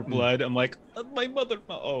around your blood, I'm like, my mother.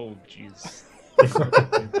 Oh, jeez.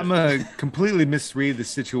 I'm gonna completely misread the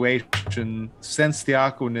situation, sense the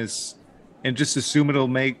awkwardness, and just assume it'll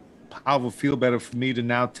make Pavel feel better for me to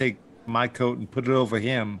now take my coat and put it over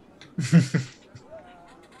him.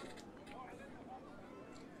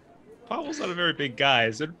 Pavel's not a very big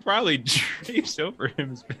guy, so it probably drapes over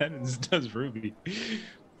him as bad as it does Ruby.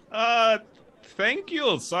 Thank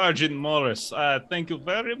you, Sergeant Morris. Thank you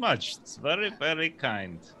very much. It's very, very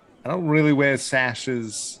kind. I don't really wear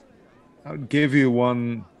sashes. I would give you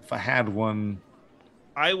one if I had one.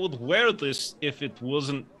 I would wear this if it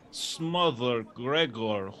wasn't Smother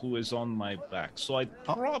Gregor who is on my back. So I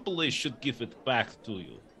probably should give it back to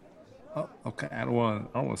you. Oh, okay. I don't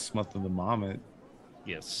want to smother the vomit.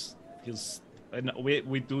 Yes. And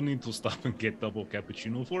we do need to stop and get double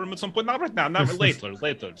cappuccino for him at some point. Not right now, not later.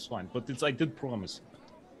 Later, it's fine. But I did promise.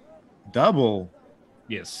 Double?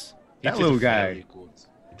 Yes. That little guy. Very good.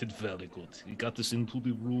 He did very good. He got us into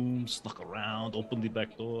the room, snuck around, opened the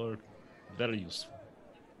back door. Very useful.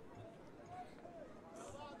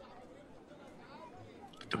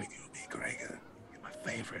 Doing you, me, Gregor. You're my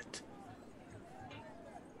favorite.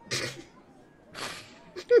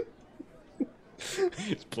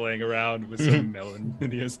 He's playing around with some melon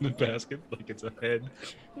and he has in the basket like it's a head.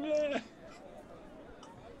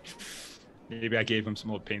 Maybe I gave him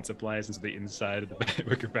some old paint supplies, and so the inside of the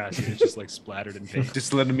wicker basket is just like splattered in paint.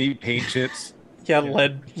 Just let him eat paint chips. Yeah,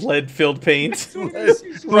 lead filled paint.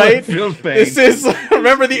 Right? Filled paint. This is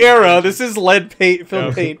remember the era. This is lead paint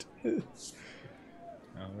filled paint.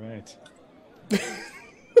 All right.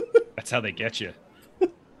 That's how they get you.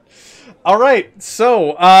 All right,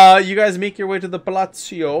 so you guys make your way to the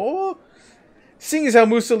Palazzo. Seeing as how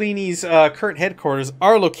Mussolini's current headquarters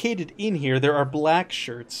are located in here, there are black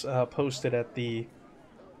shirts posted at the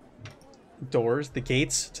doors, the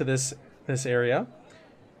gates to this area.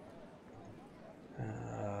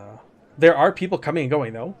 There are people coming and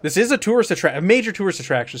going, though. This is a major tourist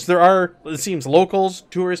attraction. So there are, it seems, locals,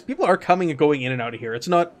 tourists. People are coming and going in and out of here. It's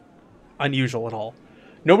not unusual at all.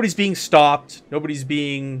 Nobody's being stopped. Nobody's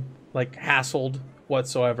being like hassled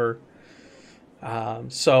whatsoever.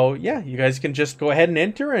 So yeah, you guys can just go ahead and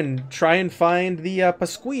enter and try and find the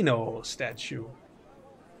Pasquino statue.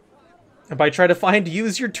 And by try to find,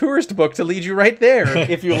 use your tourist book to lead you right there,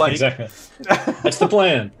 if you like. Exactly. That's the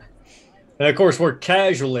plan. And of course, we're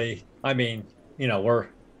casually, we're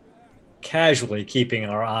casually keeping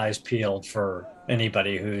our eyes peeled for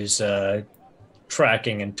anybody who's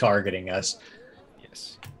tracking and targeting us.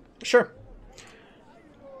 Yes. Sure.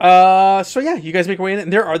 So yeah, you guys make your way in.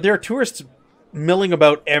 And there are tourists milling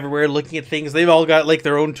about everywhere, looking at things. They've all got like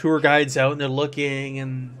their own tour guides out, and they're looking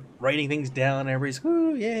and writing things down. Everybody's,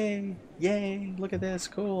 ooh, yay, yay, look at this,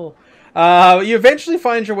 cool. You eventually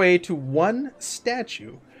find your way to one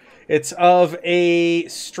statue. It's of a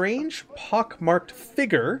strange, pockmarked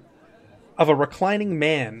figure of a reclining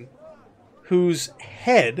man whose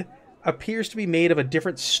head appears to be made of a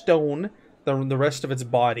different stone than the rest of its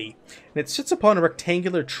body. And it sits upon a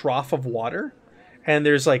rectangular trough of water, and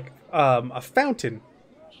there's like a fountain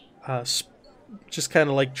just kind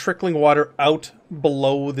of like trickling water out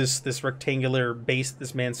below this rectangular base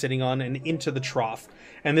this man's sitting on and into the trough.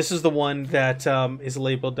 And this is the one that is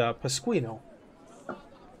labeled Pasquino.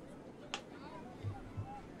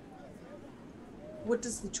 What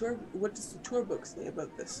does the tour book say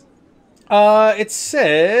about this? It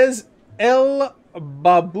says El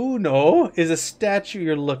Babuno is a statue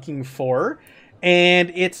you're looking for,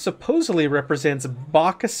 and it supposedly represents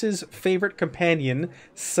Bacchus's favorite companion,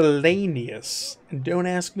 Silanius. And don't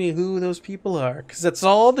ask me who those people are, because that's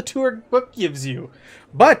all the tour book gives you.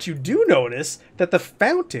 But you do notice that the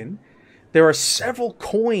fountain, there are several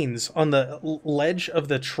coins on the ledge of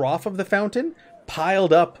the trough of the fountain,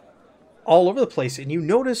 piled up all over the place. And you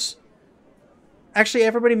notice... Actually,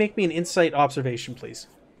 everybody make me an insight observation, please.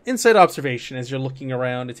 Insight observation as you're looking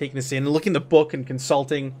around and taking this in, and looking at the book and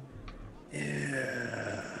consulting.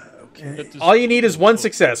 Yeah, okay. All you need is one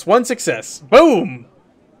success. One success. Boom!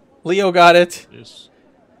 Leo got it.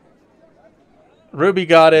 Ruby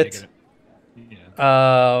got it.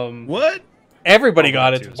 What? Everybody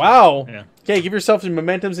got it. Wow. Yeah. Okay, give yourself some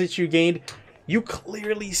momentums that you gained. You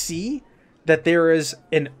clearly see that there is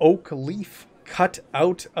an oak leaf cut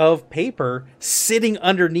out of paper sitting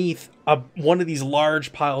underneath one of these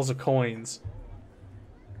large piles of coins.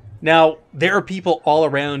 Now, there are people all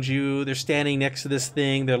around you. They're standing next to this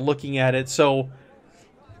thing. They're looking at it. So,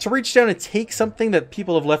 to reach down and take something that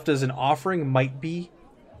people have left as an offering might be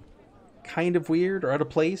kind of weird or out of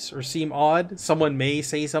place or seem odd. Someone may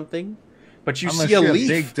say something. But you see a leaf.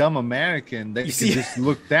 A big dumb American that you can just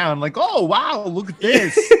look down like, oh, wow, look at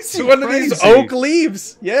this. See one of these oak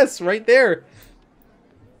leaves. Yes, right there.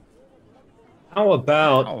 How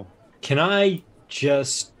about, can I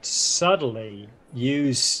just subtly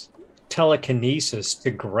use telekinesis to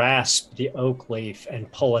grasp the oak leaf and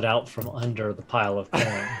pull it out from under the pile of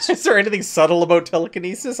coins? Is there anything subtle about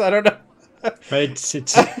telekinesis? I don't know.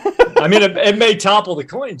 I mean, it may topple the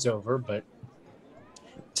coins over, but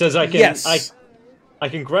it says I can, I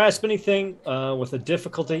can grasp anything with a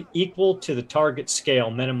difficulty equal to the target scale,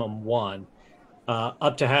 minimum 1.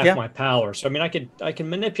 Up to half my power. So I mean, I can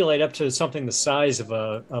manipulate up to something the size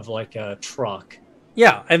of like a truck.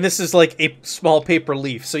 Yeah, and this is like a small paper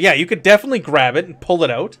leaf. So yeah, you could definitely grab it and pull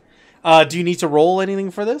it out. Do you need to roll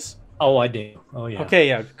anything for this? Oh, I do. Oh yeah. Okay,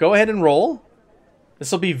 yeah. Go ahead and roll.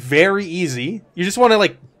 This will be very easy. You just want to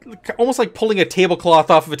like almost like pulling a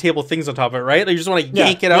tablecloth off of a table with things on top of it, right? Like you just want to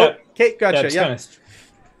yank it out. Okay, gotcha. Yeah.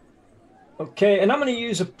 Okay, and I'm going to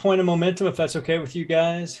use a point of momentum if that's okay with you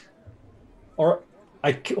guys. Or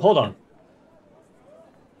hold on.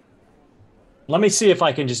 let me see if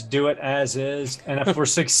I can just do it as is. And if we're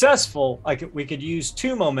successful, we could use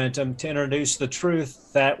 2 momentum to introduce the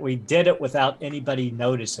truth that we did it without anybody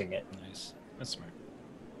noticing it. Nice. That's smart.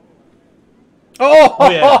 Oh,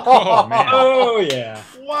 yeah. Oh, man. Oh, yeah.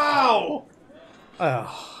 Wow.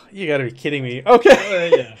 Oh, you got to be kidding me.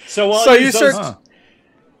 Okay. Yeah. So, So you start Huh.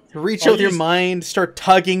 reach I'll out with your use- mind, start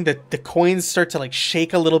tugging. The coins start to like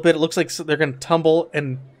shake a little bit. It looks like they're going to tumble,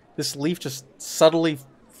 and this leaf just subtly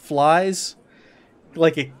flies,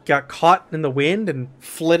 like it got caught in the wind and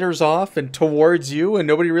flitters off and towards you, and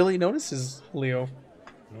nobody really notices, Leo.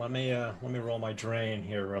 Let me roll my drain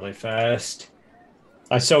here really fast.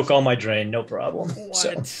 I soak all my drain, no problem.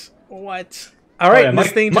 So, What? All right, yeah,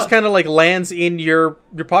 this thing just kind of like lands in your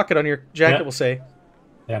pocket on your jacket. Yeah. We'll say.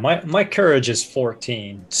 yeah, my courage is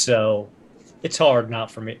 14, so it's hard not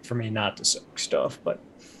for me not to soak stuff, but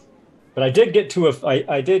I did get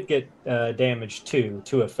damage two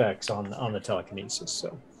effects on the telekinesis.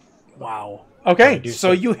 So Wow. I Okay, do so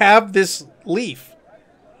so. you have this leaf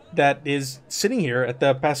that is sitting here at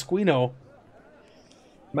the Pasquino.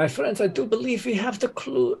 my friends, I do believe we have the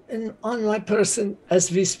clue on my person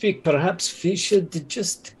as we speak. Perhaps we should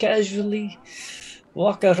just casually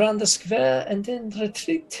walk around the square and then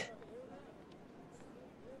retreat.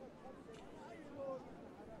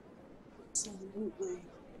 Absolutely.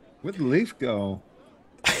 Where'd the leaf go?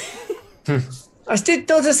 I did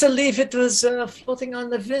notice a leaf. It was floating on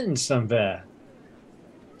the wind somewhere.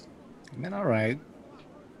 Man, all right.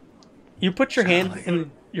 You put your hand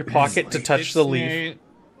in your pocket to touch the leaf.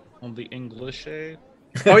 On the English, eh?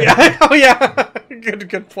 Oh yeah, oh yeah.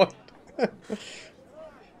 Good point.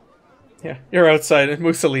 Yeah, you're outside, and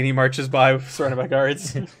Mussolini marches by, surrounded by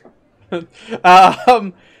guards.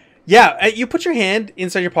 Yeah, you put your hand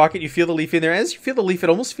inside your pocket. You feel the leaf in there. As you feel the leaf,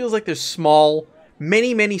 it almost feels like there's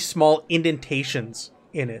many small indentations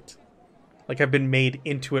in it, like have been made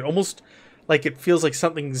into it. Almost like it feels like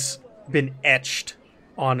something's been etched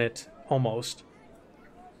on it, almost.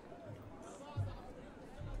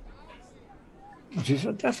 We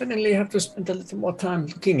will definitely have to spend a little more time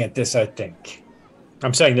looking at this, I think.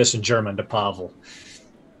 I'm saying this in German to Pavel.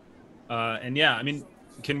 And yeah, I mean,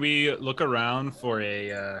 can we look around for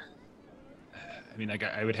a? I mean,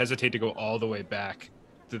 I would hesitate to go all the way back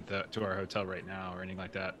to our hotel right now or anything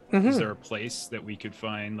like that. Is there a place that we could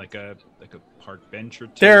find like a park bench or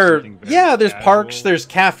two? There's casual? parks, there's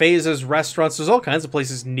cafes, there's restaurants, there's all kinds of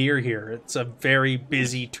places near here. It's a very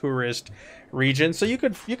busy tourist region, so you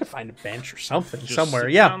could find a bench or something Just somewhere.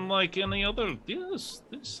 sit Yeah. down like any other. Yes,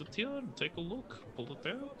 sit here and take a look, pull it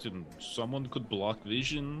out, and someone could block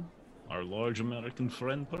vision. Our large American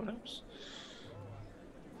friend, perhaps.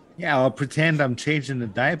 Yeah, I'll pretend I'm changing the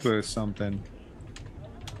diaper or something.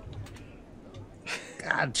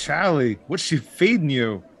 God, Charlie, what's she feeding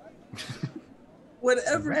you?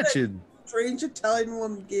 Whatever that Wretched. strange Italian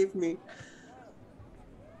woman gave me.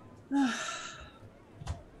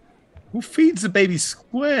 Who feeds the baby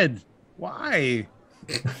squid? Why?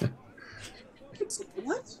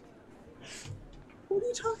 What? What are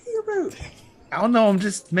you talking about? I don't know. I'm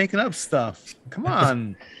just making up stuff. Come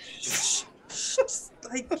on. Shh, just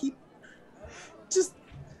like keep. Just.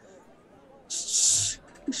 Shh.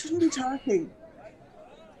 We shouldn't be talking.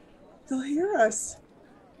 They'll hear us.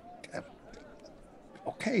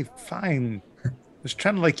 Okay, fine. Just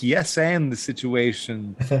trying to like yes and the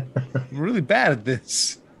situation. I'm really bad at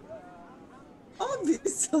this.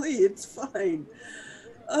 Obviously, it's fine.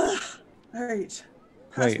 All right.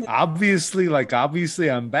 Pass Wait, me- obviously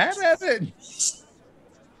I'm bad at it.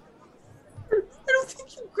 I don't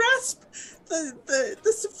think you grasp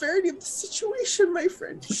the severity of the situation, my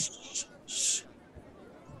friend. Shh, shh.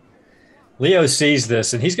 Leo sees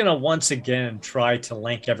this, and he's going to once again try to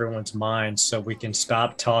link everyone's minds so we can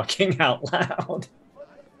stop talking out loud.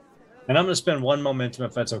 And I'm going to spend 1 momentum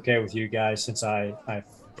if that's okay with you guys, since I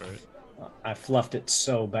fluffed it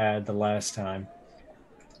so bad the last time.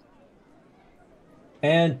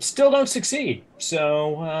 And still don't succeed.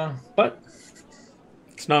 So, but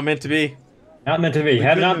It's not meant to be. not meant to be. The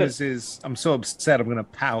Have good not been. news is I'm so upset I'm gonna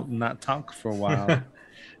pout and not talk for a while.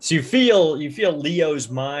 So you feel Leo's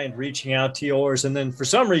mind reaching out to yours, and then for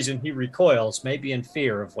some reason he recoils, maybe in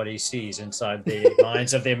fear of what he sees inside the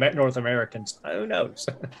minds of the North Americans. Who knows?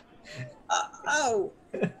 Oh.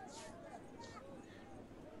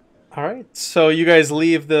 All right, so you guys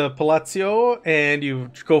leave the Palazzo and you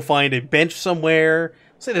go find a bench somewhere.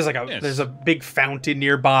 Say there's Yes. there's a big fountain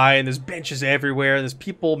nearby, and there's benches everywhere. There's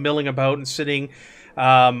people milling about and sitting,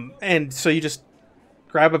 and so you just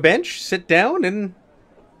grab a bench, sit down, and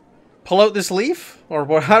pull out this leaf. Or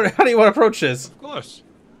what? How do you want to approach this? Of course.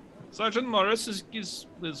 Sergeant Morris is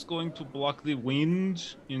going to block the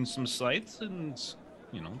wind in some sight, and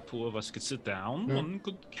two of us could sit down. One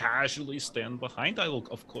could casually stand behind. I will,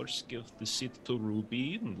 of course, give the seat to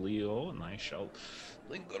Ruby and Leo, and I shall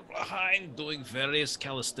linger behind, doing various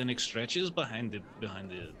calisthenic stretches behind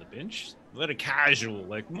the bench. Very casual,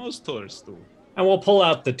 like most tourists do. And we'll pull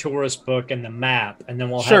out the tourist book and the map, and then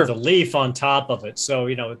we'll Sure. have the leaf on top of it. So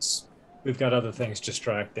we've got other things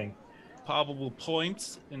distracting. Pavel will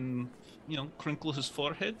point and crinkle his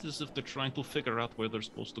forehead as if they're trying to figure out where they're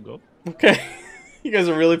supposed to go. Okay. You guys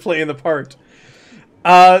are really playing the part.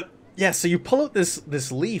 Yeah, so you pull out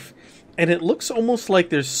this leaf, and it looks almost like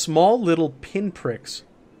there's small little pinpricks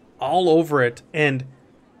all over it, and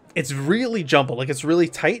it's really jumbled, like it's really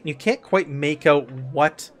tight, and you can't quite make out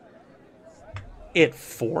what it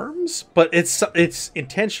forms, but it's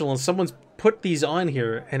intentional, and someone's put these on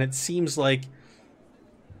here, and it seems like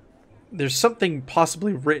there's something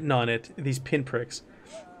possibly written on it, these pinpricks.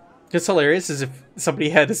 What's hilarious is if somebody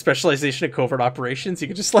had a specialization in covert operations, you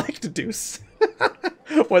could just like deduce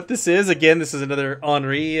what this is. Again, this is another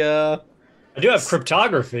Henri. I do have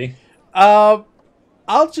cryptography. I'll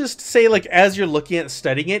just say, like, as you're looking at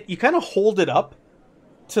studying it, you kind of hold it up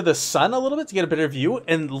to the sun a little bit to get a better view,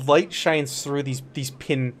 and light shines through these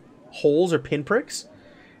pin holes or pinpricks,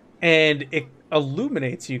 and it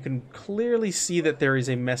illuminates. You can clearly see that there is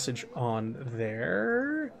a message on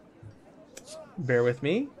there. Bear with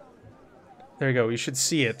me. There you go. You should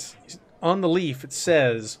see it. On the leaf, it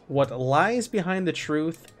says, "What lies behind the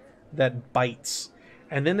truth that bites."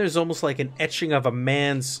 And then there's almost like an etching of a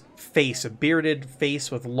man's face, a bearded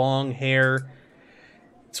face with long hair.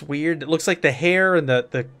 It's weird. It looks like the hair and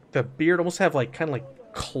the beard almost have like kind of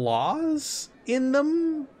like claws in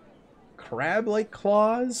them. Crab-like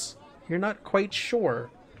claws. You're not quite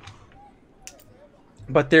sure.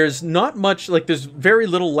 But there's not much, like there's very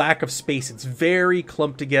little lack of space. It's very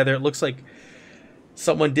clumped together. It looks like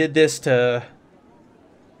someone did this to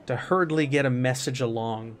hurriedly get a message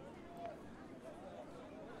along.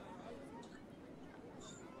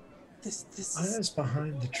 This Lies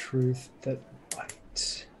behind the truth that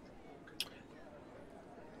bites.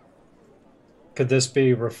 Could this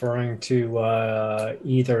be referring to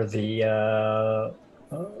either the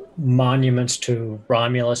monuments to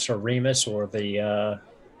Romulus or Remus, or the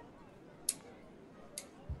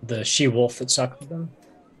she-wolf that suckled them?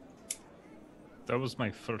 That was my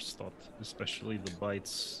first thought, especially the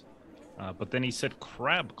bites. But then he said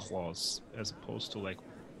crab claws as opposed to like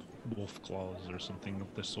wolf claws or something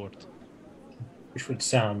of the sort. Which would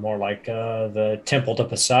sound more like the Temple to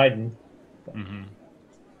Poseidon. Mm-hmm.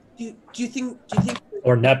 do you think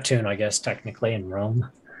Or Neptune, I guess, technically, in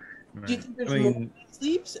Rome. Right. do you think there's I more mean-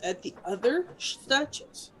 sleeps at the other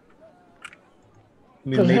statues? I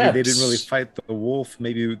mean, maybe they Perhaps. didn't really fight the wolf.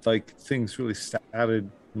 Maybe like things really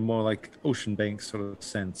started more like ocean bank sort of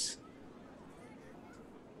sense.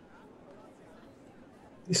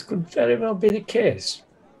 This could very well be the case.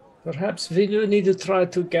 Perhaps we do need to try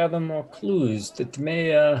to gather more clues that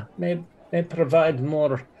may provide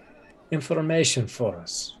more information for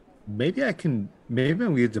us. Maybe I'm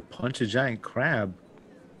going to punch a giant crab.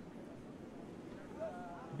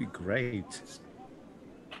 That'd be great.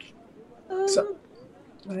 So,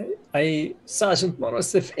 Sergeant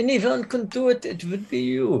Morris, if anyone can do it, it would be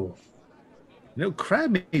you. You know,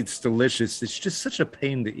 crab meat's delicious. It's just such a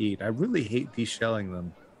pain to eat. I really hate deshelling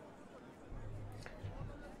them.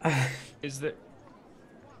 Is there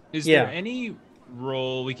Yeah. any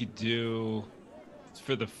role we could do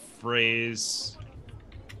for the phrase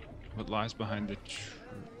 "what lies behind the truth"?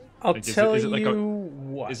 I'll Like, is it- tell is it like you a-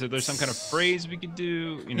 what. Is there some kind of phrase we could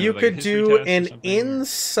do? You like a could history do test or an something?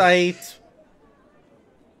 insight.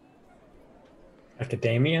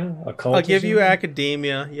 Academia? Occultism? I'll give you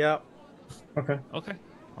academia. Yep. Okay, Okay,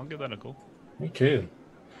 I'll give that a go. me too.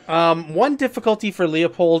 One difficulty for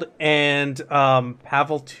Leopold, and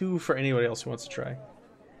Pavel, 2 for anybody else who wants to try.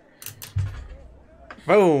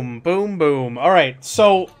 Boom, boom, boom. All right,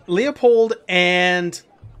 so Leopold and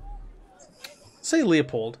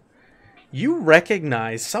Leopold, you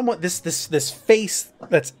recognize somewhat this face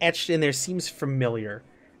that's etched in there seems familiar,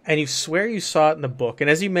 and you swear you saw it in the book. And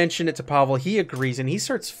as you mention it to Pavel, he agrees, and he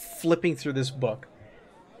starts flipping through this book,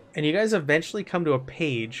 and you guys eventually come to a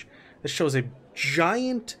page that shows a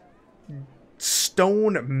giant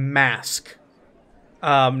stone mask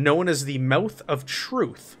known as the Mouth of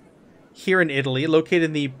Truth here in Italy, located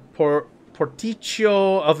in the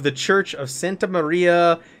Porticcio of the Church of Santa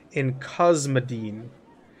Maria in Cosmedine.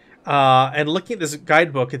 And looking at this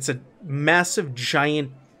guidebook, it's a massive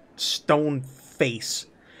giant stone face.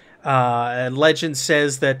 And legend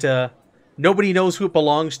says that Nobody knows who it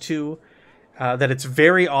belongs to. That it's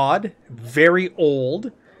very odd, very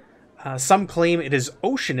old. Some claim it is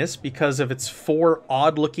Oceanus because of its 4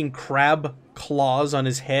 odd-looking crab claws on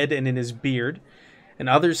his head and in his beard. And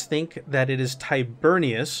others think that it is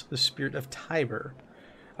Tibernius, the spirit of Tiber,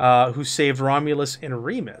 who saved Romulus and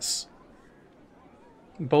Remus.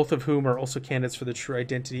 Both of whom are also candidates for the true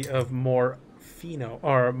identity of Marforio,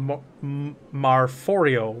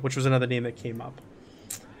 which was another name that came up.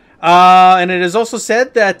 And it is also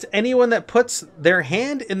said that anyone that puts their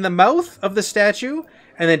hand in the mouth of the statue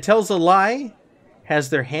and then tells a lie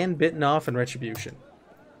has their hand bitten off in retribution.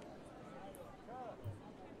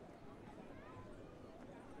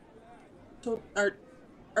 So are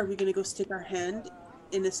we gonna go stick our hand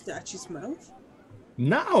in a statue's mouth?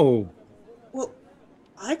 No. Well,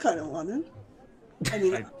 I kind of want to. I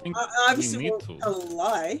mean, I think obviously we need won't to. tell a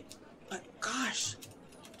lie, but gosh.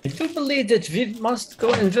 I do believe that we must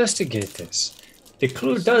go investigate this. The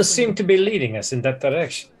clue does seem to be leading us in that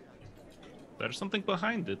direction. There's something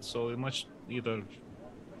behind it, so we must either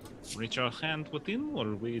reach our hand within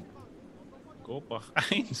or we go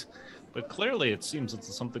behind. But clearly it seems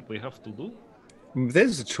it's something we have to do. If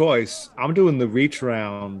there's a choice, I'm doing the reach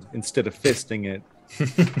round instead of fisting it.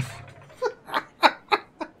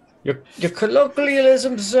 Your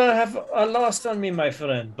colloquialisms are lost on me, my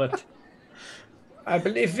friend, but I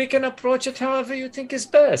believe we can approach it however you think is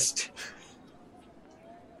best.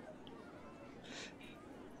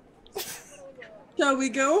 Shall we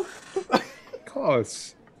go? Of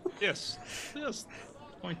course. Yes.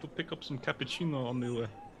 Going to pick up some cappuccino on the way.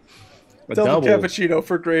 A Double double. cappuccino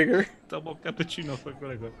for Gregor. Double cappuccino for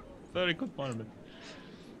Gregor. Very good morning.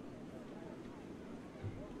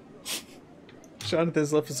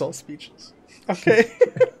 Jonathan's left is all speechless. Okay.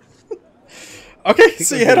 Okay,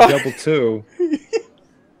 so you head on. Double two.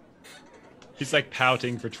 He's like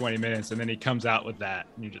pouting for 20 minutes and then he comes out with that.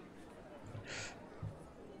 And you just...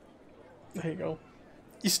 There you go.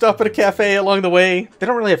 You stop at a cafe along the way. They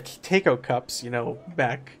don't really have takeout cups,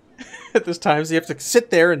 back at this time. So you have to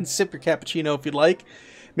sit there and sip your cappuccino if you'd like.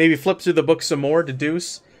 Maybe flip through the book some more,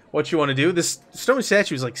 deduce what you want to do. This stone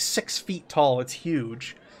statue is like 6 feet tall. It's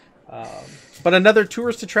huge. But another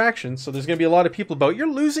tourist attraction, so there's going to be a lot of people about. You're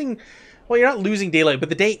not losing daylight, but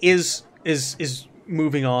the day is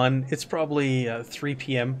moving on. It's probably 3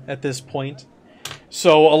 p.m. at this point.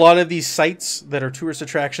 So a lot of these sites that are tourist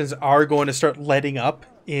attractions are going to start letting up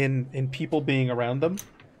in people being around them,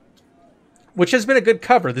 which has been a good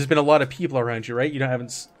cover. There's been a lot of people around you, right? You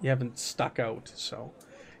haven't stuck out. So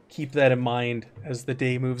keep that in mind as the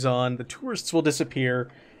day moves on. The tourists will disappear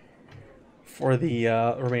for the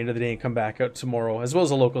remainder of the day and come back out tomorrow, as well as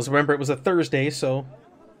the locals. Remember, it was a Thursday, so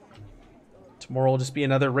tomorrow will just be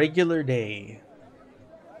another regular day.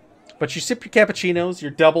 But you sip your cappuccinos,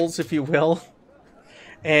 your doubles, if you will,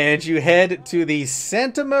 and you head to the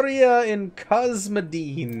Santa Maria in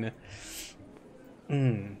Cosmedine.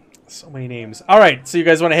 So many names. All right, so you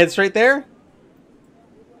guys want to head straight there?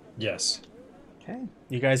 Yes. Okay,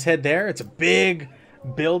 you guys head there. It's a big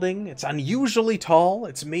building. It's unusually tall.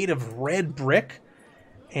 It's made of red brick,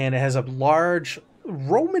 and it has a large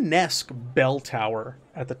Romanesque bell tower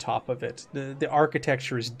at the top of it. The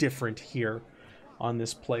architecture is different here on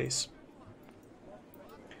this place.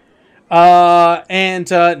 And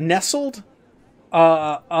nestled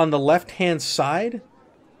on the left-hand side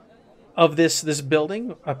of this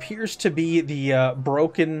building appears to be the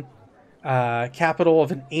broken capital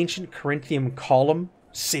of an ancient Corinthian column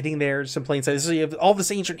sitting there, some plain sight. So you have all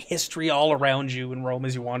this ancient history all around you in Rome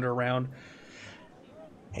as you wander around.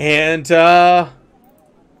 And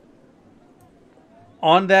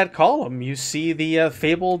on that column, you see the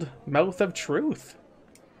fabled Mouth of Truth.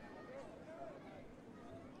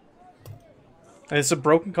 And it's a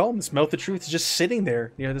broken column. This Mouth of Truth is just sitting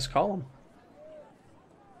there near this column.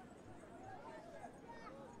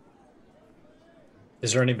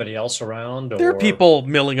 Is there anybody else around? There are people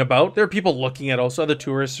milling about. There are people looking at it. Also, other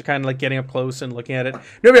tourists are kind of like getting up close and looking at it.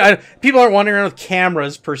 People aren't wandering around with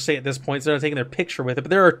cameras per se at this point, so they're not taking their picture with it. But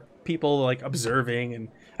there are people like observing and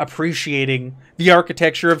appreciating the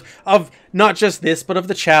architecture of not just this, but of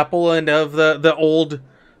the chapel and of the old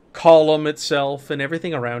column itself and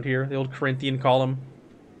everything around here. The old Corinthian column.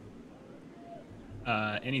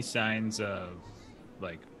 Any signs of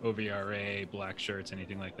like OVRA, black shirts,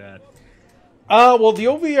 anything like that? Well, the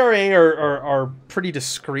OVRA are pretty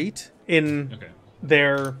discreet in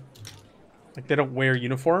their, like, they don't wear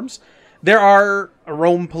uniforms. There are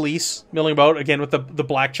Rome police milling about, again, with the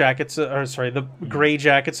black jackets, the gray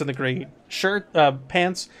jackets and the gray shirt,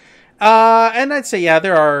 pants. And I'd say, yeah,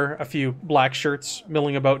 there are a few black shirts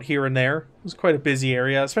milling about here and there. It's quite a busy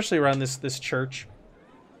area, especially around this church.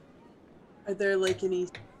 Are there like any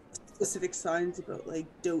specific signs about like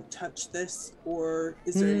don't touch this, or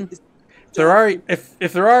is there? There are.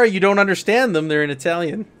 If there are, you don't understand them. They're in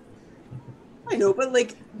Italian. I know, but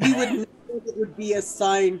like we would know it would be a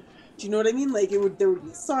sign. Do you know what I mean? Like there would be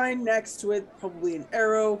a sign next to it, probably an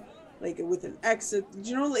arrow, like with an exit. Do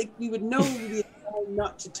you know, like we would know it would be a sign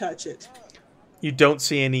not to touch it. You don't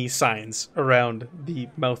see any signs around the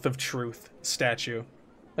Mouth of Truth statue.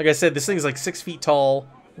 Like I said, this thing's like 6 feet tall,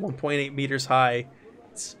 1.8 meters high.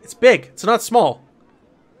 It's big. It's not small.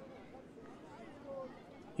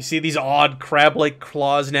 You see these odd crab-like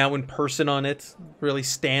claws now in person on it. Really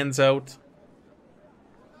stands out.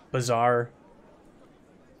 Bizarre.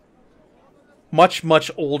 Much, much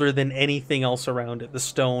older than anything else around it. The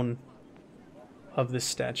stone of this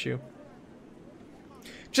statue.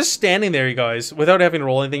 Just standing there, you guys, without having to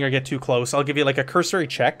roll anything or get too close, I'll give you like a cursory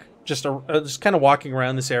check. Just kind of walking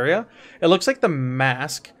around this area. It looks like the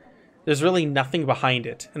mask, there's really nothing behind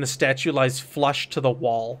it. And the statue lies flush to the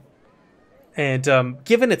wall. And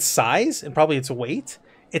given its size and probably its weight,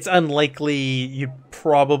 it's unlikely you'd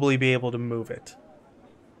probably be able to move it.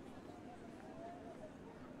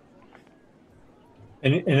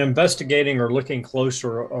 In investigating or looking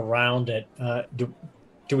closer around it,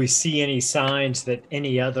 do we see any signs that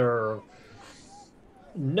any other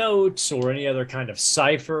notes or any other kind of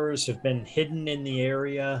ciphers have been hidden in the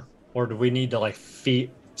area? Or do we need to like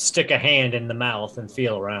stick a hand in the mouth and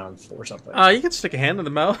feel around for something? You can stick a hand in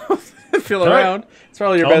the mouth and feel around. It's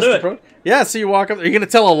probably your I'll best do it. approach. Yeah, so you walk up. Are you going to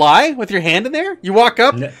tell a lie with your hand in there? You walk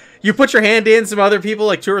up, you put your hand in, some other people,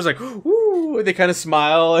 like tourists, like, ooh, they kind of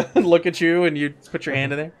smile and look at you, and you put your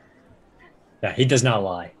hand in there. Yeah, he does not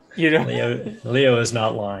lie. You know? Leo is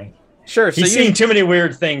not lying. Sure. He's seen too many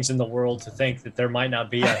weird things in the world to think that there might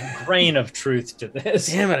not be a grain of truth to this.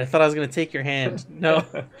 Damn it, I thought I was going to take your hand. No.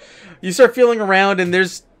 You start feeling around, and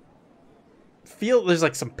there's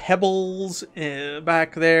like some pebbles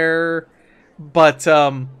back there, but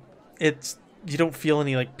you don't feel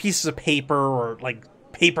any like pieces of paper or like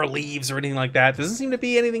paper leaves or anything like that. There doesn't seem to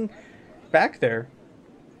be anything back there.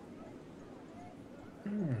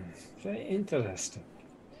 Very interesting.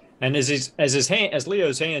 And as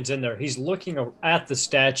Leo's hand's in there, he's looking at the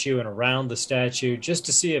statue and around the statue just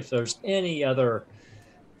to see if there's any other,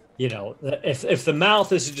 if the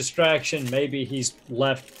mouth is a distraction, maybe he's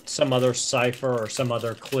left some other cipher or some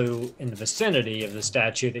other clue in the vicinity of the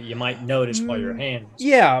statue that you might notice while your hand.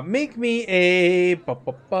 Yeah, make me a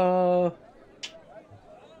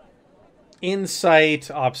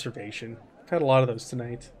insight observation. I've had a lot of those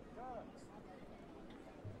tonight.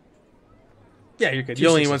 Yeah, you're good. You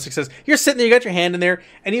only need one success. You're sitting there, you got your hand in there,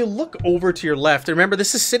 and you look over to your left. And remember,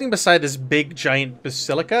 this is sitting beside this big, giant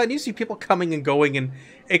basilica, and you see people coming and going, and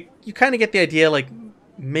you kind of get the idea, like,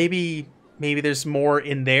 maybe there's more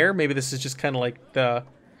in there. Maybe this is just kind of like the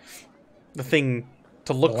thing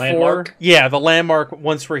to look for. Yeah, the landmark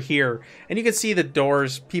once we're here. And you can see the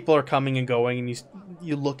doors, people are coming and going, and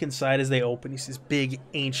you look inside as they open. You see this big,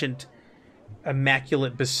 ancient,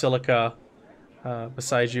 immaculate basilica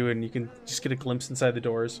beside you, and you can just get a glimpse inside the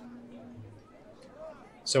doors.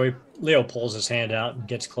 So Leo pulls his hand out and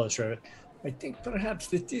gets closer. I think perhaps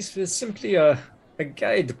that this was simply a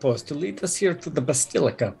guidepost to lead us here to the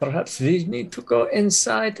basilica. Perhaps we need to go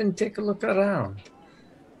inside and take a look around.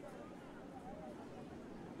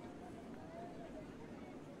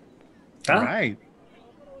 All right.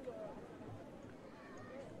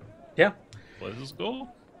 Yeah. Let us go.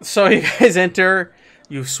 So you guys enter.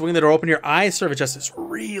 You swing the door open, your eyes sort of adjust. It's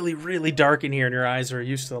really, really dark in here, and your eyes are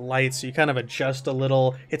used to the light, so you kind of adjust a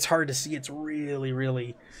little. It's hard to see. It's really,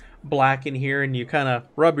 really black in here, and you kind of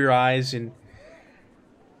rub your eyes, and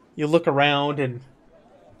you look around, and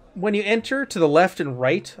when you enter, to the left and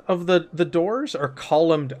right of the doors are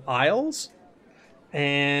columned aisles,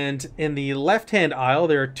 and in the left-hand aisle,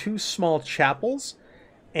 there are two small chapels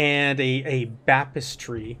and a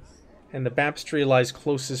baptistry, and the baptistry lies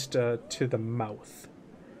closest to the mouth.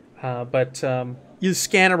 But you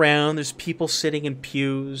scan around. There's people sitting in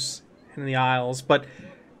pews in the aisles, but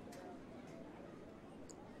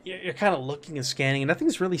you're kind of looking and scanning, and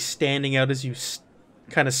nothing's really standing out as you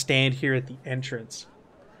kind of stand here at the entrance.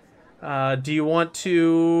 Do you want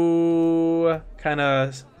to kind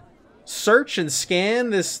of search and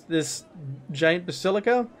scan this giant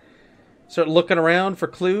basilica? Start looking around for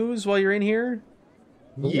clues while you're in here?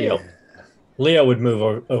 Yeah. Leo would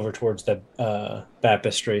move over towards the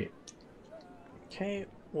baptistry. Okay,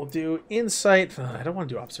 we'll do insight. I don't want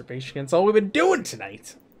to do observation. It's all we've been doing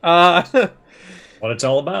tonight. what it's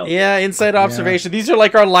all about. Yeah, inside observation. These are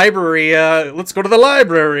like our library. Let's go to the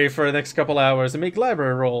library for the next couple hours and make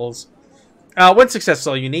library rolls. One success is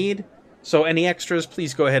all you need. So any extras,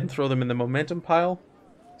 please go ahead and throw them in the momentum pile.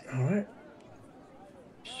 All right.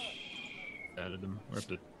 Added them. We're up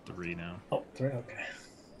to 3 now. Oh, 3, okay.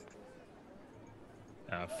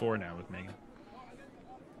 4 now with Megan.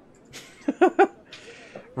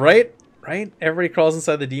 Right? Everybody crawls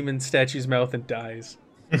inside the demon statue's mouth and dies.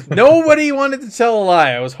 Nobody wanted to tell a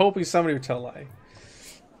lie. I was hoping somebody would tell a lie.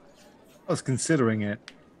 I was considering it.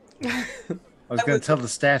 I was going to tell the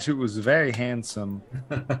statue it was very handsome.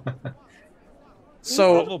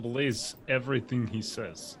 So Probably is everything he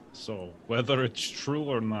says. So whether it's true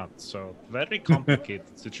or not. So very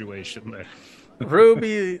complicated situation there.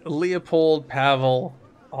 Ruby, Leopold, Pavel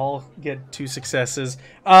all get 2 successes.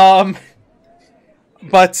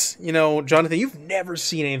 But, you know, Jonathan, you've never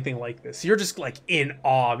seen anything like this. You're just, like, in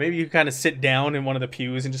awe. Maybe you kind of sit down in one of the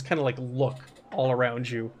pews and just kind of, like, look all around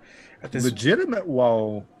you at this. Legitimate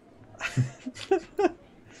whoa.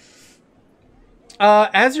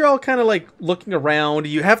 As you're all kind of, like, looking around,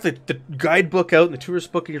 you have the guidebook out and the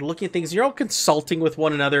tourist book, and you're looking at things. You're all consulting with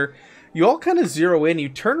one another. You all kind of zero in. You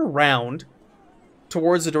turn around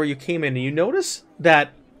towards the door you came in, and you notice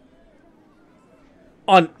that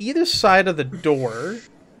on either side of the door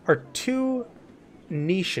are 2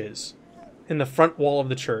 niches in the front wall of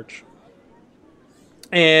the church.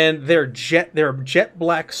 And they're jet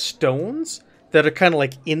black stones that are kind of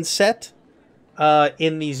like inset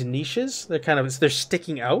in these niches. They're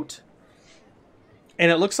sticking out.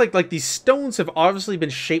 And it looks like these stones have obviously been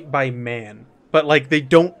shaped by man, but like they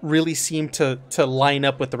don't really seem to line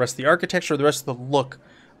up with the rest of the architecture or the rest of the look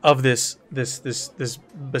of this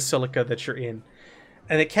basilica that you're in.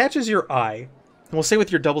 And it catches your eye. And we'll say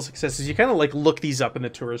with your double successes, you kind of like look these up in the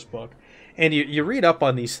tourist book. And you read up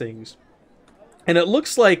on these things. And it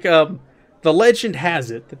looks like the legend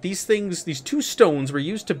has it that these 2 stones were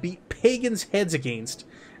used to beat pagans' heads against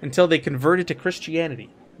until they converted to Christianity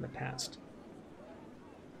in the past.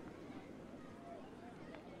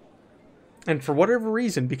 And for whatever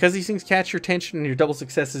reason, because these things catch your attention and your double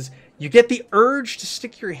successes, you get the urge to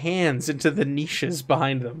stick your hands into the niches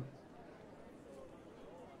behind them.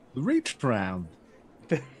 The reach around.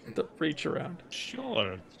 The reach around.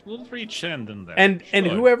 Sure, we'll reach in there. And sure.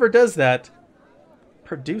 whoever does that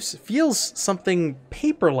feels something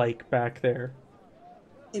paper-like back there.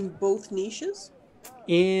 In both niches?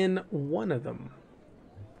 In one of them.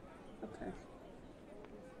 Okay.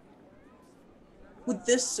 Would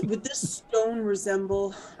this stone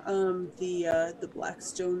resemble the black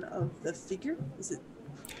stone of the figure? Is it?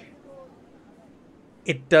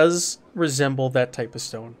 It does resemble that type of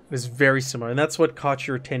stone. It's very similar, and that's what caught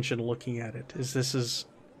your attention looking at it.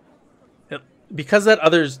 Because that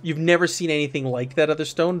others you've never seen anything like that other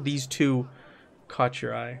stone. These 2 caught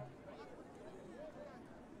your eye.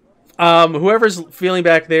 Whoever's feeling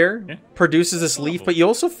back there produces this leaf, but you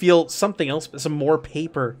also feel something else, some more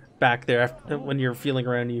paper back there. When you're feeling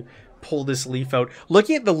around, you pull this leaf out.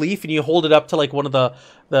 Looking at the leaf, and you hold it up to like one of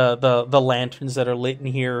the lanterns that are lit in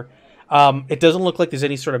here. It doesn't look like there's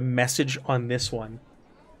any sort of message on this one.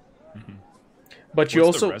 Mm-hmm. But you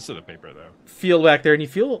What's also the rest of the paper though? Feel back there, and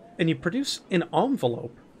you produce an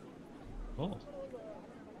envelope. Oh.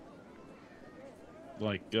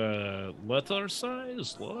 Like letter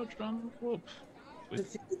size, large envelope. I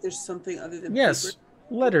think that there's something other than Yes, paper.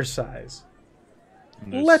 letter size.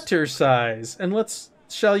 And there's- Letter size. And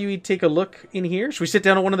shall you take a look in here? Should we sit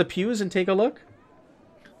down on one of the pews and take a look?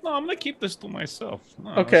 No, I'm gonna keep this to myself.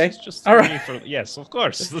 No, Okay. this is just All me right. yes, of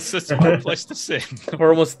course. This is a good place to sit. We're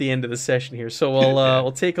almost at the end of the session here, so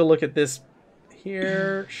we'll take a look at this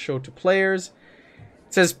here. Show to players.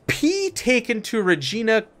 It says P taken to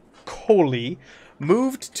Regina Coley,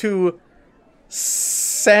 moved to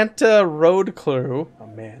Santa Road Crew. Oh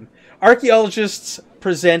man! Archaeologists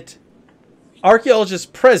present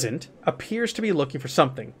appears to be looking for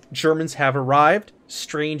something. Germans have arrived.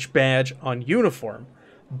 Strange badge on uniform.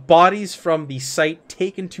 Bodies from the site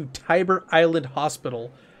taken to Tiber Island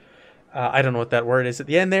Hospital. I don't know what that word is at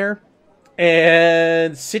the end there.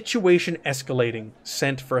 And situation escalating.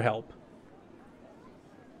 Sent for help.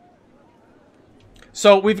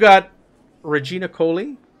 So we've got Regina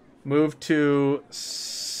Coley moved to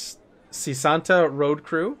Sisanta Road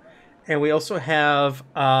Crew. And we also have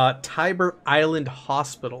Tiber Island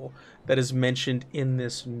Hospital that is mentioned in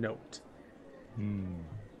this note.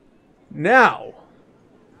 Now,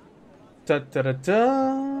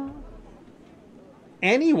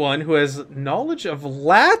 anyone who has knowledge of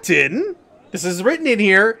Latin This is written in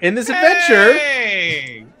here in this adventure.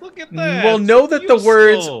 Hey, look at that. We'll know that the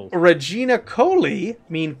words Useful. Regina Coeli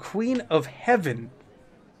mean Queen of Heaven.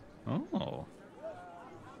 Oh.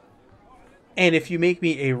 And if you make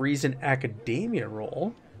me a Reason Academia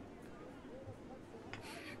roll,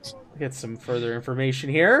 get some further information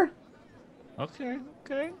here. Okay.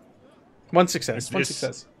 One success. Is One this-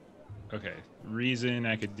 success. Okay. Reason,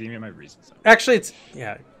 academia, my reasons. Actually,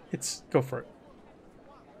 it's go for it.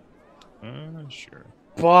 Sure.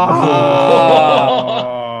 Bah!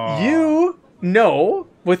 You know,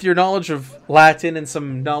 with your knowledge of Latin and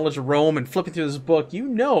some knowledge of Rome and flipping through this book, you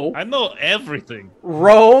know I know everything.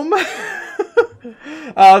 Rome.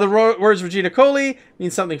 Words Regina Coeli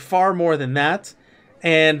means something far more than that.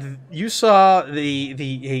 And you saw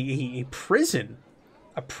a prison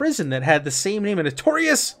that had the same name, a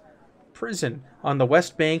notorious prison on the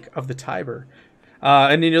west bank of the Tiber.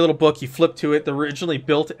 And in your little book, you flip to it. They're originally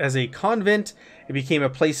built as a convent. It became a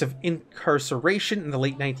place of incarceration in the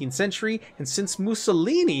late 19th century. And since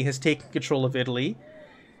Mussolini has taken control of Italy,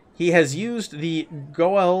 he has used the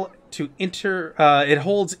Goel to it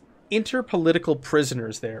holds interpolitical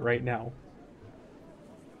prisoners there right now.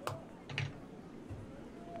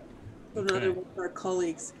 Another one of our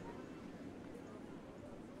colleagues.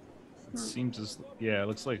 It seems as it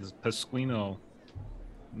looks like it's Pasquino.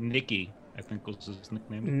 Nicky, I think was his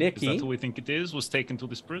nickname. Nicky? Is that who we think it is? Was taken to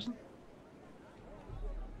this prison?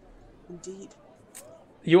 Indeed.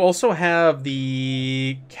 You also have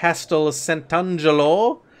the Castel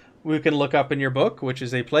Sant'Angelo, we can look up in your book, which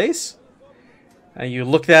is a place. You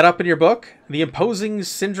look that up in your book. The imposing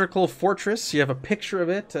cylindrical fortress, you have a picture of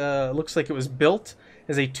it. Looks like it was built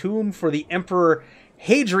as a tomb for the Emperor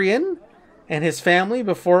Hadrian and his family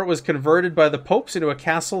before it was converted by the popes into a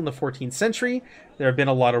castle in the 14th century. There have been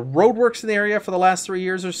a lot of roadworks in the area for the last 3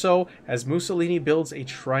 years or so as Mussolini builds a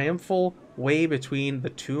triumphal way between the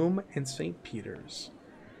tomb and St. Peter's.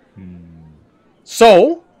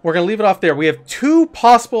 So, we're going to leave it off there. We have 2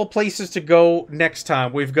 possible places to go next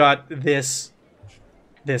time. We've got this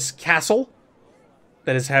castle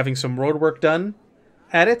that is having some roadwork done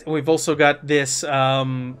at it. And we've also got this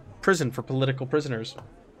prison for political prisoners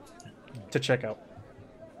to check out.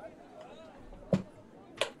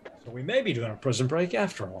 So we may be doing a prison break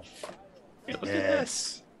after all. Hey, look at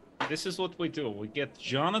this. This is what we do. We get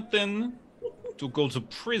Jonathan to go to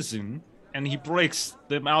prison, and he breaks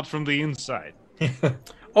them out from the inside.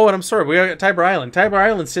 Oh, and I'm sorry, we got Tiber Island. Tiber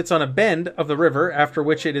Island sits on a bend of the river, after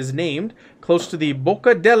which it is named, close to the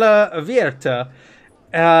Bocca della Vierta.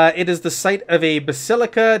 It is the site of a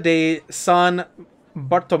Basilica de San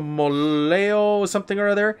Bartolomeo, something or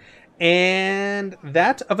other, and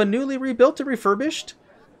that of a newly rebuilt and refurbished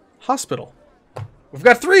hospital. We've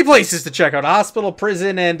got 3 places to check out: hospital,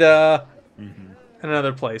 prison, and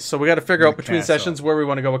another place. So we got to figure out between castle. sessions where we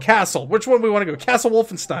want to go. A castle. Which one we want to go? Castle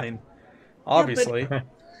Wolfenstein. Obviously.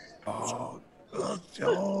 Oh,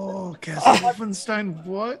 Castle Wolfenstein,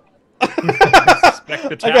 what? Respect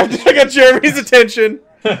the town. I got Jeremy's attention.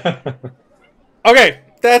 Okay,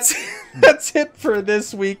 that's it for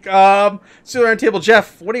this week. So on table,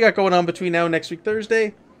 Jeff, what do you got going on between now and next week,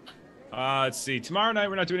 Thursday? Let's see. Tomorrow night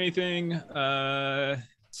we're not doing anything.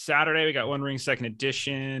 Saturday we got One Ring Second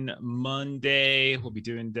Edition. Monday we'll be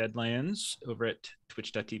doing Deadlands over at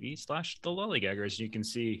twitch.tv/thelollygaggers. You can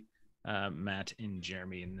see Matt and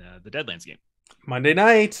Jeremy in the Deadlands game. Monday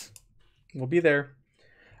night, we'll be there.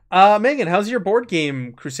 Megan, how's your board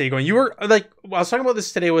game crusade going? You were I was talking about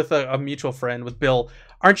this today with a mutual friend, with Bill.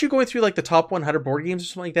 Aren't you going through the top 100 board games or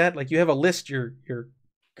something like that? Like you have a list you're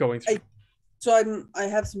going through. So I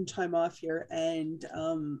have some time off here, and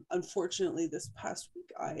unfortunately this past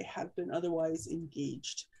week I have been otherwise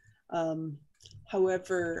engaged.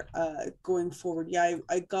 However, going forward,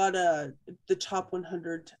 I got the top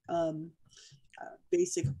 100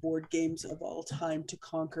 basic board games of all time to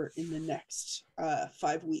conquer in the next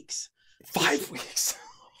 5 weeks. 5 weeks.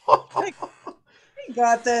 I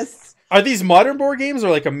got this. Are these modern board games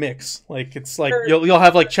or like a mix? Like it's like you'll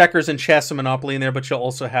have like checkers and chess and Monopoly in there, but you'll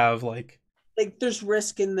also have like there's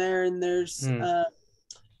Risk in there, and there's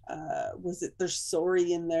there's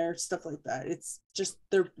Sorry in there, stuff like that. It's just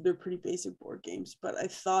they're pretty basic board games, but I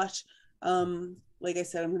thought like I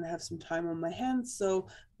said, I'm gonna have some time on my hands, so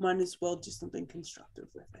might as well do something constructive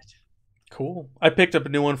with it. Cool. I picked up a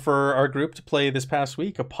new one for our group to play this past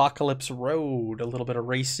week, Apocalypse Road. A little bit of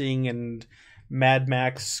racing and Mad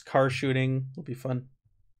Max car shooting. It'll be fun.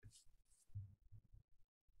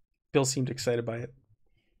 Bill seemed excited by it.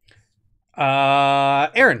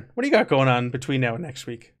 Aaron, what do you got going on between now and next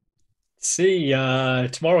week? See,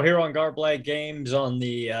 tomorrow here on Garblag Games on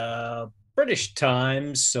the British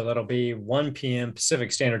times, so that'll be 1 p.m.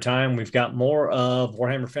 Pacific Standard Time. We've got more of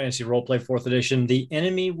Warhammer Fantasy Roleplay 4th Edition, The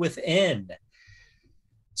Enemy Within.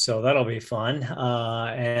 So that'll be fun.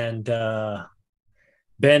 And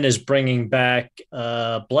Ben is bringing back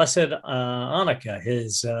Blessed Annika,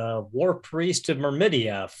 his War Priest of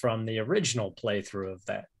Myrmidia from the original playthrough of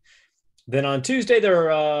that. Then on Tuesday,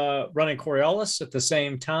 they're running Coriolis at the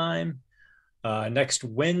same time. Next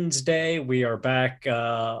Wednesday, we are back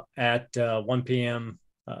at 1 p.m.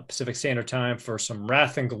 Pacific Standard Time for some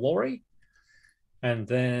Wrath and Glory. And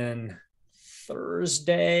then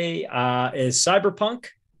Thursday is Cyberpunk.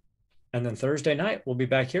 And then Thursday night, we'll be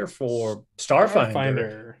back here for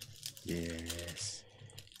Starfinder. Yes.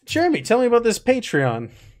 Jeremy, tell me about this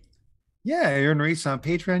Patreon. Yeah, Aaron Reese on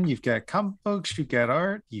Patreon. You've got comic books, you've got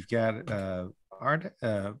art, you've got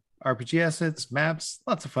RPG assets, maps,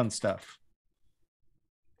 lots of fun stuff.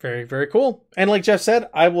 Very, very cool. And like Jeff said,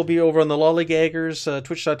 I will be over on the Lollygaggers,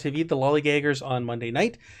 twitch.tv, the Lollygaggers on Monday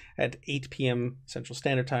night at 8 p.m. Central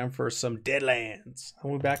Standard Time for some Deadlands.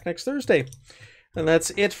 I'll be back next Thursday. And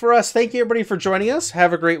that's it for us. Thank you, everybody, for joining us.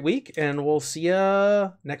 Have a great week, and we'll see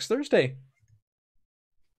you next Thursday.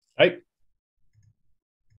 Right.